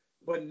Nelly,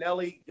 but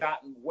Nelly got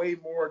way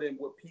more than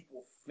what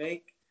people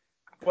think.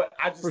 But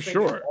I just think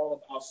it's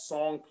all about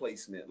song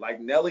placement.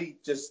 Like Nelly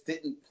just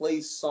didn't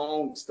play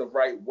songs the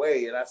right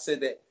way, and I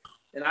said that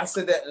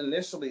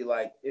initially.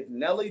 Like if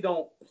Nelly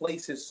don't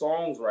place his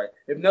songs right,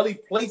 if Nelly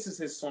places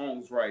his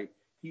songs right,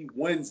 he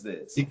wins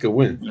this. He could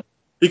win.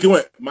 He could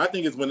win. My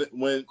thing is when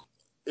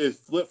it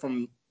flipped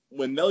from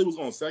when Nelly was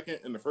on second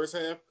in the first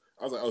half,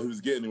 I was like, oh, he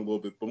was getting him a little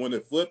bit. But when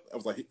it flipped, I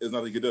was like, there's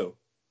nothing he could do.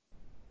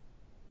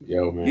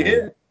 Yo, man.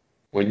 Yeah.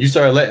 when you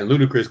started letting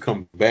Ludacris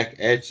come back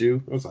at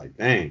you, I was like,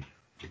 dang.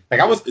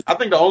 Like I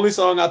think the only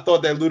song I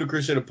thought that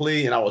Ludacris should have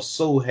played, and I was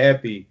so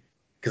happy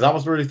because I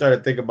was really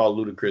started thinking about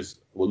Ludacris,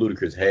 what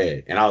Ludacris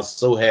had, and I was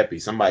so happy.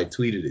 Somebody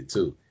tweeted it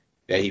too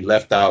that he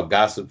left out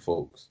Gossip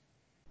Folks,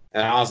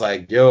 and I was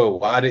like, yo,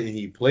 why didn't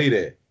he play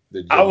that?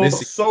 I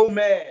was so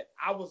mad.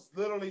 I was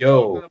literally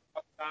talking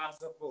about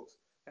Gossip Folks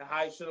and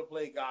how he should have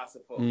played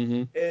Gossip Folks.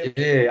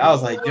 Yeah, I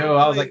was like,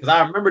 because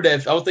I remember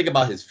that I was thinking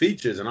about his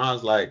features, and I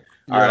was like,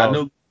 all right, I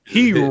know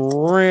he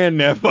ran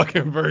that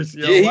fucking verse,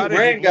 yo. Yeah, he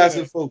ran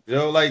Gossip Folks,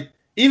 yo. Like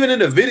even in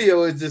the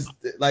video, it's just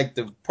like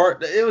the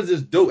part. It was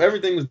just dope.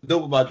 Everything was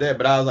dope about that.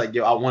 But I was like,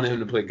 yo, I wanted him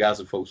to play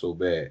Gossip Folks so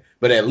bad.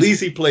 But at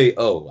least he played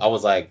O. I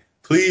was like,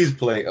 please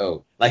play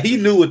O. Like he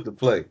knew what to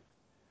play.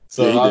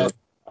 So yeah, I was like,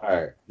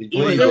 all right. He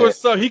played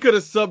he could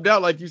have subbed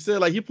out, like you said.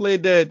 Like he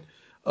played that.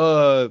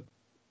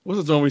 What's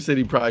the song we said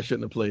he probably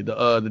shouldn't have played?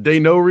 The They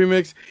Know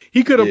remix.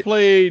 He could have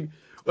played.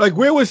 Like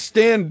where was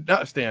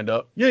not stand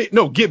up? Yeah,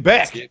 no, Get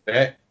Back. Get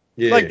Back.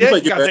 Yeah. Like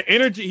that got the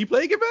energy. He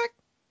played Get Back?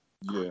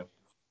 Yeah.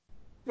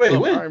 Wait,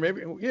 when? Right,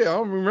 maybe. Yeah, I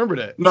don't remember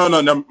that. No,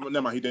 never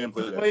mind. He didn't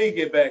play that. Play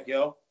Get Back,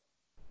 yo.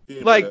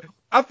 Like,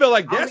 I feel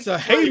like that's a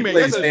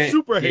haymaker. That's a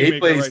super haymaker. He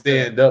played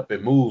Stand Up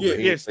and Move.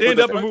 Yeah, Stand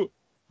Up and Move.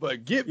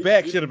 But Get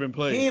Back should have been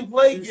played. He didn't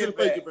play Get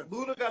Back.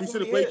 He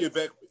should have played Get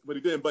Back, but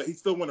he didn't. But he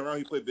still went around.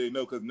 He played They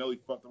Know because Nelly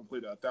fucked him and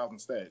played 1,000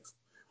 Stacks,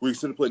 where he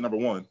should have played number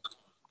one.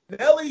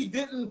 Nelly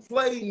didn't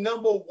play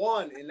number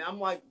one, and I'm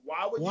like,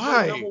 why would you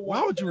play number one?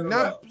 Why would you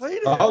not play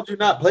that? Why would you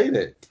not play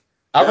that?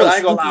 I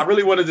ain't gonna lie. I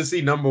really wanted to see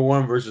number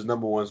one versus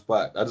number one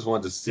spot. I just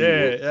wanted to see.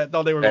 Yeah, I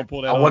thought they were gonna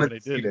pull that off. I wanted to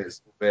see that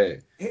so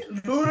bad.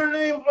 Luda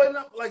didn't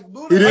play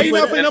Luda. He didn't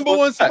not play number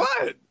one spot.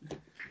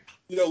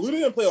 You know, Luda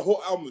didn't play a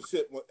whole album of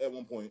shit at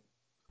one point.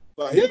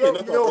 Like,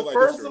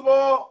 first of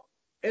all,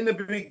 in the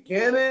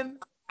beginning,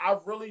 I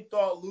really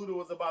thought Luda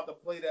was about to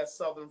play that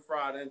Southern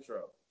Fried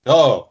intro.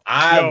 Oh,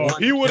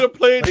 he would have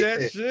played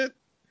that shit.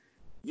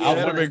 Yeah,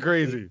 that'd have been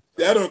crazy.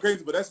 That'd have been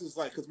crazy, but that's just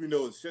like because we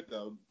know it's shit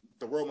though.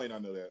 The world may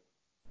not know that.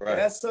 Right.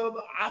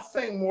 I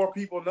think more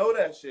people know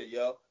that shit,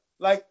 yo.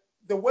 Like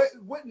the way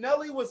what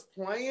Nelly was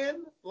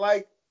playing,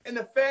 like, and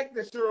the fact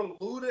that you're a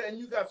Luda and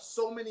you got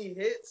so many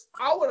hits,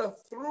 I would have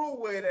threw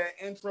away that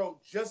intro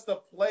just to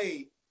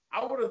play.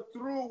 I would have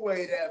threw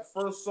away that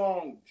first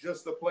song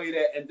just to play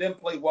that and then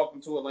play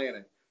Welcome to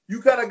Atlanta.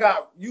 You could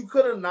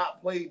have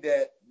not played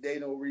that They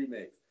Know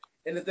remix.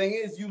 And the thing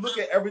is, you look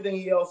at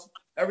everything else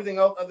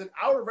other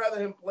I would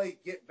rather him play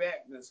Get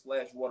Back than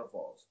Splash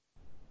Waterfalls.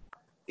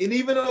 And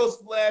even though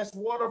Splash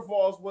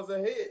Waterfalls was a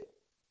hit,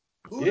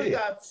 Luda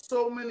got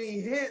so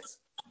many hits.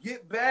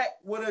 Get Back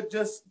would have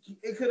just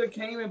could have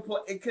came in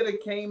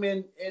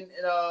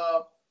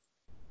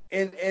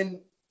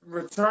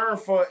return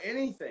for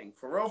anything,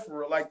 for real.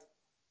 Like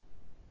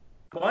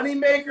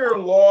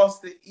Moneymaker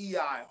lost the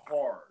EI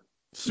hard.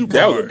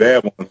 That was a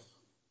bad one.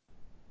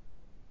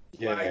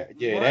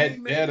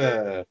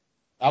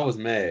 I was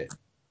mad.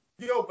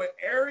 Yo, but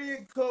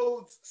Area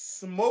Code's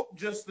Smoke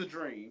Just the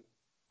Dream.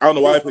 I don't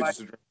know why I played Just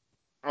a Dream.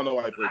 I don't know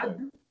why I played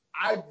that.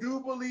 I do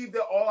believe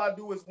that All I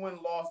Do Is Win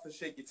lost to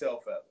Shake Your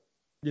Tail Feather.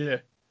 Yeah,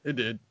 it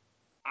did.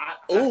 I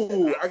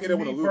get it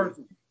when a Luda.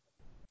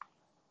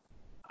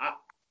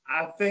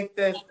 I think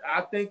that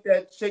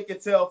Shake Your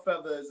Tail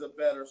Feather is a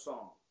better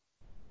song.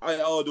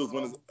 All I Do Is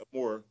Win is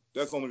more.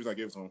 That's the only reason I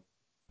gave it to him.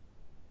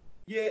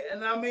 Yeah,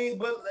 and I mean,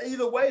 but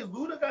either way,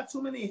 Luda got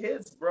too many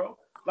hits, bro.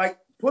 Like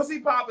Pussy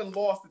Poppin'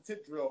 lost the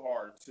Tip Drill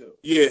hard too.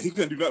 Yeah, he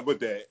couldn't do nothing but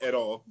that at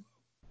all.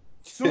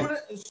 As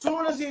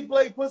soon as he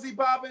played Pussy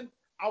Poppin',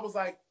 I was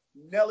like,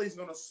 Nelly's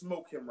gonna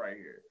smoke him right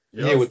here.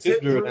 Yeah, with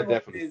Tip Drill, that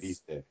definitely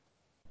beats that.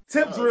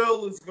 Tip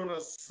Drill is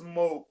gonna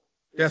smoke.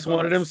 That's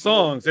one of them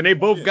songs, and they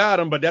both got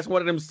them. But that's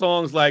one of them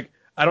songs. Like,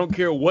 I don't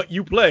care what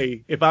you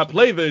play. If I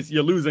play this,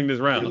 you're losing this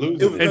round.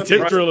 And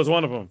Tip Drill is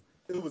one of them.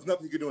 It was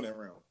nothing you could do in that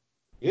round.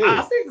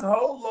 Yeah. I think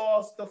Ho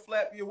lost to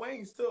Flap Your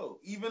Wings too,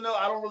 even though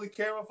I don't really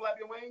care about Flap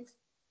Your Wings.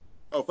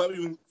 Oh, Flap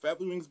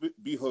Your Wings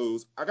beat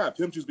Hoes. I got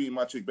Pimp Juice beating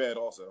My Chick Bad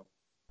also.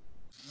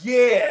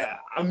 Yeah,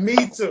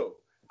 me too.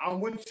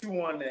 I'm with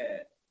you on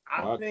that.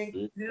 I think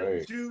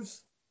Pimp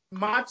Juice,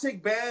 My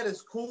Chick Bad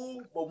is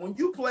cool, but when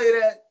you play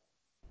that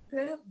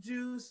Pimp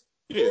Juice,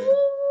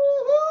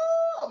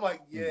 I'm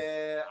like,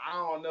 I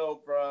don't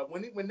know, bro.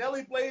 When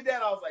Nelly played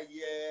that, I was like,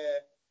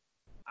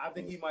 I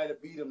think he might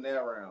have beat him that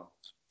round.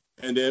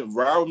 And then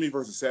Ride With Me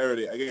versus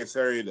Saturday. I gave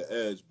Saturday the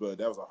edge, but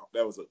that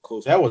was a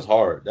close. That was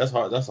hard. That's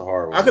hard. That's a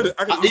hard one. I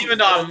could even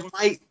though I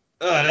might.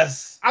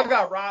 I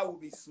got Ride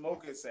With Me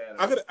smoking Saturday.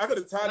 I could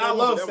have tied that. I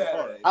love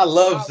Saturday. I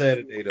love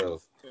Saturday though.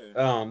 Yeah.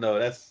 I don't know.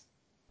 It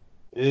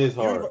is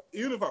hard.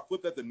 Even if I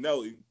flip that to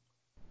Nelly,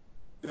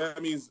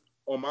 that means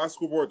on my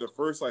scoreboard, the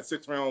first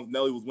 6 rounds,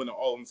 Nelly was winning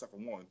all of them except for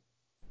one.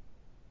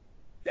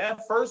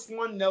 That first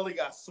one, Nelly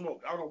got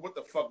smoked. I don't know what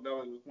the fuck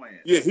Nelly was playing.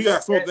 Yeah, he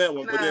got smoked that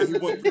one, but then he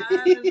won.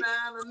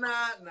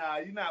 Nah,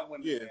 you're not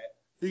winning that.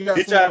 He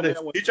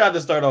tried to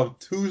start off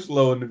too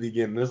slow in the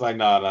beginning. It's like,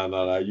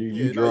 nah.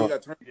 You drunk.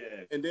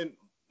 And then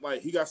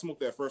he got smoked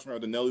that first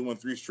round. Then Nelly won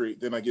 3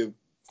 straight. Then I give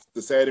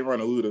the Saturday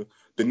run of Luda,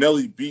 the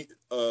Nelly beat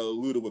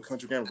Luda with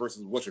Country Grammar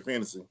versus What's Your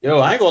Fantasy. Yo,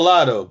 I ain't gonna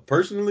lie though.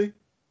 Personally,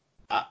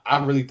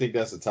 I really think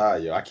that's a tie,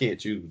 yo. I can't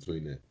choose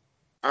between that.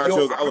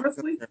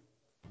 Honestly,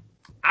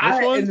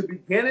 in the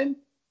beginning,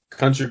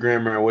 Country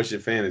Grammar and What's Your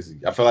Fantasy.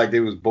 I feel like they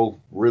was both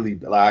really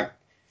like.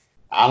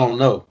 I don't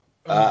know.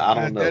 I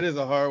don't know. That is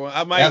a hard one.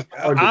 I might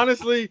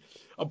honestly.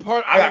 I'm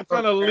trying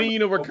to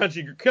lean over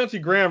country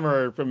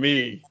grammar for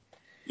me.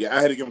 Yeah,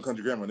 I had to give him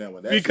Country Grammar on that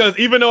one. Because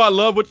even though I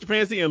love What's Your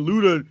Fantasy and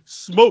Luda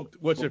smoked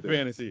What's Your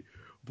Fantasy,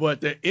 but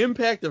the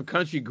impact of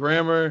Country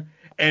Grammar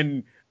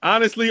and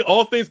honestly,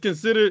 all things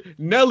considered,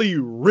 Nelly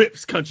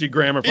rips Country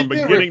Grammar from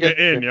beginning to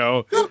end,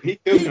 yo. He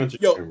killed Country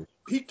Grammar.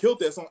 He killed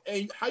that song.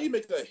 And how you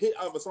make a hit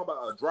out of a song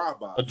about a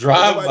drive-by? A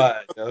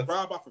drive-by. A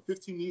drive-by for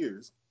 15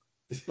 years.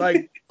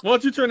 Like,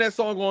 once you turn that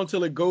song on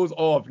until it goes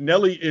off,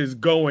 Nelly is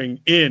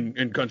going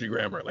in Country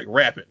Grammar, like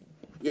rapping.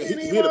 Yeah,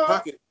 he hit a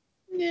pocket.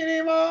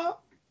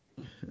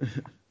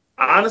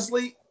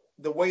 Honestly,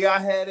 the way I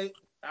had it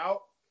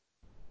out,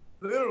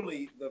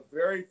 literally the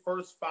very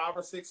first 5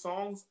 or 6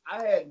 songs,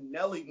 I had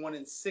Nelly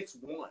winning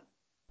 6-1.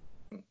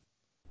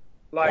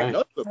 Like,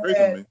 I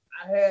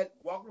had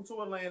Welcome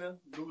to Atlanta,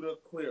 Luda,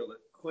 clear.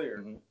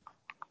 Mm-hmm.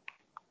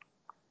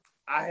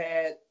 I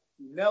had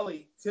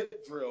Nelly,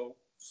 Tip Drill,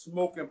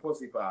 Smoking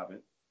Pussy Poppin'.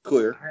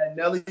 Clear. I had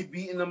Nelly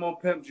beating them on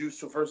Pimp Juice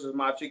versus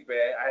My Chick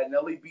Bad. I had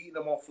Nelly beating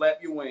them on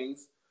Flap Your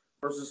Wings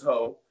versus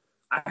Ho.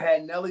 I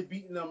had Nelly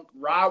beating them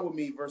Ride With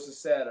Me versus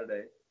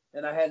Saturday.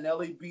 And I had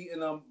Nelly beating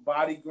them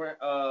Body Grammar.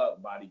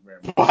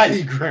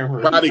 Country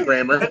Grammar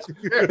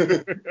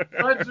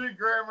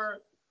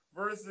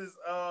versus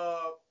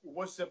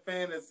What's Your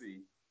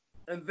Fantasy.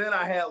 And then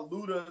I had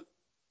Luda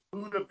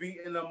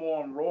beating them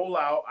on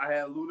Rollout. I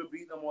had Luda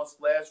beating them on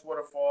Splash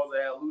Waterfalls.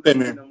 I had Luda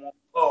beating them on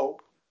O.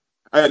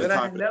 Then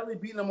I had Nelly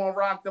beating them on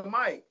Rock the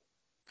Mic.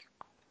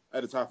 I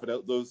had the top for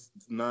those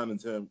 9 and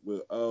 10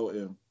 with O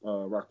and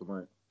Rock the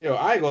Mic. Yo,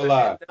 I ain't gonna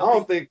lie. I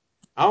don't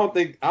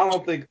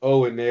think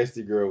O and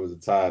Nasty Girl was a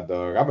tie,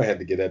 dog. I'm gonna have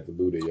to get that to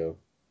Luda, yo.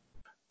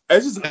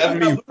 It's just I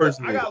got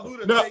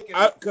Luda taking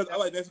because I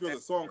like Nasty Girl as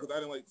a song because I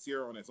didn't like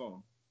Sierra on that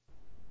song.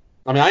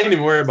 I mean, I ain't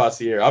even worried about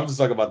Sierra. I'm just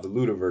talking about the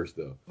Luda verse,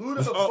 though.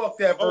 Luda fuck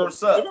that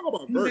verse up.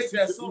 He make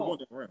that song.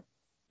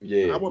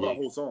 Yeah, I want the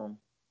whole song.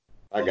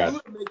 I got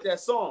Luda make that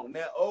song.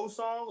 That O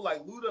song,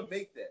 like Luda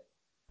make that.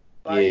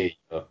 Like,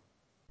 yeah.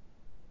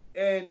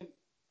 And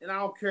I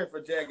don't care for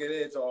Jagged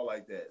Edge all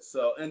like that.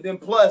 So, and then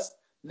plus,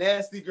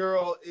 Nasty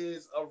Girl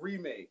is a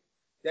remake.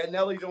 That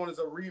Nelly joint is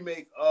a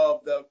remake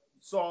of the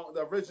song,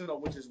 the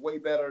original, which is way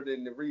better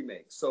than the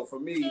remake. So for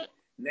me,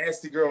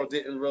 Nasty Girl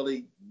didn't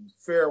really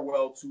fare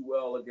too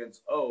well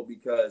against O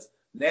because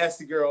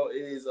Nasty Girl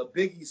is a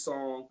Biggie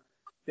song.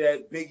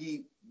 That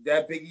Biggie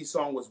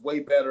song was way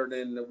better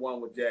than the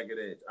one with Jagged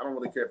Edge. I don't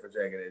really care for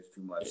Jagged Edge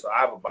too much, so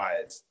I have a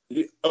bias.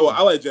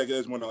 I like Jagged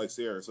Edge more than I like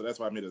Sierra, so that's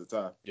why I made it the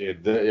top. Yeah,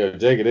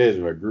 Jagged Edge is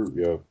my group,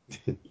 yo.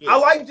 I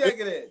like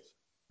Jagged Edge.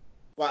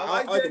 Well,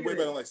 I like it way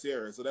better than like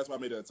Sierra, so that's why I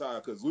made it the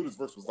top because Luda's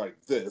verse was like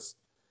this.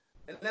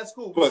 And that's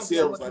cool. But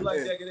Sierra was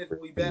like Jagged Edge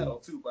when we battle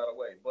too, by the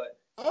way. But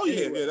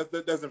anyway.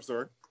 That's their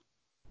story.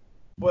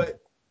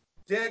 But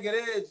Jagged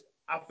Edge,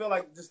 I feel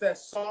like just that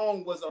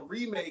song was a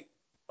remake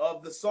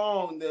of the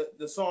song,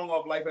 the song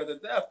of Life After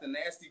Death, the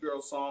Nasty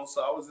Girl song.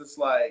 So I was just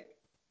like,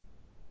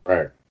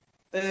 right,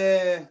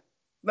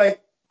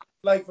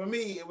 like for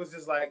me, it was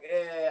just like,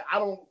 I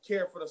don't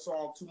care for the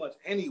song too much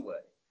anyway.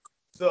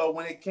 So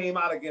when it came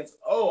out against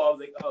O, I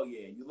was like, oh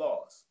yeah, you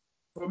lost.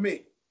 For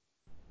me,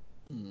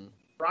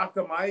 Rock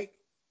the Mic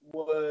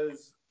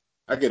was.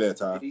 I get that,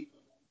 Ty.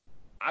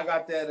 I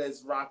got that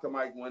as Rock the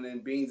Mic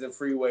winning. Beans and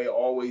Freeway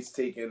always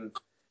taking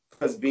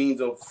because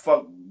Beans will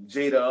fuck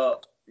Jada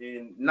up.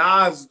 And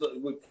Nas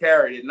would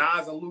carry it.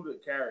 Nas and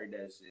Luda carried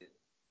that shit.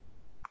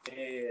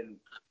 And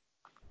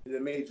the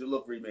Major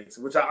Look remix,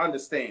 which I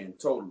understand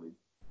totally.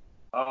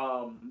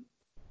 Dano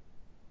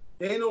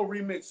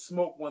remix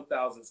Smoke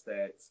 1000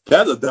 Stacks.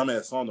 That's a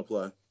dumbass song to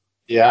play.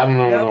 Yeah, I don't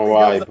know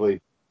why he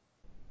played.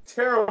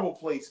 Terrible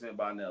placement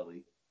by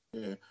Nelly.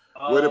 Yeah.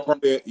 Where the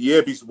party at?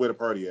 Yeah, be where the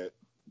party at.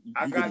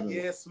 I got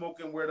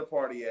smoking where the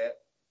party at.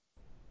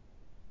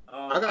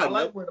 I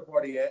like where the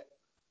party at.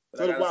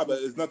 So do I,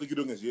 but it's nothing you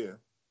do against yeah.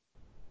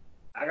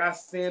 I got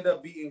stand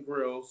up beating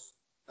Grills.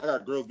 I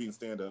got Grills beating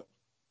stand up.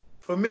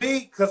 For me,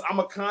 because I'm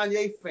a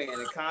Kanye fan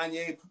and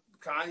Kanye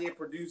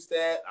produced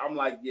that, I'm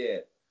like, yeah,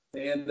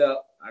 stand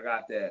up. I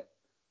got that.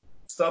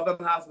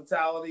 Southern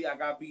Hospitality, I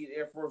got beat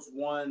Air Force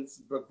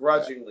Ones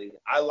begrudgingly.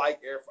 I love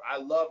Air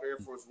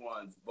Force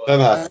Ones, but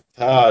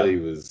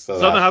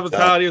Southern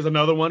Hospitality is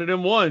another one of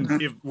them ones.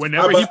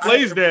 Whenever he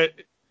plays that,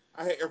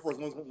 I had Air Force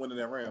Ones winning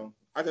that round.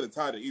 I could have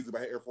tied it easily, but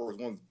I had Air Force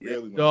Ones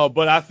barely winning. No,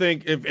 but I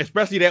think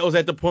especially that was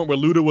at the point where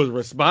Luda was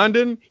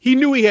responding. He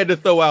knew he had to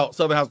throw out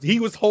Southern House. He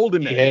was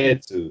holding that. He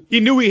had to. He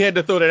knew he had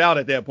to throw that out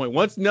at that point.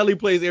 Once Nelly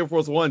plays Air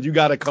Force Ones, you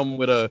got to come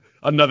with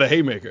another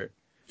haymaker.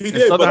 He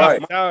did, Southern but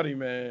Hospitality,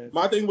 man.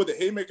 My thing with the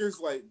haymakers,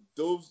 like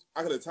those,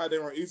 I could have tied that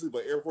round easily,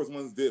 but Air Force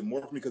Ones did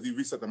more for me because he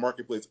reset the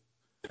marketplace,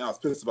 and I was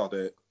pissed about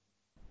that.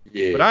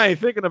 Yeah. But I ain't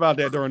thinking about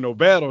that during no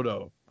battle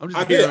though. I'm just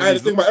I did. hearing I had to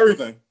these. think about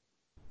everything.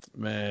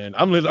 Man,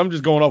 I'm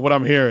just going off what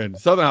I'm hearing.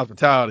 Southern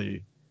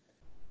Hospitality.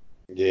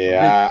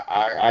 Yeah,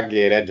 I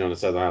gave that joint to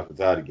Southern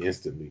Hospitality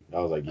instantly. I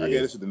was like, I yeah.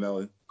 gave this to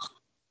Nelly.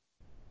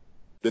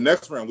 The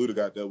next round, Luda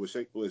got that with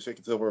Shake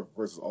and Tell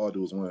versus All I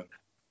Do Is Win.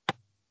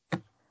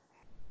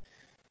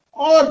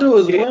 All I do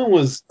is win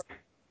was.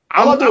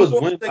 All I do is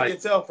win. Shake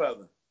and Tell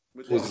Feather.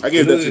 Was I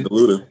gave that shit to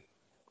Luda.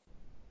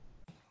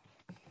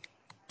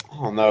 I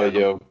don't know,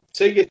 yo.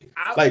 Shake it.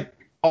 Like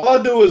all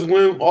I do is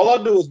win. All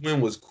I do is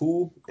win was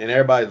cool, and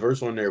everybody's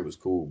verse on there was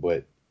cool.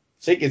 But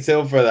Shake and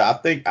Tell Feather, I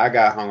think I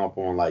got hung up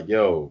on like,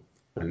 yo,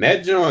 when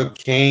that joint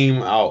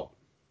came out,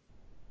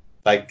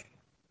 like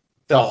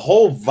the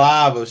whole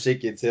vibe of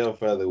Shake and Tail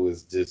Feather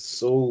was just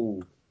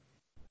so.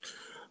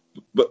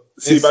 But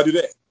see, if I do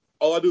that,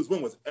 All I Do Is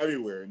Win was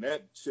everywhere, and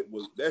that shit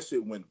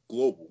went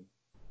global.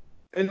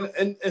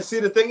 And see,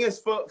 the thing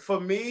is,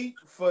 for me,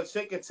 for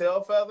Shake and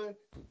Tail Feather,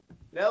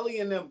 Nelly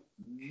and them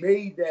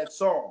made that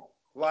song.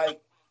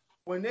 Like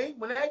when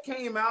that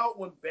came out,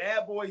 when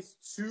Bad Boys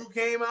 2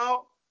 came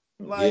out,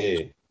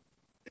 like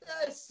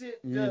that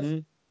shit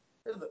just.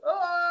 Like,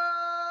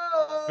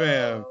 oh,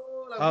 Fam,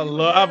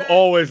 like, I've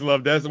always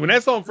loved that. When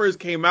that song first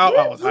came out,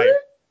 I was hyped.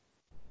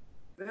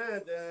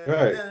 Right.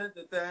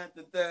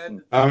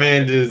 I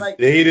mean, just like,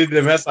 they did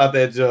the mess out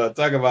that joint.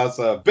 Talk about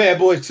some Bad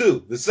Boy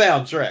 2, the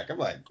soundtrack. I'm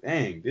like,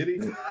 dang, did he?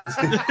 Put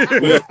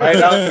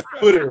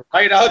it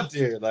right out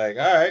there. Like,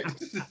 all right.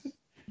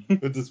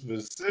 With the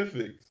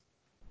specifics.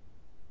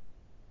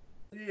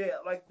 Yeah,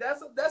 like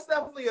that's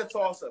definitely a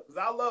toss up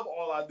because I love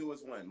All I Do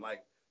Is Win.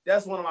 Like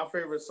that's one of my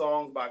favorite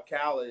songs by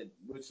Khaled,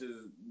 which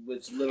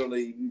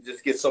literally you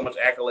just get so much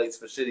accolades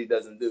for shit he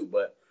doesn't do.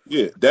 But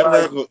yeah, that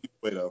round goes either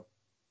way though.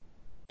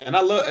 And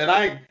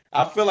I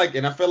feel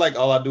like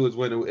All I Do Is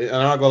Win. And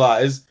I'm not gonna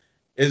lie,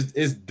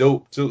 it's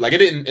dope too. Like it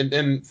didn't,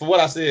 and for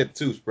what I said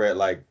too, Spread.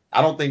 Like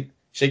I don't think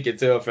Shake Your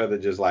Tail Feather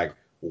just like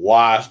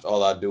washed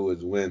All I Do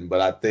Is Win,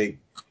 but I think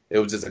it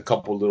was just a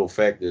couple little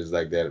factors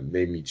like that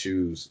made me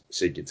choose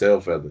Shake Your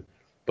Tail Feather.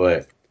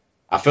 But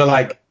I feel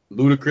like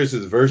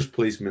Ludacris's verse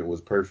placement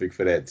was perfect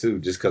for that too,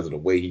 just because of the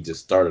way he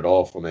just started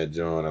off on that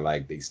joint, and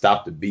like they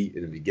stopped the beat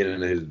in the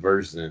beginning of his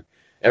verse, and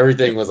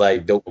everything was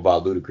like dope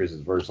about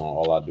Ludacris's verse on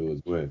All I Do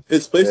Is Win.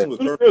 His placement was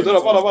perfect.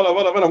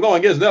 I'm going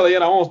against Nelly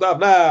and I won't stop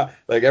now.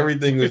 Like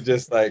everything was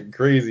just like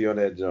crazy on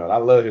that joint. I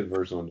love his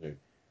verse on there.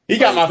 He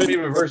got my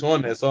favorite verse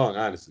on that song,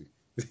 honestly.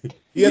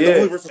 He had the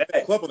only verse of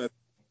the club on that.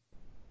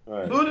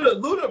 Right.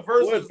 Luda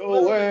verse is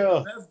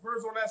the best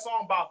verse on that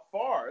song by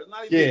far. It's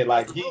not even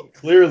like he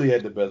clearly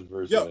had the best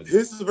verse. Yo,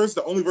 his verse is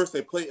the only verse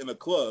they play in the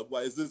club.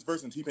 Like, is this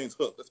verse in T-Pain's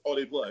hook? That's all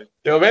they play.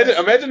 Yo,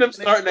 imagine them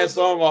starting that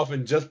song off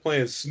and just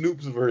playing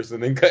Snoop's verse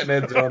and then cutting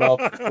that joint off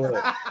the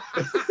club.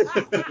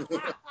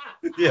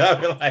 Yeah, I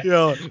feel like,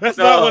 yo, that's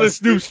not one of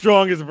Snoop's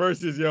strongest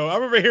verses, yo. I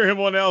remember hearing him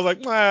on there. I was like,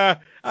 you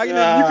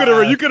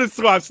could have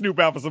swapped Snoop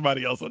out for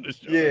somebody else on this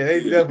show. Yeah,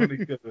 they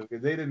definitely could have,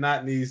 because they did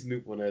not need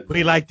Snoop on that.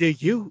 We liked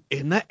you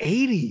in the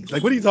 80s.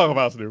 Like, what are you talking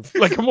about, Snoop?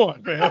 Like, come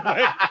on, man.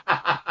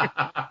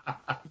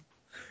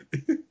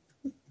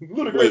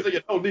 Ludacris,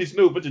 you don't need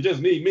Snoop, but you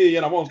just need me,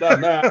 and I won't stop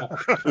now.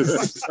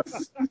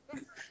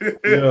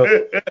 Yo,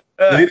 they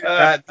did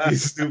not need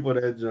Snoop on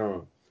that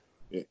joint.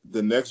 Yeah,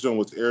 the next one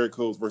was Eric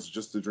Coles versus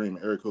Just a Dream.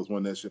 Eric Coles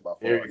won that shit by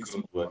far. On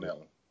that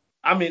one.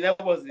 I mean, that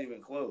wasn't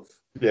even close.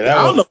 Yeah,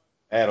 that wasn't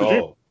at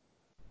all.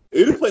 If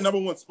he didn't play number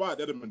one spot,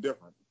 that'd have been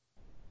different.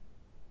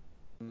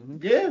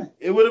 Yeah,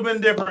 it would have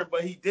been different,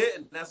 but he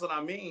didn't. That's what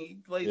I mean. He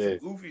played some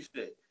goofy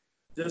shit.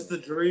 Just a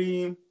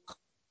Dream.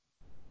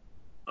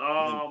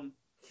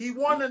 He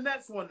won the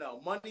next one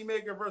though.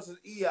 Moneymaker versus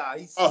EI.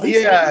 He smoked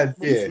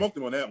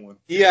him on that one.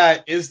 EI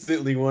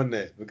instantly won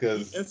that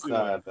because as soon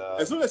as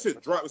that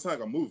shit dropped, it's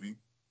like a movie.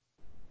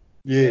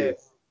 Yeah.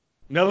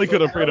 Nelly could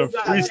have played a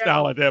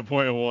freestyle at that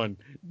point and won.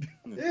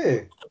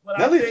 Yeah.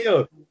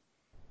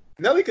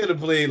 Nelly could have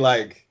played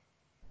like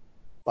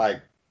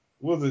what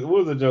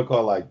was the joke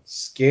called, like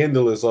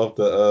Scandalous off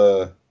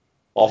the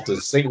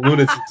St.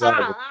 Lunatic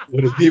song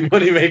with a deep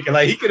Moneymaker.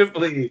 Like he could have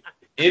played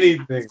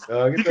anything,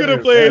 dog. He could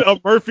have played a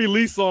Murphy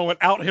Lee song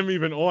without him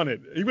even on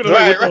it. He could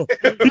have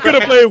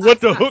played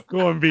What the Hook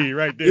Gonna Be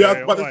right there.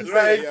 Yeah, but he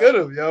could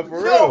have, yo,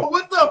 for real.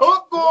 What the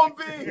hook gonna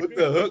be? What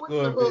the hook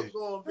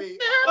gonna be?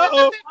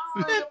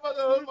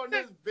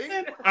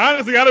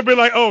 Honestly, I'd have been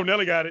like, oh,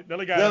 Nelly got it.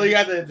 Nelly got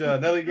that,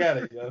 John. Nelly got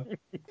it, yo.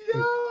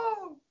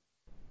 Yo.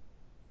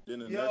 Then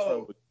the next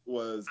one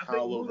was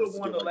How Low versus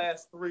won the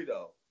last three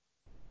though.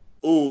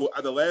 Ooh,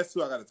 the last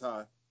two I got a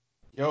tie.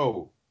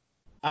 Yo,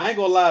 I ain't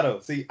gonna lie though.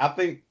 See, I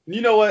think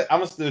you know what? I'm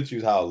gonna still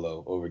choose How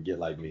Low over Get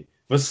Like Me.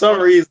 For some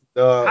reason,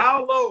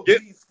 How Low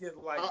beats Get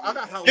Like Me.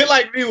 Get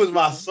Like Me was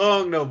my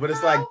song though, but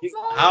it's like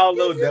How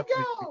Low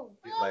definitely.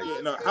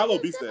 How Low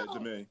beats that to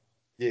me.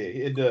 Yeah,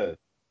 it does.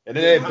 And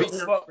then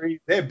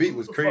that beat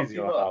was crazy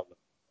on How Low.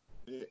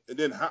 Yeah, and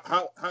then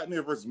Hot in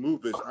Here versus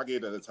Move Bitch, I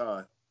gave that a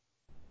tie.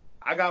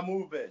 I got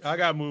Move Bitch. I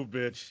got Move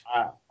Bitch.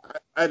 I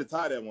had to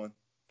tie that one.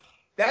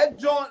 That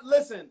joint,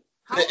 listen,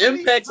 The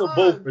impacts of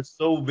both were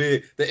so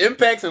big. The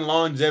impacts and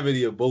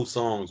longevity of both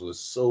songs was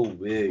so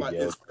big, like,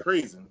 yo. it's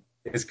crazy.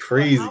 It's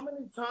crazy. How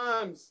many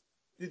times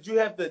did you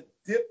have to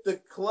dip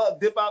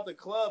out the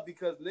club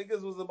because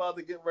niggas was about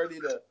to get ready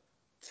to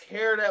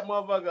tear that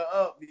motherfucker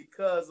up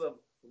because of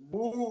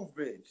Move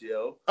Bitch,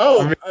 yo?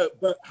 Oh, I mean,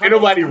 but ain't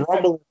nobody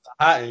rumbling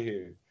hot in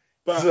here.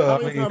 But So, how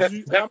many times as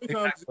you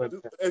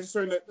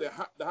turn the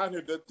hot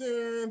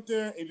in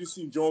here, and you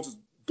see Jones is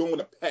going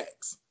to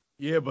packs?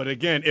 Yeah, but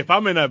again, if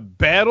I'm in a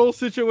battle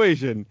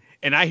situation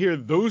and I hear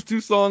those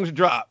two songs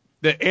drop,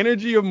 the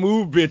energy of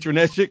Move Bitch when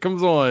that shit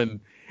comes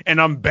on,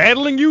 and I'm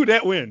battling you,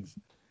 that wins.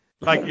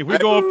 Like if we're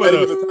going for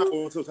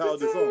the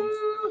totality songs.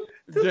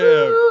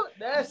 Yeah,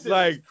 that shit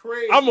like is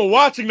crazy. I'm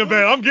watching the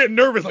battle, I'm getting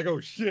nervous. Like,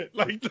 oh shit!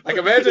 Like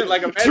imagine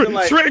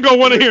Trent gonna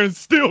want to hear and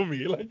steal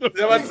me. Like,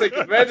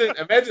 imagine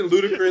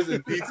Ludacris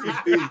and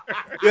DTP.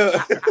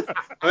 Yeah,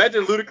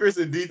 imagine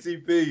Ludacris and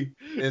DTP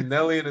and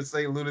Nelly and the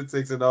Saint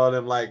Lunatics and all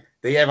them. Like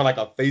they having like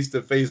a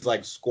face-to-face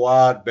like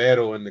squad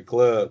battle in the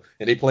club,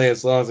 and they playing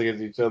songs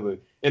against each other.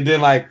 And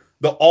then like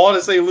all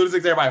the Saint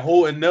Lunatics, everybody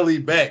holding Nelly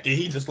back, and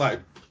he just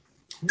like.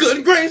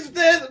 Good gracious,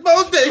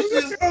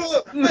 motivations.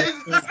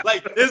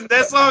 Like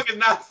that song is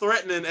not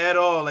threatening at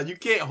all. Like you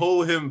can't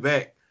hold him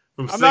back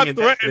from I'm singing.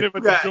 not threatening it,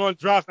 but the joint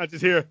drops. I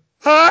just hear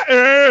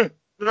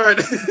Right.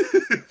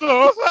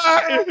 so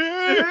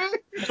hot.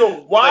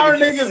 So why are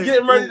niggas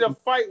getting ready to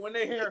fight when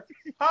they hear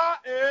hot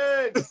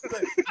egg?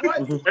 Like,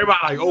 what? Everybody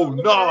like, oh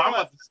no, I'm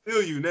about to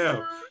steal you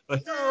now.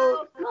 Like,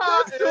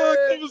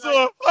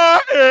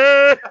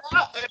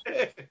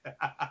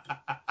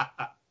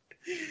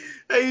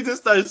 Hey, you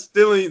just start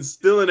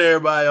stealing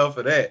everybody off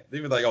of that. They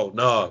be like, oh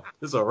no,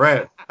 this a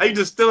rap. How you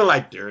just stealing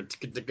like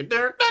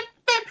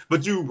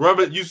but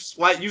you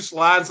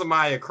slide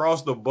somebody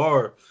across the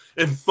bar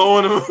and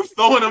throwing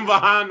them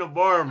behind the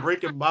bar and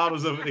breaking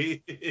bottles over their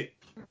head.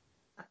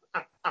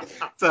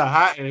 It's a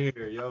hot in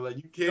here, yo. Like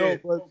you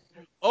can't. No,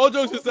 all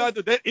jokes aside,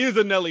 that is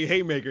a Nelly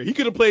haymaker. He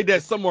could have played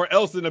that somewhere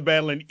else in the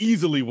battle and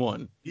easily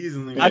won.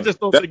 Easily. I just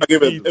don't think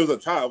it was a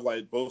tie of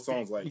like both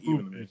songs like even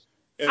to me.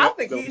 I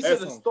think he should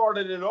have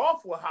started it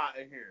off with hot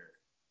in here.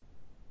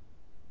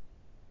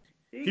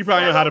 He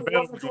probably know how to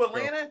battle. Welcome to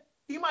Atlanta.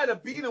 He might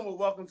have beat him with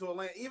Welcome to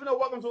Atlanta, even though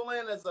Welcome to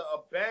Atlanta is a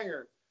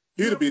banger.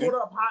 He'd have beat him.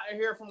 Put up hot in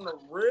here from the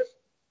rip.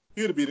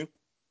 He'd have beat him.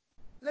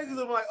 Niggas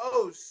would be like,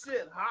 oh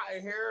shit, hot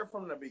in here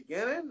from the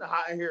beginning. The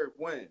hot in here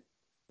win.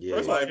 Yeah.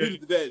 That's why if he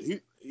did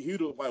that,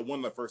 he'd have like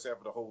won the first half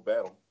of the whole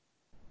battle.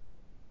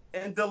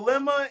 And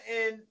Dilemma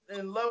and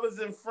Lovers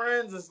and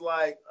Friends is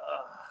like,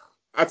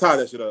 I tie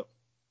that shit up.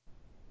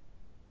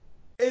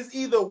 It's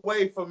either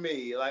way for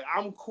me. Like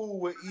I'm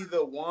cool with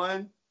either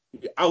one.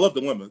 I love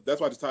Dilemma.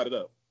 That's why I just tied it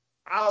up.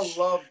 I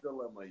love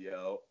Dilemma,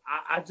 yo.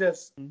 I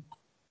just,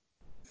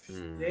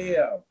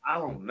 damn, I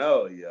don't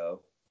know,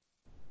 yo.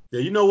 Yeah,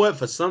 you know what?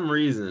 For some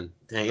reason,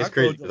 dang, it's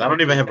crazy because I don't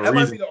even have a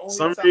reason. For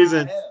some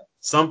reason,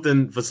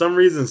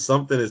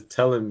 something is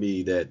telling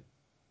me that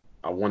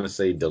I want to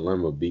say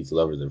Dilemma beats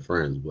Lovers and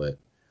Friends, but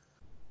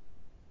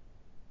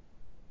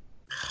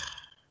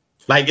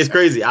like it's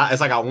crazy.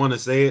 It's like I want to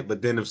say it,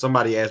 but then if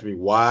somebody asks me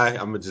why,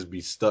 I'm gonna just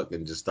be stuck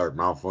and just start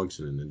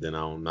malfunctioning, and then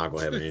I'm not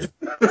gonna have an answer.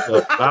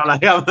 So, I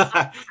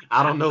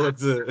don't know what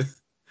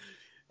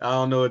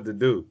to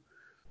do.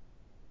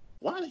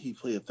 Why did he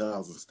play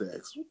 1,000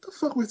 Stacks? What the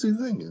fuck was he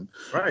thinking?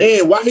 Right.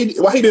 And why he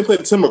didn't play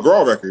the Tim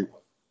McGraw record?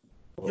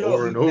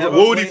 Over and over.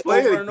 What would he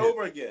play over and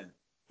over again?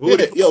 He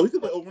could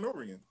play over and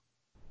over again.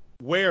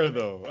 Where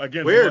though?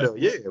 Again. Where though?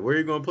 Yeah, where are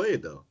you gonna play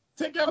it though?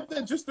 Take out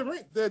that just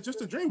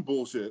a dream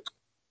bullshit.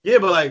 Yeah,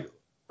 but like,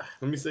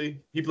 let me see.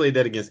 He played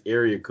that against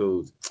Area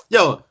Codes.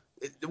 Yo,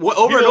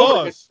 over and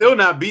over again, still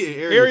not beating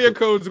Area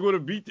Codes would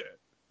have beat that.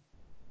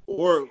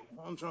 Or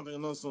I'm trying to think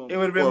of another song. It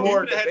would have been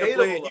more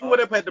debatable. You would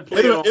have had to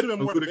play it on it'd have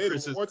been more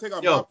debatable. Or take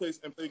out my place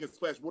and play against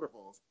Splash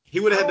Waterfalls. He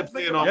would have had to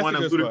play it on one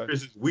of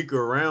Ludacris's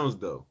weaker rounds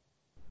though.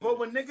 But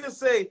when niggas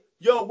say,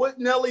 "Yo, what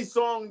Nelly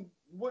song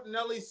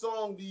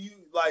do you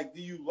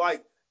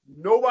like?"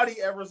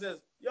 Nobody ever says,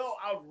 "Yo,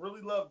 I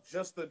really love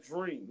Just a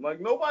Dream." Like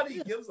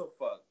nobody gives a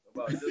fuck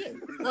about Just a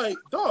Dream. Like,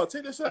 dog,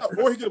 take that shit out.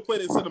 Or he could have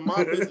played it instead of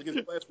my place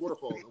against Splash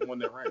Waterfalls and won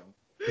that round.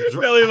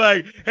 Nelly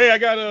like, hey, I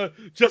got a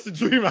Just a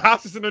Dream of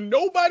House and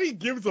nobody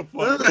gives a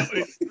fuck.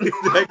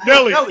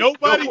 Nelly,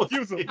 nobody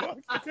gives a fuck.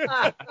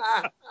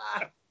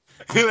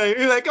 He's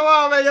like, come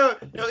on, man, yo,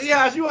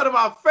 Eash, you one of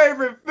my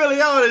favorite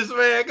Philly artists,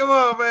 man. Come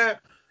on, man.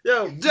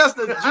 Yo, Just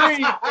a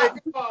Dream, man.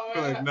 Come on,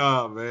 man. Like,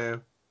 nah,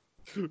 man.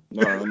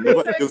 Nah,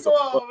 nobody gives a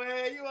fuck.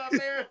 Man. You out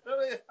there?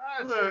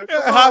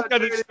 House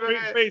got a straight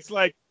face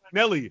like,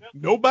 Nelly,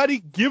 nobody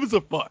gives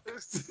a fuck,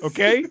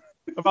 okay?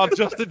 About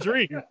Just a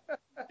Dream.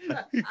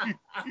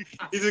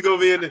 He's just gonna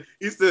be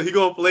he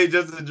gonna play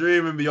Just a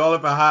Dream and be all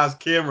up in Haas's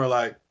camera,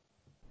 like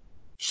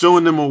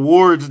showing them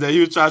awards that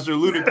he was trying to show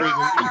Ludacris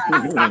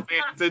and not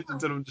paying attention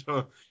to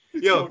them.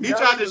 Yo, he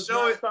tried to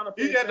show it.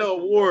 He got the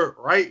award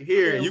right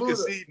here. You can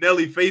see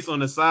Nelly's face on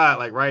the side,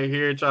 like right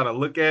here, trying to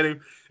look at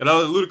him. And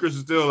Ludacris is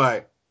still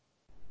like,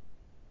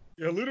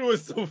 yeah, Luda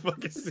was so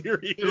fucking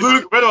serious.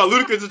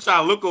 Ludacris is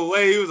trying to look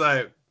away. He was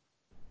like,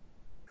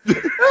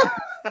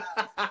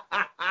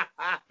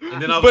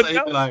 And then all of a But sudden,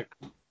 he'd be like,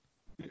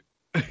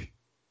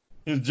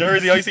 his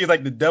jersey, all you see is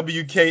like the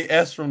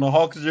WKS from the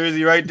Hawks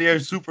jersey right there,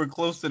 super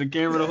close to the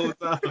camera the whole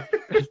time.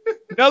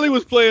 Nelly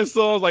was playing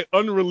songs like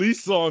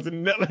unreleased songs,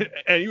 and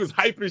he was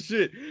hyping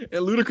shit.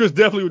 And Ludacris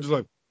definitely was just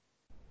like,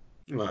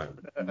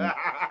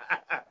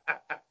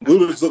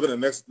 Ludacris looking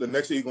the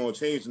next year he's gonna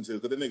change into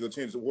because the nigga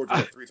changed the wardrobe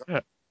like 3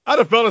 times. I'd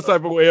have felt a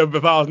type of way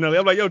if I was Nelly.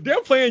 I'm like, yo,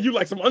 they're playing you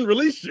like some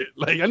unreleased shit.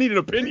 Like, I need an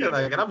opinion.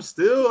 like, and I'm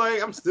still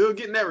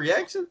getting that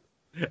reaction.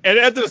 And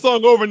after the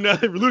song over,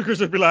 Nelly,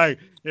 Ludacris would be like,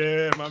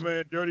 yeah, my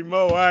man, Dirty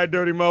Mo. All right,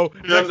 Dirty Mo.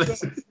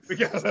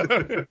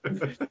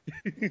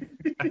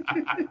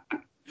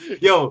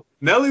 Yo,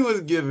 Nelly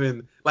was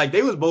giving, like,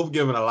 they was both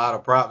giving a lot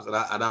of props, and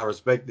I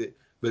respect it.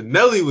 But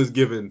Nelly was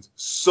giving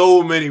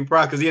so many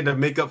props because he had to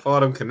make up for all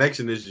them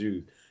connection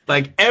issues.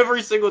 Like,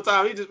 every single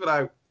time, he just be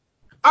like,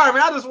 all right,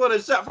 man, I just want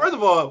to shout. First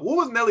of all, what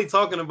was Nelly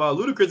talking about?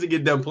 Ludacris would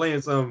get done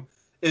playing something,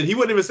 and he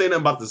wouldn't even say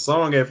nothing about the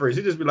song at first.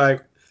 He'd just be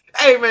like,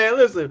 hey, man,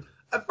 listen,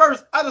 at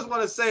first, I just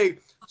want to say,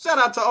 shout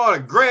out to all the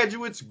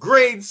graduates,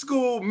 grade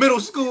school, middle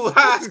school,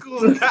 high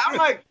school. I'm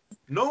like,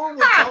 no one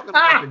was talking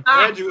about the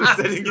graduates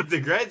that didn't get to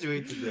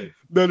graduate today.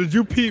 No, did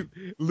you peep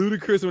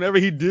Ludacris whenever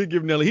he did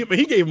give Nelly?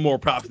 He gave him more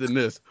props than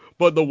this.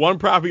 But the one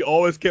prop he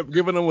always kept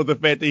giving him was the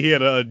fact that he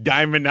had a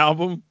diamond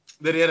album.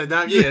 That he had a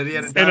diamond, yeah, he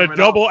had a diamond and a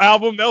double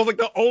album. That was like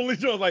the only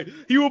show. Like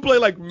he would play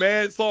like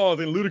mad songs,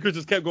 and Ludacris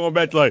just kept going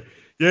back to like,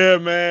 yeah,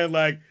 man,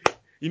 like.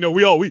 You know,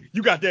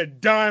 you got that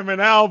diamond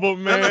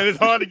album, man. It's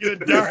hard to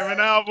get a diamond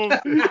album.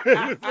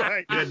 It's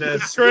like,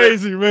 it's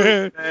crazy,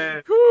 man.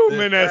 Whew,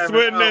 man, that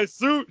sweat in that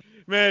suit.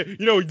 Man,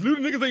 you know, little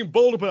niggas ain't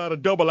bold to put out a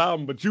double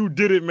album, but you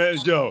did it, man.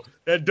 Yo,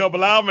 that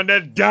double album and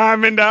that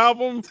diamond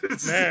album,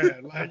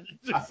 man, like,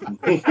 just,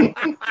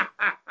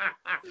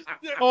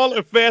 all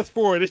the fast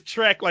forward, this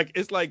track, like,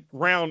 it's like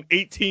round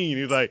 18.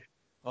 He's like,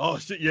 oh,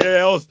 shit, yeah,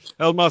 that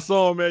was my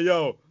song, man,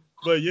 yo.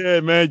 But yeah,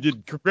 man,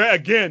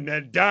 again,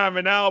 that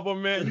diamond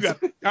album, man. You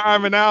got the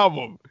diamond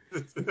album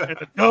and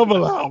the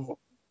double album.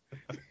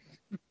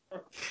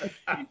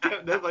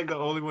 That's like the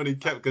only one he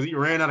kept because he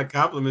ran out of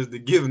compliments to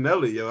give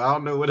Nelly. Yo, I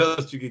don't know what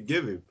else you could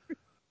give him.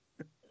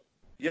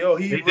 Yo,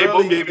 they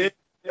both gave it.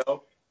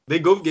 They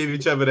both gave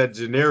each other that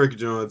generic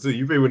joint too.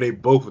 You remember when they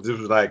both just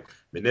was like,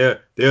 man,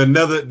 there'll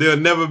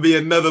never be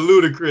another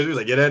Ludacris. He was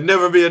like, yeah, there'll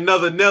never be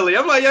another Nelly.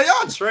 I'm like, yeah,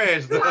 y'all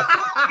trash.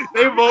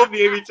 They both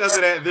gave each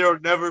other that there'll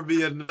never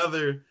be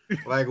another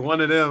like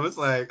one of them. It's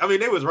like, I mean,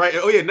 they was right.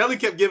 Oh yeah, Nelly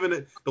kept giving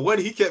it the one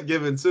he kept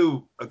giving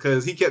too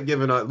because he kept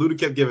giving Luda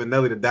kept giving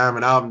Nelly the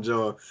Diamond album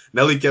joint.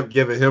 Nelly kept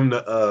giving him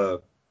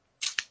the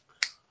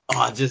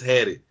I just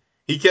had it.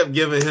 He kept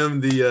giving him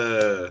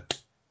the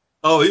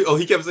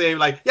he kept saying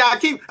like, yeah,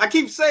 I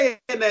keep saying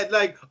that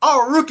like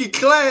our rookie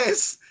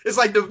class is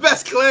like the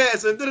best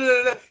class and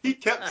da-da-da-da. He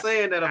kept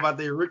saying that about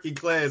their rookie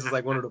class is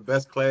like one of the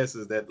best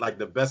classes that like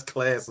the best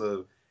class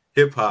of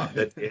hip hop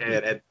that they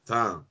had at the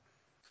time.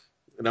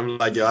 And I'm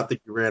like, yo, I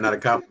think you ran out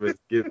of compliments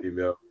to give him,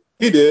 yo.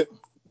 He did.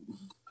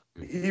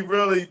 He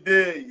really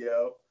did,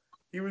 yo.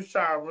 He was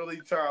trying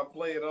to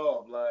play it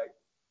off. Like,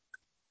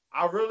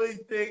 I really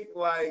think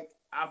like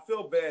I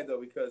feel bad though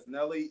because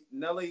Nelly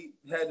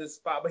had this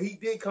spot, but he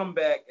did come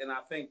back, and I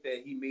think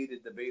that he made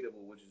it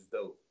debatable, which is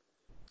dope.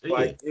 Yeah.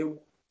 Like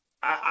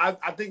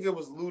I think it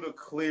was Luda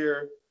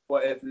clear,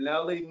 but if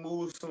Nelly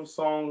moved some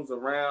songs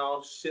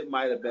around, shit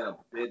might have been a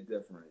bit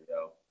different,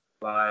 yo.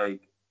 Like,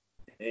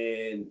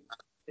 and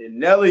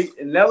Nelly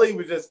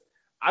was just,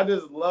 I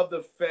just love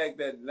the fact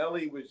that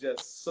Nelly was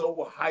just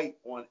so hyped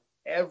on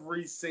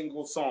every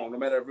single song, no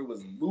matter if it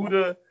was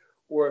Luda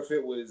or if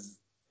it was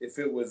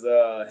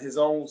his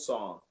own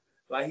song.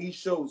 Like, he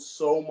showed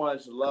so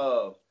much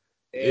love,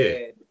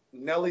 and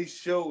Nelly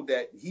showed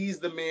that he's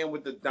the man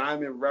with the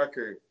diamond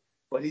record,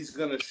 but he's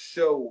gonna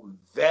show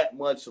that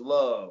much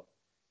love.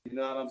 You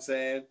know what I'm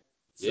saying?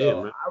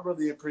 So man. I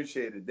really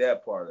appreciated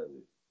that part of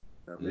it.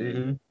 I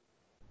mean,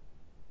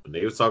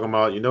 They was talking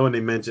about, when they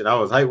mentioned, I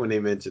was hyped when they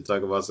mentioned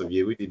talking about some,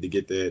 we need to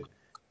get that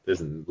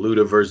this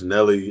Luda versus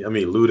Nelly. I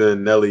mean, Luda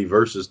and Nelly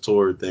versus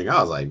tour thing. I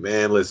was like,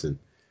 man, listen,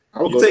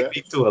 you take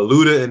me to a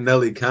Luda and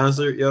Nelly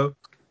concert, yo.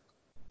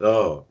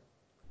 Oh,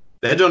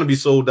 that gonna be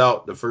sold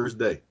out the first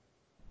day.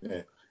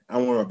 Yeah,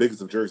 I'm one of my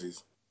biggest of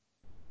jerseys.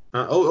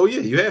 Yeah,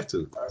 you have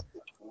to.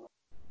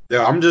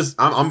 Yeah,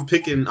 I'm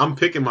picking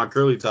my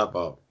curly top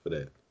out for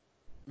that.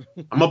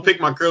 I'm gonna pick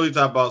my curly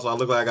top out so I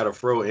look like I got a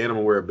fro and I'm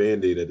gonna wear a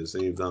Band-Aid at the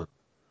same time.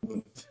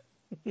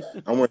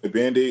 I'm wearing the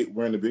Band-Aid,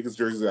 wearing the biggest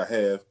jerseys I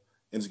have,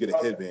 and just get a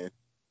headband.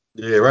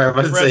 Yeah, right. I'm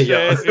about to say,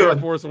 Air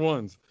Force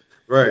Ones.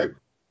 Right. Yep.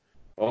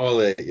 All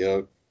that,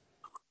 yo.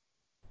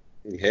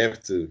 You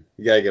have to.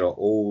 You gotta get an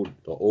old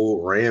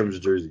Rams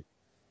jersey.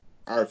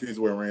 I refuse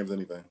to wear Rams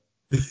anything.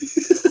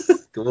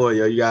 Come on,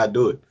 yo, you gotta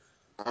do it.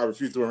 I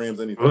refuse to wear Rams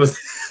anything.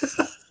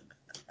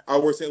 I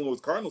wear St. Louis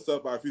Cardinals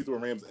stuff, but I refuse to wear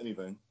Rams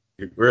anything.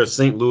 You wear a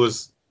St.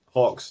 Louis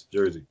Hawks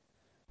jersey.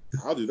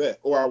 I'll do that.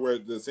 Or I wear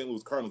the St.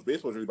 Louis Cardinals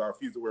baseball jersey, but I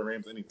refuse to wear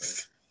Rams anything.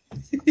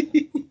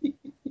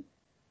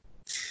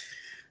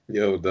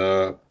 Yo,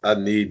 dog, I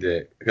need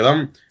that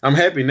because I'm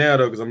happy now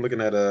though because I'm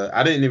looking at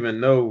I didn't even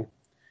know,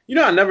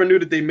 I never knew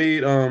that they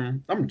made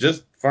I'm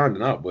just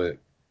finding out, but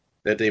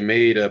that they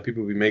made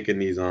people be making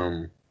these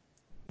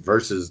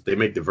verses. They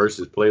make the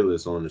verses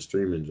playlist on the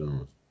streaming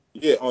zones.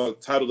 Yeah,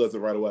 Tidal does it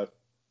right away.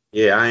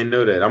 Yeah, I ain't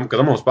know that. I'm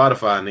on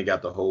Spotify and they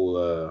got the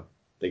whole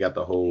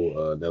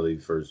Nelly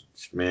first.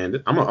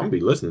 Man, I'm gonna be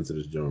listening to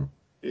this joint.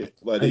 Yeah,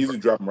 like they usually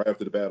drop them right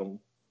after the battle.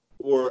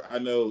 Or I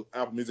know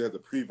Apple Music has a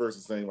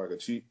pre-verse saying like a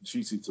cheat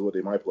sheet to what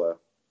they might play.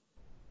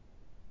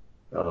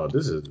 Oh,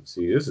 this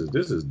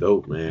is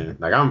dope, man.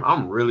 Like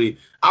I really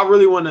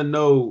want to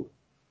know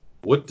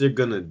what they're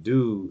gonna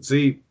do.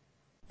 See,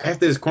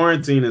 after this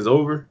quarantine is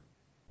over,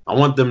 I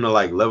want them to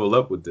like level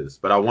up with this,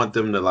 but I want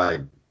them to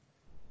like.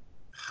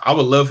 I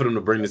would love for them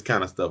to bring this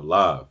kind of stuff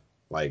live,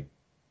 like,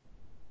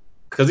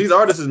 cause these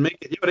artists is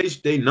making,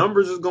 they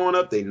numbers is going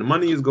up, their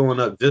money is going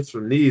up just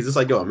from these. It's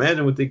like, yo,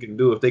 imagine what they can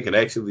do if they can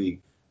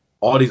actually,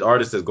 all these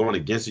artists that's going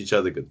against each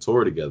other could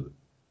tour together.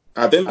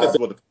 I think that's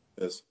what the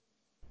plan is.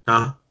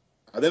 Huh?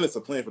 I think it's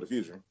a plan for the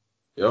future.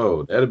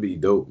 Yo, that'd be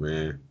dope,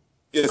 man.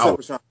 Yeah, except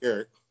for Sean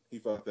Garrett, he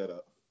fucked that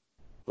up.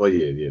 Well,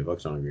 yeah, fuck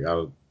Sean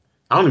Garrett.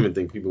 I don't even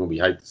think people gonna be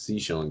hyped to see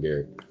Sean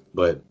Garrett,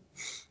 but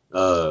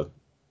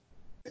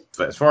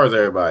as far as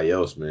everybody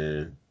else,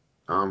 man,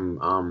 I'm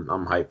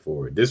hyped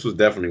for it. This was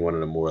definitely one of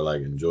the more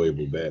like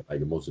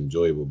the most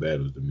enjoyable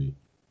battles to me.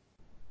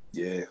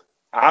 Yeah,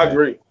 I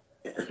agree.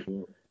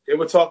 They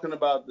were talking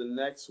about the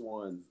next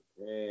one,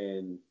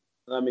 and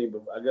I mean,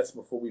 I guess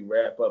before we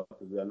wrap up,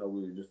 because I know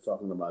we were just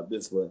talking about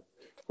this, but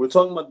we're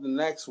talking about the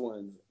next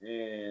ones,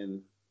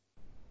 and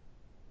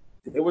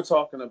they were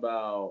talking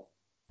about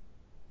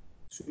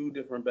two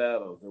different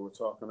battles. They were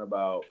talking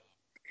about,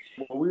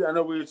 I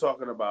know we were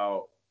talking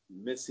about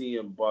Missy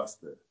and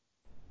Buster.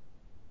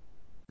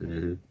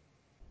 Mm-hmm.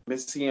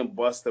 Missy and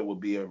Buster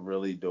would be a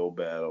really dope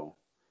battle.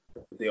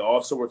 They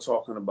also were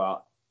talking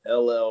about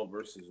LL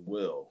versus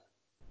Will.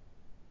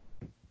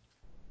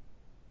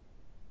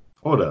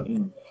 Hold up.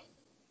 LL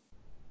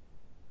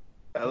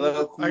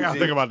Cool I gotta J.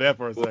 think about that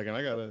for a second.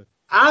 I gotta.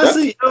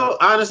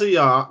 Honestly,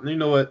 y'all, you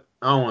know what?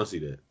 I don't want to see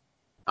that.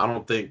 I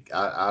don't think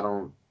I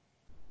don't.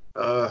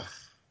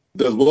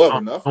 Does Will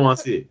have enough? I don't want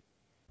to see it.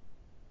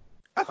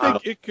 I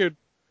think it could.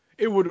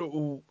 It would.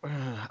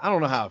 I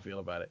don't know how I feel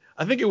about it.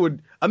 I think it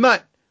would. I'm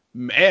not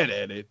mad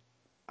at it.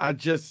 I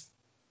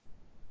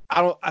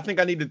don't. I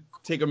think I need to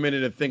take a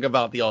minute and think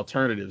about the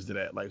alternatives to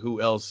that. Like, who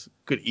else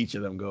could each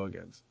of them go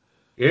against?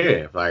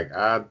 Yeah, like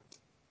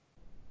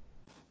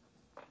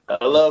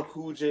LL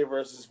Cool J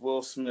versus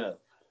Will Smith.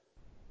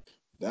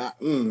 That,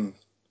 I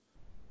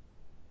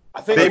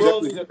think they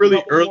Will needs a really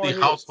couple early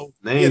more household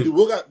hits. names. Yeah, do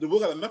Will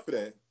got enough for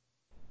that?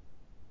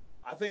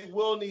 I think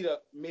Will need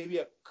maybe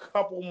a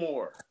couple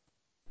more.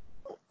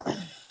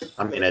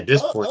 I mean, at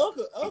this point, LL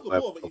could pull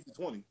off an easy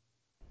 20.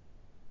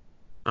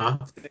 huh?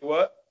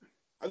 What?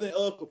 I think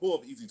LL could pull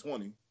off an easy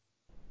 20.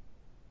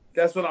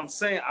 That's what I'm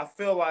saying. I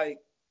feel like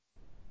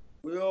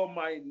Will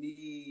might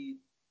need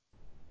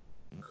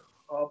a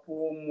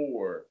couple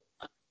more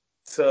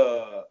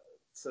to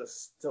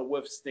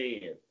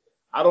withstand.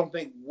 I don't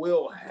think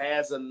Will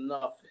has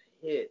enough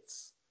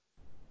hits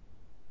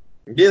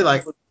Yeah,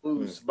 like to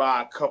lose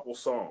by a couple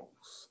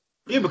songs.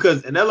 yeah,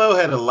 because LL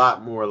had a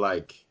lot more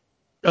like.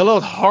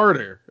 LL's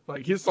harder.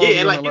 Like his songs.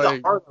 Yeah, and are like he's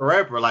a hard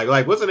rapper.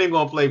 Like what's the name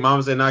gonna play?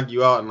 Mama Said Knock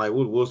You Out, and like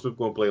Will Smith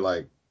gonna play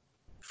like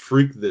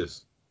Freak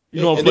This.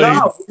 You gonna And play?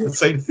 No,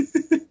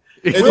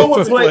 Will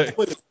would play.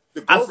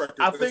 The I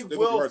records, think they would be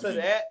Will hard to to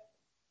beat. that.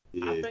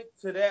 Yeah. I think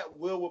to that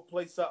Will would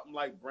play something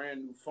like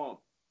Brand New Funk.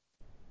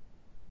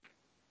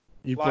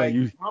 You Like, play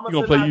you. Mama You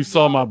gonna Said play? Knock You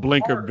saw Out my is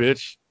blinker, harder.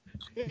 bitch.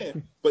 Yeah,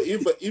 but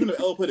even if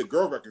LL play the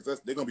girl records,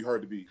 they're gonna be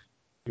hard to beat.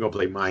 You gonna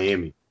play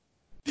Miami?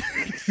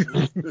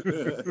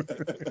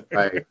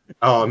 Like,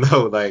 oh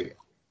no, like,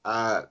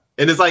 and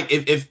it's like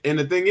if and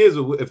the thing is,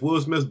 if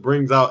Will Smith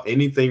brings out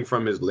anything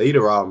from his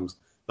later albums,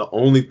 the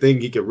only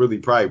thing he could really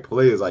probably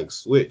play is like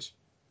Switch,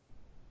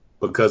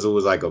 because it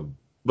was like a.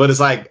 But it's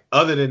like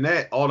other than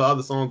that, all the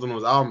other songs on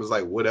those albums,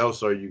 like, what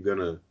else are you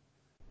gonna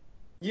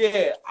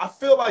Yeah, I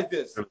feel like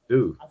this.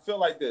 do? I feel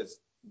like this.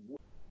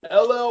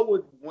 LL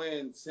would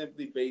win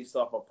simply based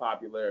off of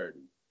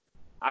popularity.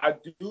 I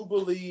do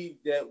believe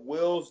that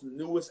Will's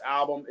newest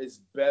album is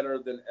better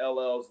than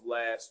LL's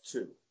last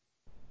two.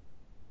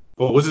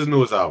 Well, what's his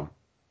newest album?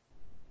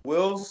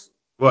 Will's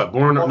What?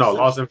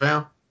 Lost and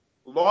Found.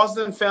 Lost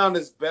and Found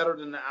is better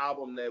than the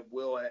album that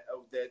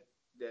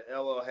that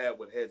LL had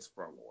with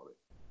Headsprung on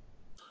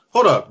it.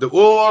 Hold up.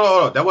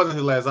 Hold up. That wasn't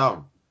his last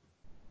album.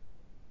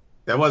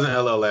 That wasn't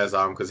LL last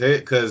album because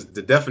that was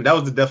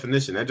the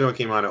Definition. That joint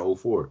came out in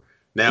 2004.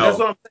 Now, That's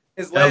what I'm saying.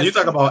 His last you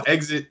talking about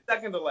Exit?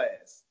 Second to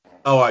last.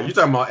 Oh, you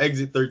talking about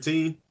Exit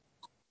 13?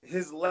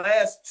 His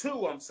last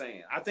two, I'm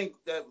saying. I think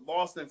that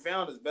Lost and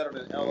Found is better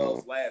than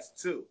LL's last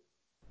two.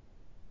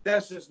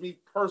 That's just me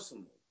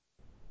personally.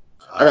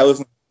 I gotta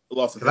listen to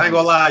Lost and Cause I ain't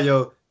Found. gonna lie,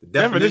 yo. The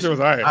Definition was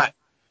alright. hot.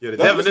 Yo, the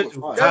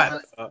Definition was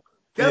hot.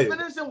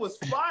 Definition was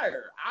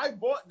fire. I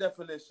bought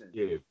Definition.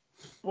 Yeah.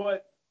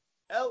 But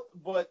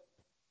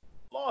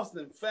Lost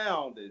and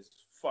Found is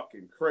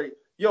fucking crazy.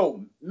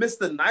 Yo,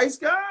 Mr. Nice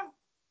Guy?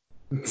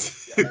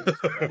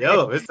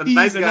 Yo, it's a He's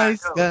nice a guy.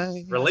 nice Yo.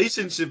 guy.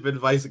 Relationship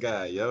advice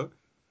guy, yo.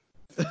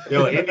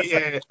 Yo, and he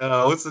had,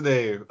 what's the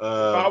name? If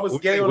I was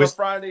gay on a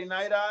Friday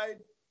night,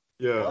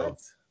 yo,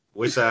 what?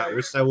 wish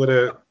I would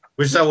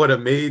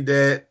have made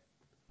that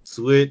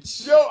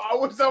switch. Yo, I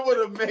wish I would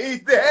have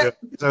made that. Yeah,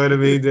 wish I would have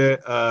made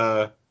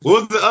that.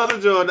 What was the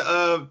other joint?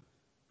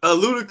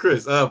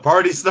 Ludacris,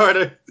 Party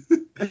Starter.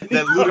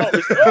 That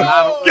Ludacris.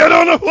 Get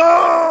on the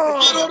floor!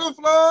 Get on the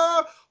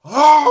floor!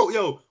 Oh,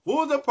 yo,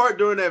 what was the part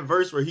during that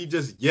verse where he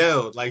just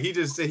yelled? Like, he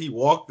just said he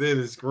walked in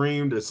and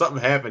screamed or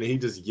something happened and he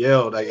just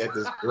yelled like at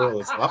this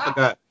girl. So I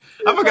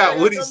forgot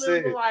what he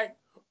said. Like,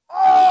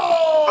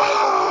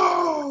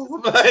 oh!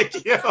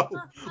 Like, yo,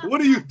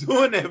 what are you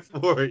doing that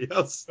for,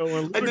 yo? So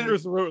when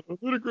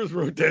Ludacris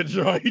wrote that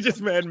drawing, he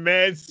just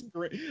mad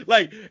scream.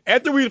 Like,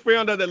 after we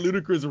found out that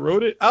Ludacris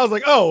wrote it, I was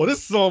like, oh,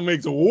 this song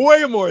makes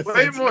way more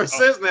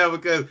sense Now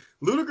because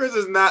Ludacris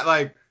is not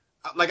like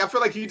I feel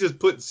like he just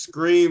put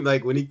scream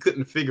like when he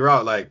couldn't figure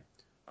out like,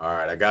 all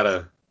right, I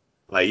gotta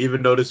like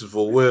even though this is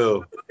for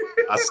Will,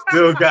 I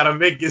still gotta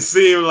make it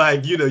seem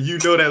like you know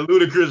that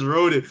Ludacris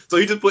wrote it. So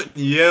he just put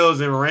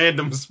yells in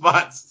random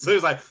spots. So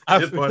it's like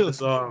this part of the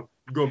song,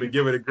 you're gonna be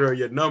giving a girl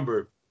your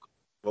number.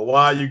 But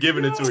while you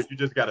giving it to her, you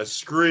just gotta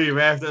scream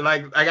after.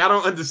 Like I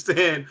don't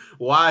understand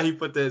why he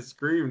put that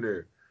scream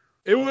there.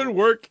 It would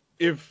work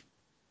if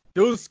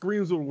those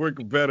screams would work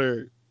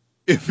better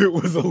if it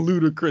was a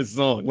Ludacris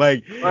song.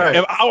 Like,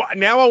 Right.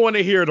 now I want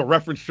to hear the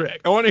reference track.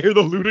 I want to hear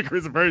the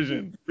Ludacris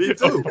version. Me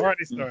too. Of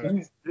Party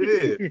Starter.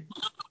 Yeah.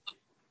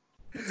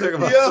 Talk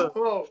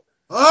about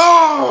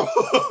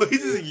oh, he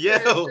just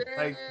yelled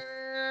like.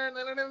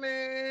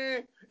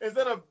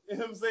 Instead of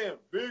him saying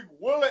Big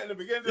Willie in the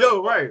beginning.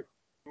 Yo, right.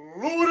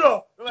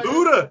 Luda. Like,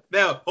 Luda.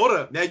 Now, hold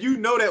up. Now, you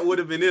know that would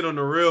have been it on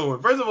the real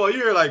one. First of all,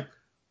 you're like,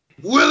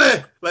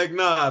 Willie. Like,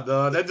 nah,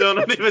 dog. That joint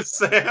don't even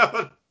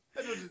sound.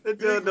 That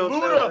joint don't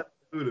sound like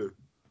Luda.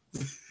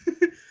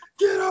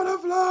 Get on the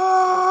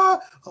floor.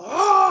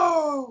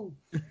 Oh.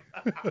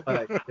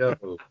 Like,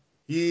 yo,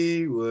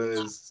 he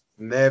was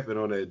snapping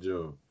on that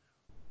joint.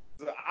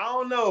 I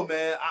don't know,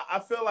 man. I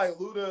feel like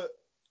Luda.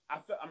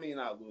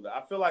 Not Luda.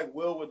 I feel like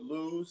Will would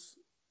lose.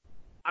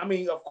 I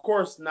mean, of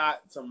course,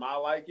 not to my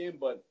liking,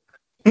 but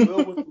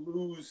Will would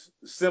lose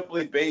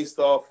simply based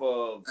off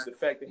of the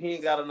fact that he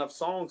ain't got enough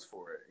songs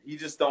for it. He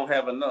just don't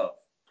have enough.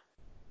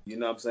 You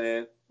know what I'm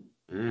saying?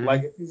 Mm-hmm.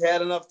 Like if he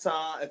had enough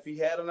time, if he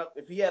had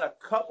a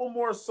couple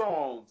more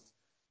songs,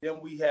 then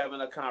we having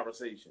a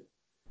conversation.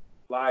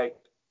 Like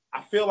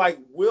I feel like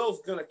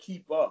Will's gonna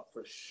keep up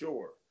for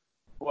sure,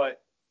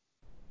 but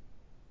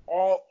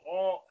all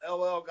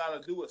LL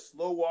gotta do is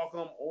slow walk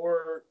him,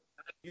 or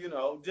he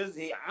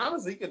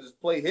honestly could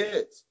just play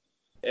hits.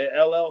 And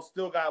LL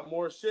still got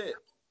more shit,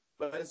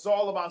 but it's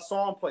all about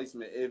song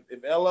placement.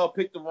 If LL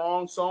picked the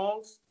wrong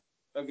songs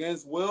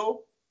against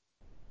Will,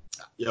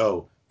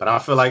 but I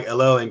feel like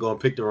LL ain't gonna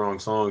pick the wrong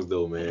songs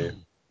though,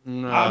 man.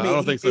 No, I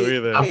don't think so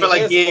either. I feel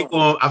like he ain't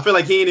going. I feel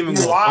like he ain't even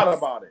going to lie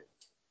about it.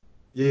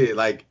 Yeah,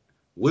 like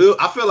Will.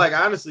 I feel like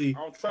honestly,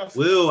 I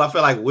feel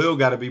like Will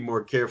got to be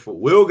more careful.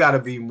 Will got to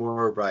be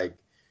more like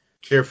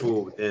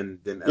careful than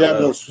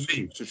LL.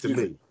 To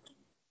me.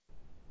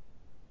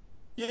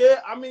 Yeah,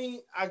 I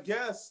mean, I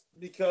guess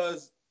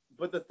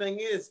but the thing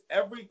is,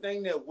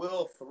 everything that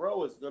Will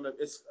throw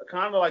it's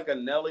kind of like a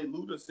Nelly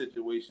Luda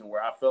situation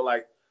where I feel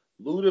like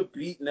Luda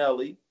beat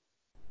Nelly,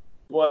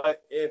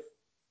 but if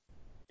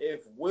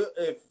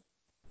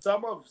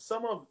some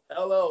of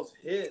LL's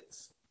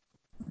hits,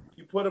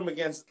 you put him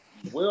against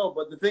Will,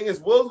 but the thing is,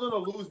 Will's gonna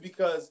lose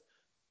because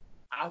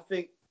I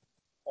think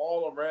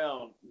all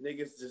around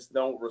niggas just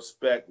don't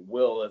respect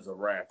Will as a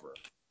rapper.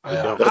 I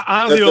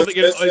honestly don't think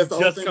it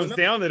just comes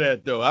down to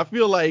that though. I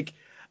feel like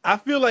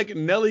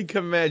Nelly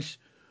can match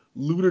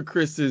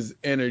Ludacris's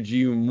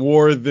energy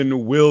more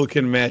than Will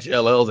can match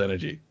LL's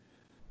energy.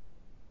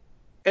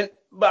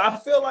 But I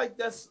feel like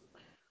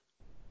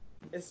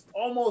it's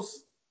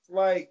almost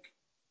like,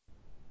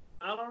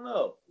 I don't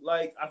know.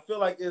 Like, I feel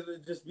like it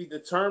would just be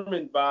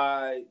determined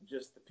by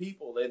just the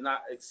people. They're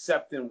not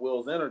accepting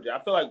Will's energy. I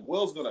feel like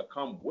Will's going to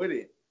come with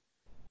it.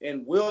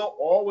 And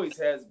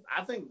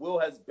I think Will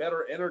has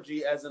better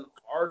energy as an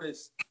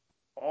artist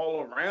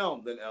all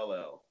around than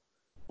LL.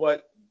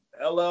 But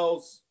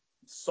LL's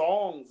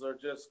songs are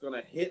just going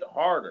to hit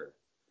harder.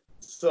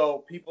 So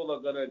people are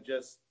going to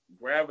just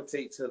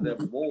gravitate to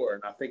them more.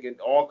 And I think it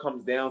all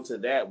comes down to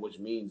that, which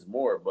means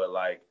more. But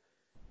like,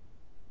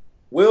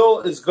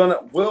 first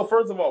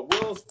of all,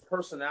 Will's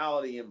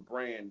personality and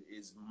brand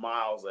is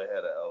miles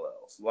ahead of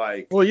LL's.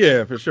 Like, well,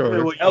 yeah, for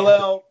sure.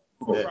 LL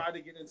tried to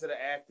get into the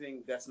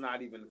acting. That's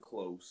not even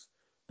close.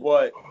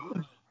 But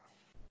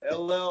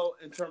LL,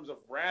 in terms of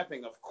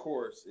rapping, of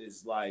course,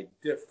 is like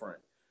different.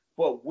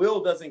 But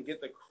Will doesn't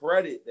get the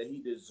credit that he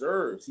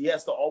deserves. He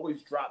has to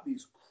always drop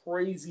these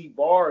crazy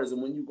bars.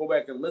 And when you go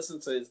back and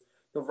listen to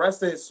the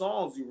rest of his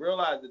songs, you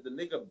realize that the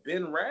nigga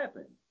been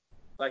rapping.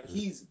 Like,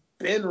 he's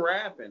been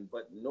rapping,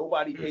 but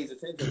nobody pays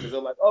attention because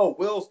they're like, oh,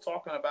 Will's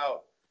talking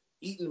about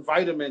eating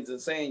vitamins and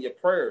saying your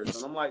prayers.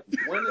 And I'm like,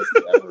 when is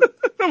he ever?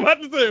 I'm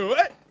about to say,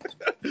 what?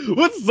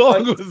 What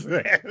song was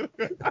that?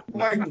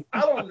 Like,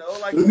 I don't know.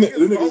 Like, This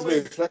nigga's always,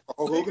 made a track with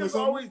Hulk Hogan or niggas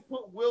something? always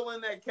put Will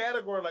in that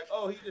category. Like,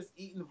 oh, he just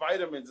eating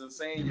vitamins and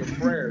saying your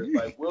prayers.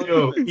 Like, Will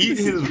Yo, doesn't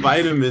eating his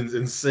vitamins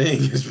and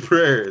saying his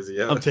prayers,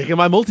 yo. I'm taking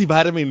my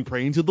multivitamin and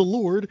praying to the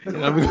Lord.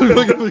 And I'm Hey,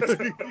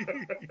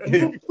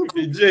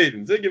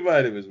 Jaden, take your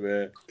vitamins,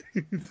 man.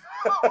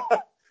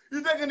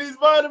 You taking these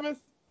vitamins?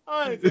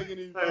 I ain't taking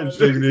these I ain't vitamins.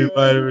 taking these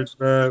vitamins,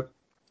 man.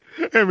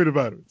 Hand me the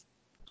vitamins.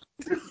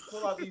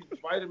 Pull out these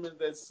vitamins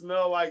that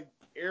smell like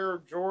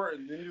Air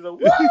Jordan. And he's like,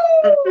 woo!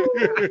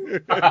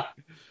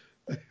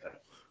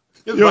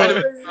 This Yo,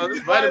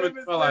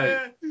 vitamins smell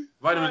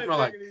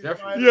like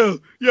Jeffrey.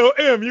 Yo,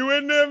 M, you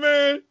in there,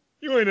 man?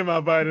 You ain't in my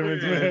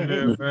vitamins,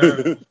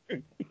 man.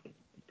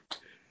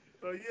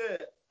 So yeah,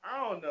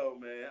 I don't know,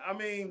 man. I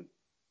mean,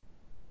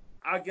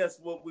 I guess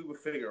what we would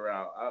figure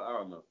out. I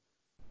don't know.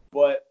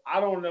 But I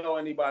don't know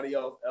anybody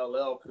else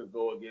LL could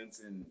go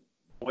against and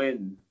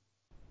win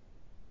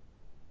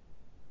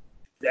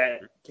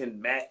that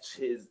can match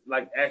his,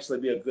 like,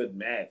 actually be a good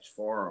match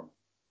for him.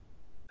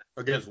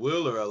 Against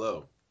Will or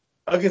LL?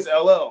 Against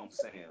LL, I'm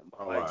saying.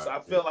 Oh, Like, right. so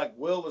I feel like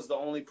Will is the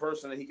only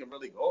person that he can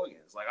really go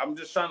against. Like, I'm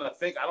just trying to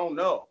think. I don't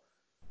know.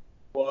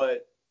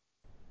 But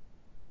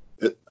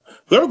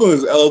Whoever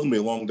goes against LL is going to be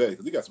a long day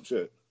because he got some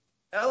shit.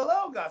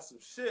 LL got some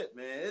shit,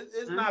 man.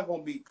 It's not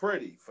going to be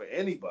pretty for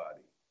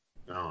anybody.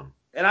 No.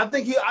 And I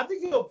think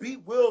he'll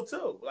beat Will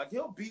too. Like,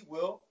 he'll beat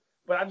Will,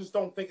 but I just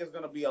don't think it's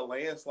gonna be a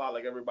landslide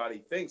like everybody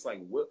thinks. Like,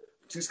 Will,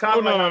 just kind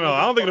of No. like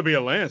I don't think it'll be a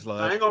I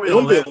landslide. ain't gonna be It a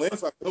won't be a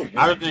landslide.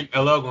 landslide. I think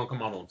LL gonna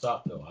come out on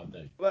top though. I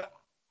think. But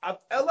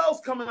LL's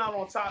coming out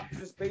on top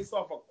just based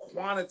off of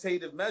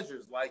quantitative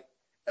measures. Like,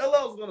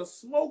 LL's gonna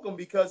smoke him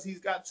because he's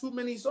got too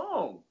many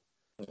songs,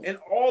 and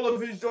all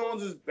of his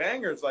Jones is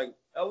bangers. Like,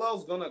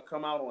 LL's gonna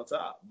come out on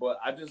top, but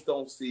I just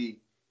don't see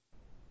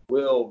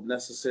Will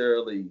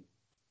necessarily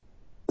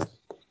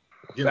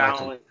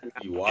balance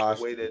the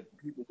way that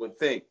people would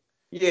think.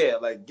 Yeah,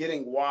 like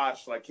getting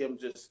washed, like him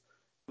just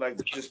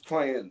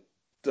playing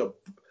the.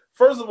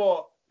 First of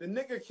all, the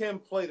nigga can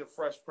play the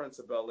Fresh Prince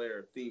of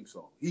Bel-Air theme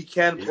song. He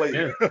can play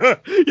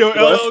that. Yo,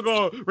 LL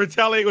gonna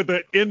retaliate with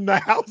the In the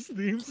House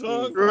theme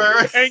song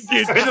and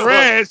get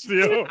trashed,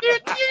 yo.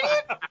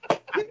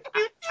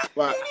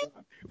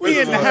 We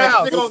in the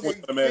house. They gonna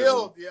get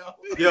killed, yo.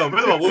 Yo,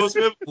 first of all,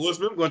 Will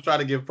Smith gonna try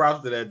to give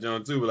props to that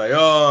John too. Like,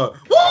 oh,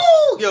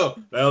 woo, yo,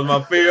 that was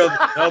my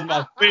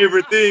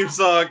favorite theme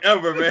song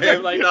ever,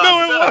 man. Like, nah,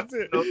 no,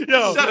 it wasn't.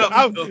 Yo,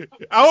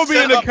 I will be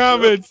in the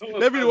comments.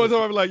 That be the one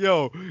time I'll be like,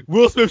 yo,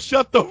 Will Smith,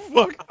 shut the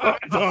fuck up,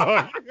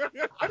 dog.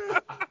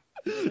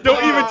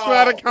 Don't even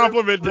try to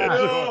compliment that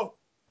joint.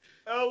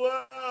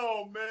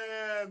 LL,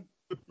 man.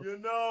 You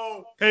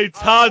know, hey,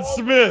 Todd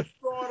Smith.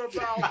 Thought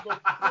about the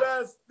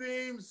best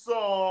theme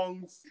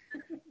songs,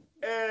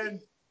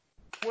 and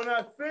when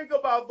I think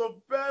about the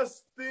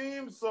best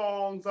theme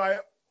songs, I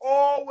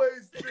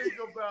always think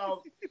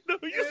about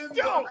In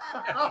the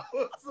House.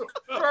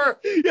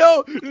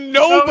 Yo,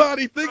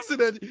 nobody thinks of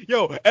that.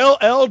 Yo,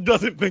 LL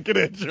doesn't think of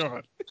that,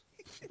 John.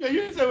 Yeah,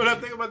 you said when I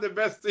think about the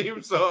best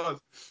theme songs,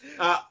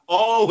 I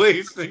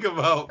always think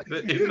about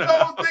the You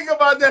don't think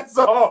about that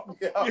song,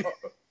 yo.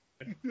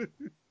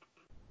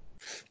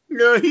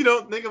 No, he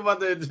don't think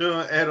about that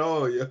joint at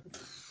all, yo.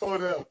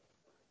 Hold up.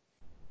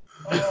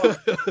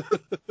 But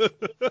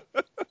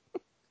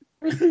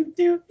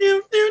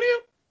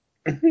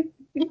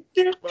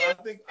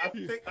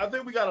I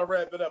think we gotta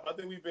wrap it up. I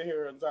think we've been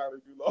here entirely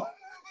too long.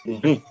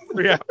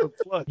 3 hours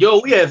plus.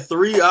 Yo, we had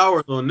 3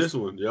 hours on this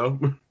one, yo.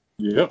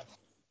 Yep.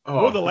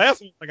 Oh, Well, the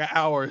last one was like an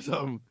hour or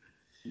something.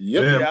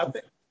 Yep. Yeah,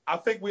 I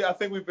think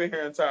we've been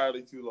here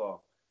entirely too long.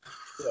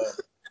 So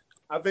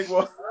I think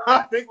we'll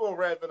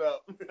wrap it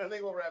up. I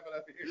think we'll wrap it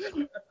up here.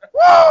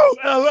 Woo!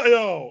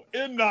 Yo,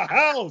 in the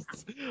house.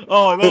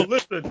 Oh no,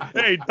 listen.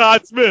 Hey,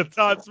 Todd Smith.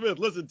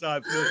 Listen,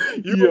 Todd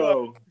Smith.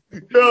 Yo,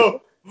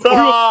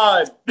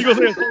 Todd. He gonna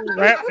say his whole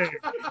rap name.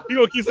 He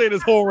gonna keep saying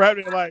his whole rap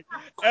name like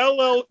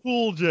LL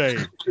Cool J.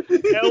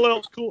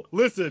 LL Cool.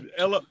 Listen,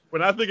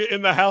 when I think of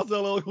In the House,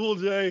 LL Cool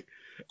J,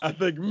 I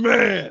think,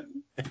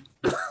 man.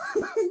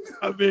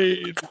 I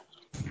mean,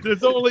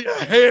 there's only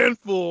a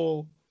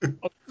handful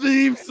of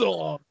theme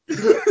songs.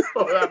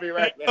 I'll be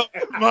right back.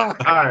 all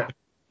right.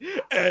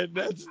 And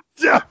that's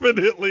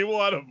definitely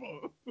one of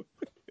them.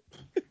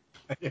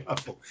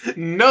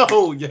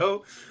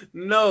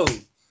 No.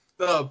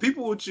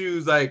 People would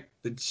choose like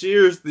the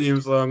Cheers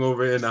theme song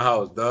over In the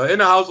House. In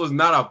the House was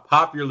not a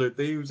popular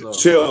theme song.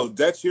 Chill.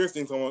 That Cheers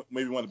theme song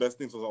maybe one of the best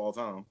theme songs of all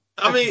time.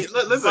 I mean,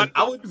 listen,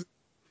 I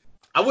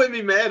wouldn't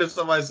be mad if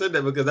somebody said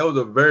that because that was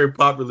a very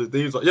popular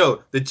theme song.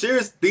 Yo, the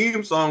Cheers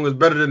theme song was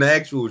better than the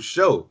actual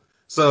show.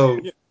 So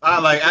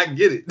I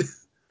get it.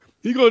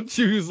 He gonna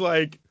choose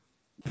like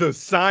the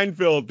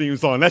Seinfeld theme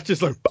song. That's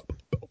just like.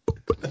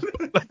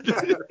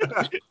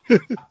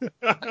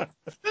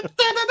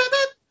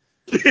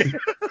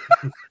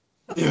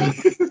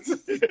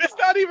 It's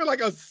not even like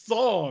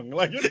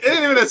Like it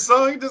ain't even a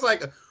song. It's just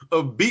like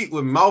a beat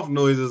with mouth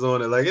noises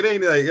on it. Like it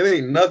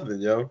ain't nothing,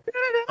 yo.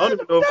 I don't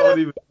even know if I would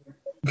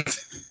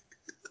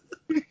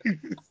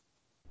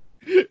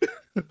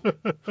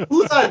even.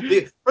 Whose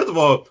idea? First of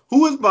all,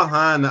 who was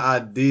behind the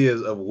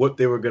ideas of what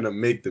they were gonna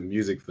make the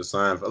music for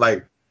Seinfeld?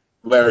 Like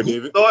Larry who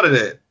David. thought of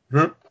that?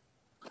 Huh?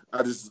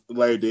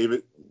 Larry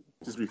David.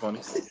 Just be funny.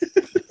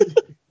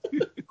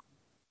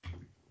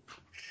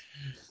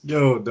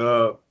 Yo,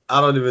 dog. I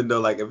don't even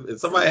know. Like if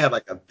somebody had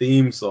like a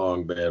theme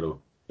song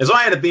battle, if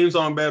somebody had a theme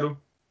song battle,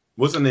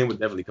 what's the name would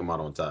definitely come out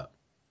on top.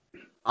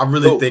 I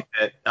really think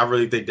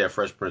that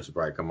Fresh Prince would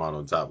probably come out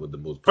on top with the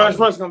most Fresh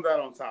popular. Prince comes out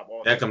on top.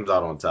 That comes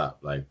out on top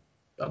like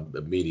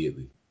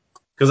immediately.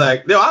 Cause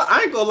like yo,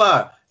 I ain't gonna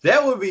lie,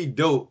 that would be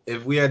dope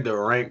if we had to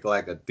rank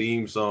like a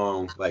theme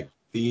song, like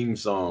theme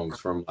songs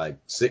from like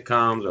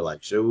sitcoms or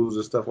like shows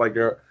and stuff like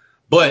that.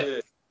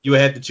 But you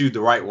had to choose the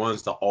right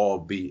ones to all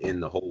be in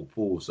the whole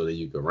pool so that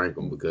you could rank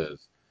them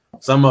because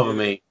some of them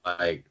ain't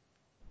like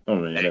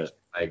some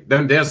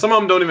of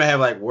them don't even have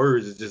like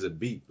words. It's just a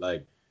beat.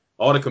 Like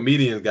all the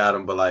comedians got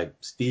them, but like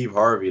Steve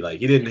Harvey, like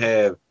he didn't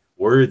have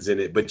words in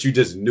it, but you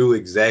just knew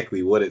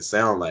exactly what it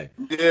sounded like.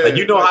 Yeah, like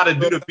you know how to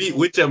do the beat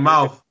with your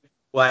mouth,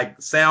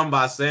 like sound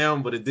by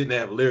sound, but it didn't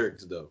have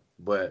lyrics though.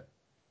 But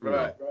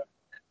right.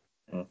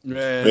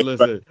 Man,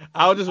 listen,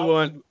 I would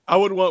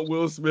want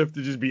Will Smith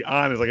to just be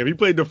honest. Like if he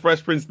played the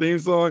Fresh Prince theme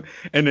song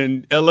and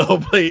then LL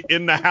played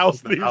In the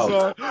House theme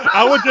song,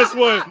 I would just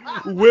want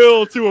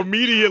Will to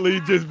immediately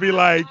just be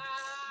like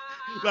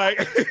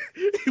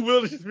he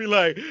will just be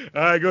like,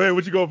 all right, go ahead,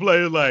 what you gonna play?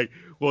 It's like,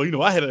 well, you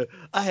know, I had a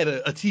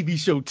TV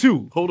show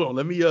too. Hold on,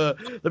 let me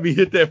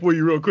hit that for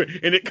you real quick.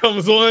 And it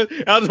comes on,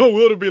 I just want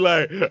Will to be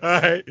like, all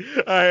right,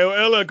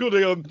 well, cool,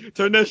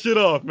 turn that shit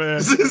off,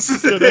 man.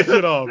 Turn that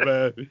shit off,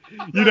 man.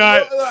 You know,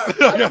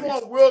 I just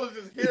want Will to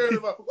just hear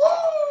it like, woo!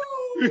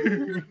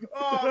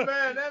 Oh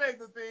man, that ain't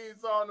the theme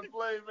song to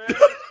play, man.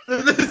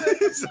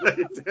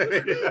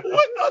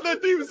 What other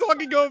theme song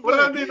he gonna play? What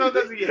other theme song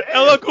does he have?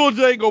 LL Cool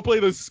J gonna play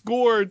the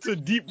score to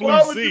Deep Blue Sea.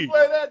 Why would you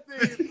play that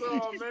theme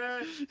song,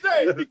 man?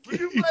 Jay, would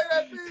you play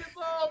that theme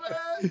song,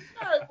 man?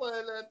 I ain't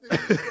playing that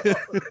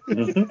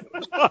theme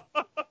song.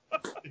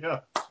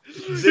 Yeah,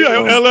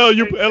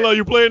 LL,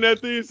 you playing that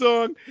theme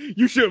song?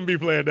 You shouldn't be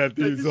playing that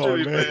theme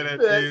song,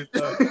 man.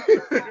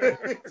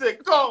 He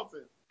said,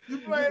 Carlton, you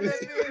playing that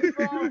theme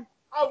song?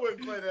 I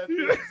wouldn't play that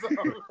theme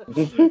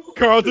song.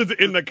 Carlton's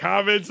in the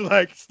comments,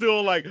 like,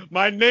 still like,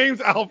 my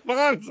name's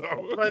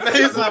Alfonso. My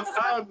name's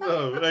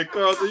Alfonso. Like,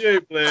 Carlton, you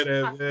ain't playing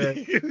that,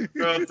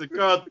 man.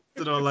 Carlton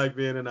don't like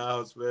being in the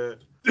house, man.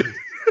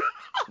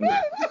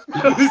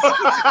 Carlton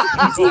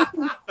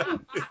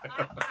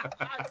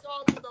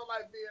don't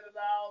like being in the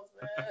house,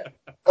 man.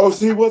 Oh,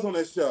 she was on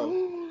that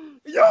show.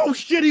 Yo,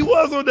 shit, he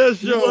was on that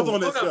show. He was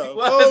on that show.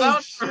 I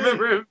don't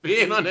remember him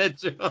being on that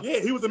show. Yeah,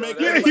 he was the main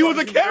character. Yeah, he was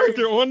a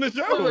character on the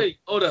show. Wait,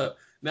 hold up.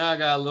 Now I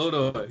got to load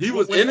on. He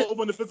was in it?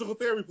 When the physical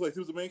therapy place, he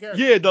was the main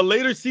character. Yeah, the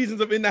later seasons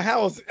of In the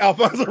House,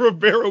 Alfonso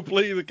Ribeiro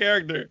played the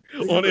character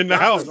on In the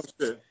House.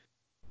 I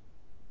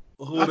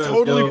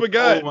totally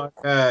forgot. Oh my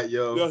God,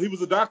 yo. Yo, he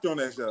was a doctor on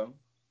that show.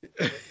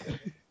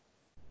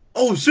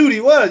 Oh shoot,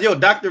 he was. Yo,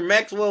 Dr.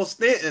 Maxwell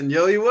Stanton.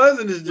 Yo, he was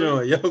in this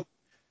joint. Yo,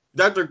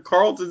 Dr.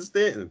 Carlton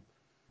Stanton.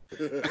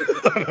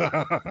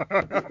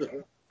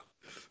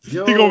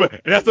 Yo,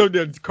 that's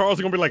what Carl's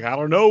gonna be like. I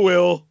don't know,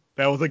 Will.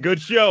 That was a good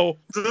show.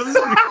 Shut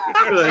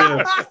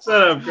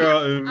up,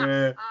 Carlton,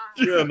 man.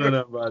 You don't know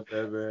nothing about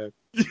that,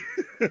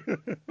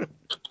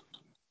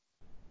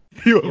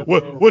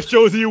 man. What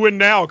shows are you in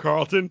now,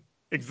 Carlton?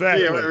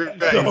 Exactly. Yeah,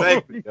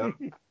 exactly. Yo.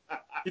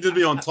 He just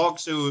be on talk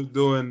shows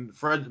doing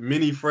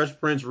mini Fresh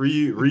Prince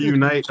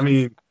reunite. I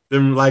mean,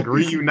 them like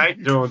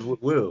reunite Jones with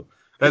Will.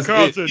 That's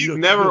Carlton, it. He's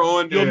never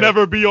on there. You'll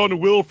never be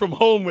on Will from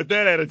Home with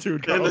that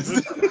attitude,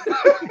 Carlton.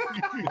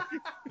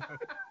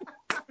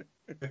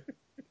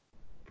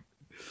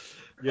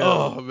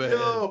 Oh man.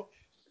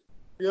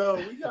 Yo,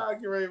 we gotta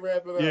get ready to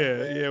wrap it up.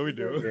 Yeah, we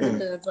do. We've been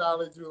here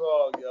entirely too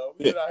long, yo.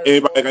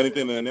 Anybody got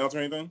anything to announce or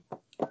anything?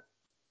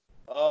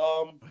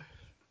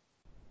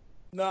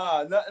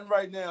 Nah, nothing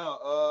right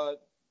now.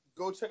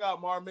 Go check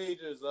out Mar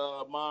Major's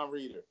Mind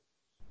Reader.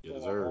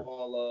 Yes, on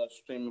all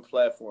streaming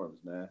platforms,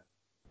 man.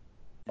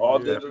 All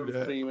digital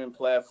streaming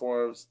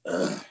platforms.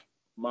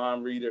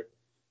 Mind Reader.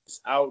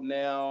 It's out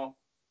now.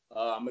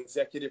 I'm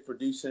executive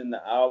producing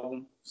the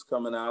album. It's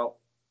coming out.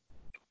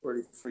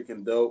 Pretty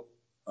freaking dope.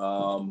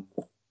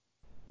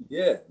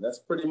 Yeah, that's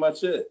pretty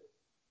much it.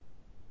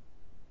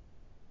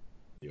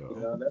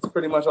 That's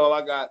pretty much all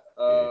I got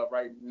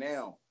right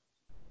now.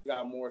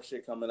 Got more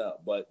shit coming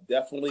up, but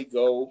definitely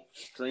go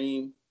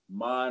stream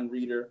Mind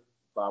Reader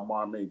by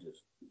Mar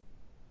Majors.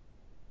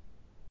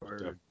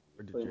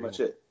 Pretty much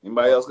it.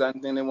 Anybody else got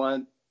anything they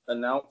want to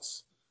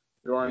announce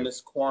during this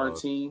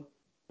quarantine?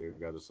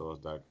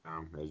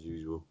 GatorSauce.com as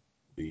usual.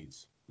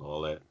 Beats,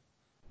 all that.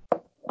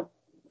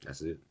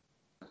 That's it.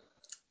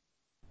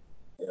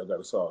 Yeah, got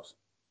a sauce.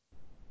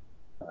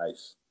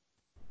 Nice.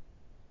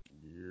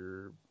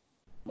 Yeah.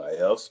 Anybody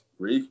else?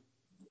 Reef?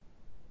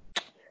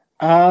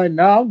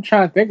 No, I'm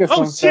trying to think of Oh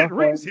some shit, stuff, but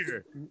Reed's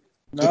here.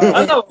 I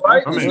no. know,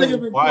 right? I'm This in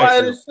nigga been quiet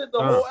quiet the as shit the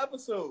time. whole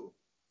episode.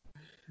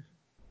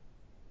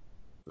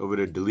 Over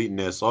there deleting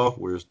that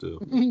software still.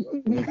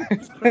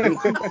 It's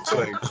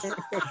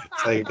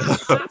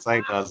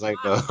like,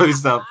 no. Let me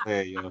stop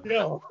playing, yo.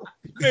 Yo,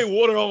 hey,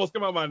 water almost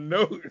come out my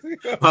nose.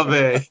 My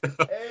bad.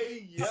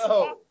 Hey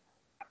yo.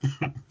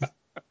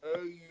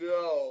 Hey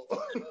yo.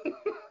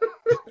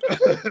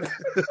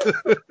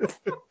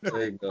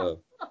 There you go.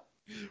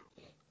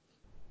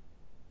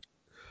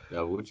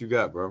 Yo, what you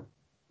got, bro?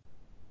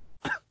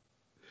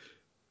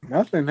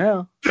 Nothing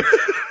now. You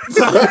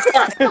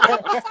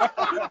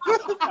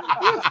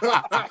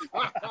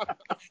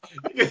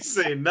can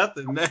say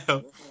nothing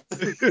now.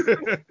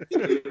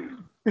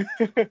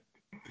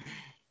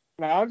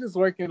 No, I'm just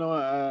working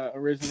on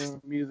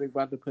original music.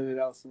 About to put it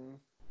out soon.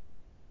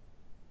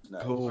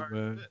 Nice. Cool,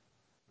 man.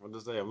 What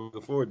to say? I'm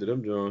looking forward to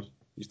them, Jones.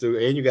 You still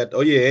and you got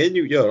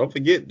yo, don't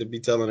forget to be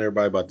telling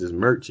everybody about this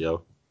merch,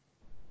 yo.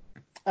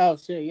 Oh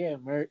shit, yeah,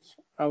 merch.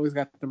 Always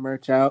got the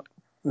merch out.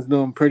 Was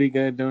doing pretty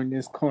good during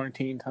this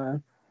quarantine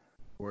time.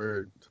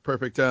 Word. It's a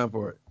perfect time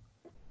for it.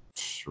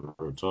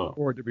 Sure, talk.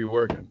 For it to be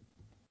working.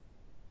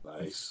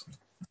 Nice.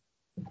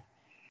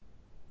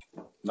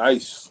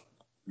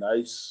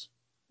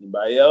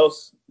 Anybody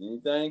else?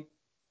 Anything?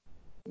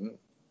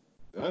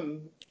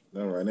 None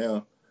right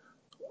now.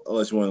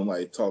 Unless you want to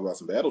like talk about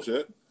some battle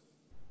shit.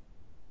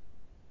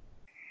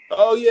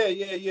 Oh yeah.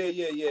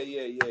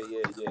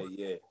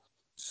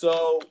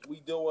 So we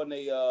doing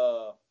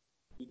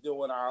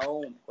our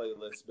own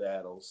playlist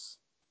battles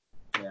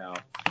now.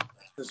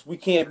 Since we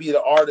can't be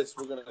the artists,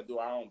 we're gonna do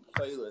our own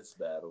playlist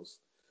battles,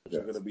 which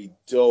are gonna be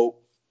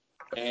dope.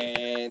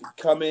 And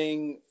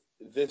coming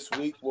this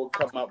week, we'll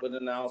come up with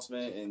an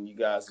announcement, and you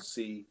guys will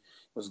see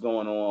what's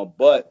going on.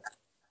 But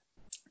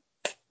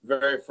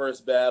very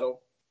first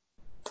battle,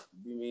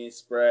 be me and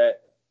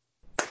Sprat,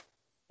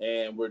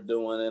 and we're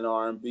doing an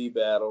R&B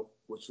battle,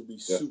 which will be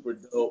super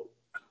dope.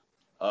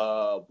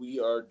 We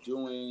are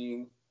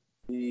doing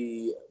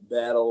the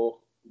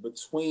battle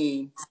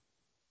between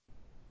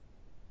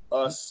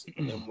us,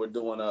 and we're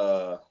doing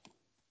I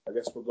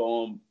guess we're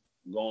going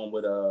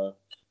with what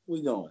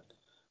we doing?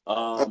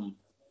 What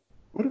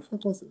the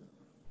fuck was it?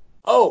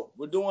 Oh,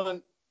 we're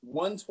doing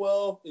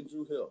 112 and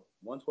Drew Hill.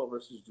 112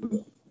 versus Drew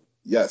Hill.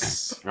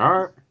 Yes. All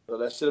right. So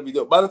that shit'll be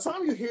dope. By the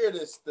time you hear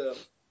this, the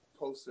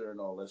poster and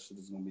all that shit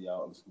is gonna be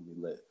out. It's gonna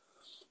be lit.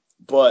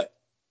 But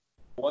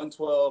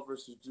 112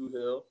 versus Drew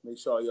Hill. Make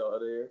sure y'all are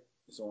there.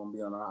 It's gonna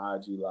be on our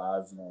IG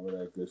lives and all of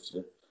that good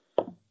shit.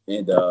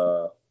 And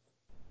I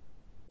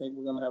think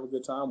we're gonna have a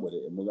good time with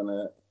it. And we're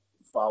gonna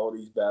follow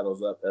these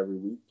battles up every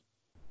week.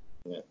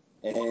 Yeah.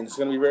 And it's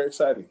gonna be very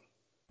exciting.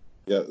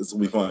 Yeah, this will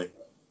be funny.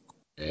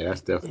 Yeah,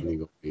 that's definitely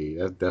gonna be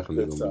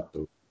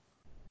dope.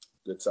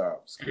 Good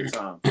times.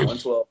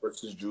 112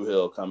 versus Drew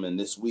Hill coming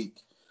this week.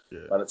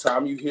 Yeah. By the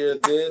time you hear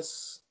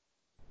this,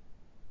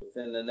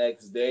 within the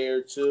next day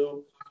or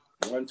two,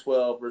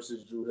 112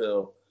 versus Drew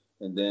Hill,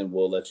 and then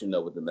we'll let you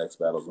know what the next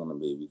battle's going to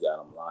be. We got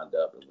them lined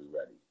up and we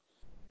ready.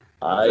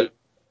 All right?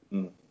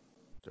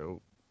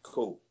 Dope.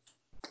 Cool.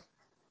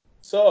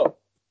 So,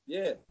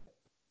 yeah,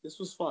 this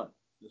was fun.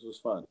 I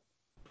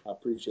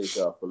appreciate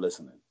y'all for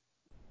listening.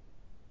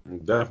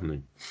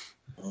 Definitely.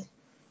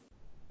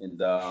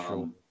 And,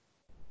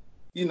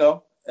 you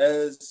know,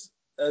 as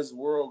the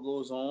world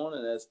goes on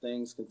and as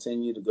things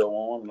continue to go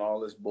on and all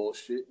this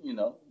bullshit, you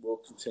know, we'll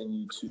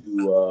continue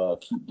to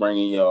keep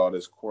bringing y'all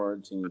this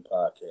quarantine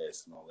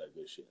podcast and all that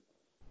good shit.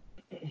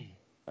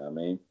 I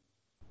mean,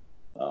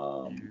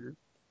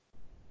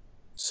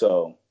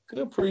 so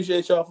we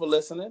appreciate y'all for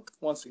listening.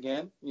 Once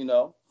again, you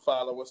know,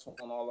 follow us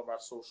on all of our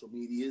social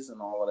medias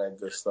and all of that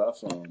good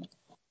stuff, and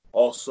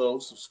also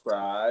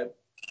subscribe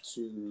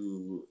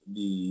to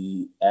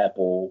the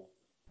Apple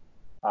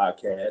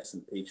Podcasts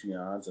and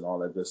Patreons and all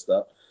that good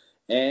stuff.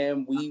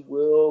 And we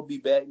will be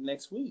back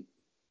next week.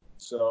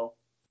 So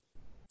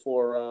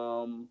for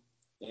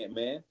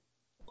Ant-Man,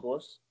 of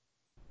course,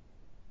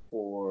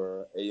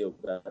 for Ayo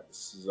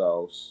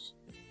Gatsos,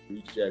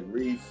 Jack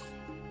Reef,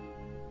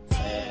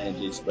 and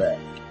Jay Spratt.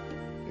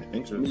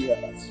 Thanks, And we will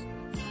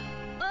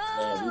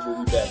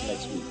be back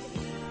next week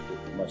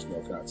with much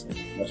more content.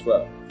 Much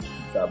love.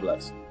 God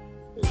bless.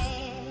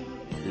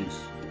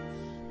 Peace.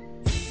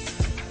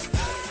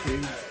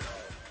 Peace.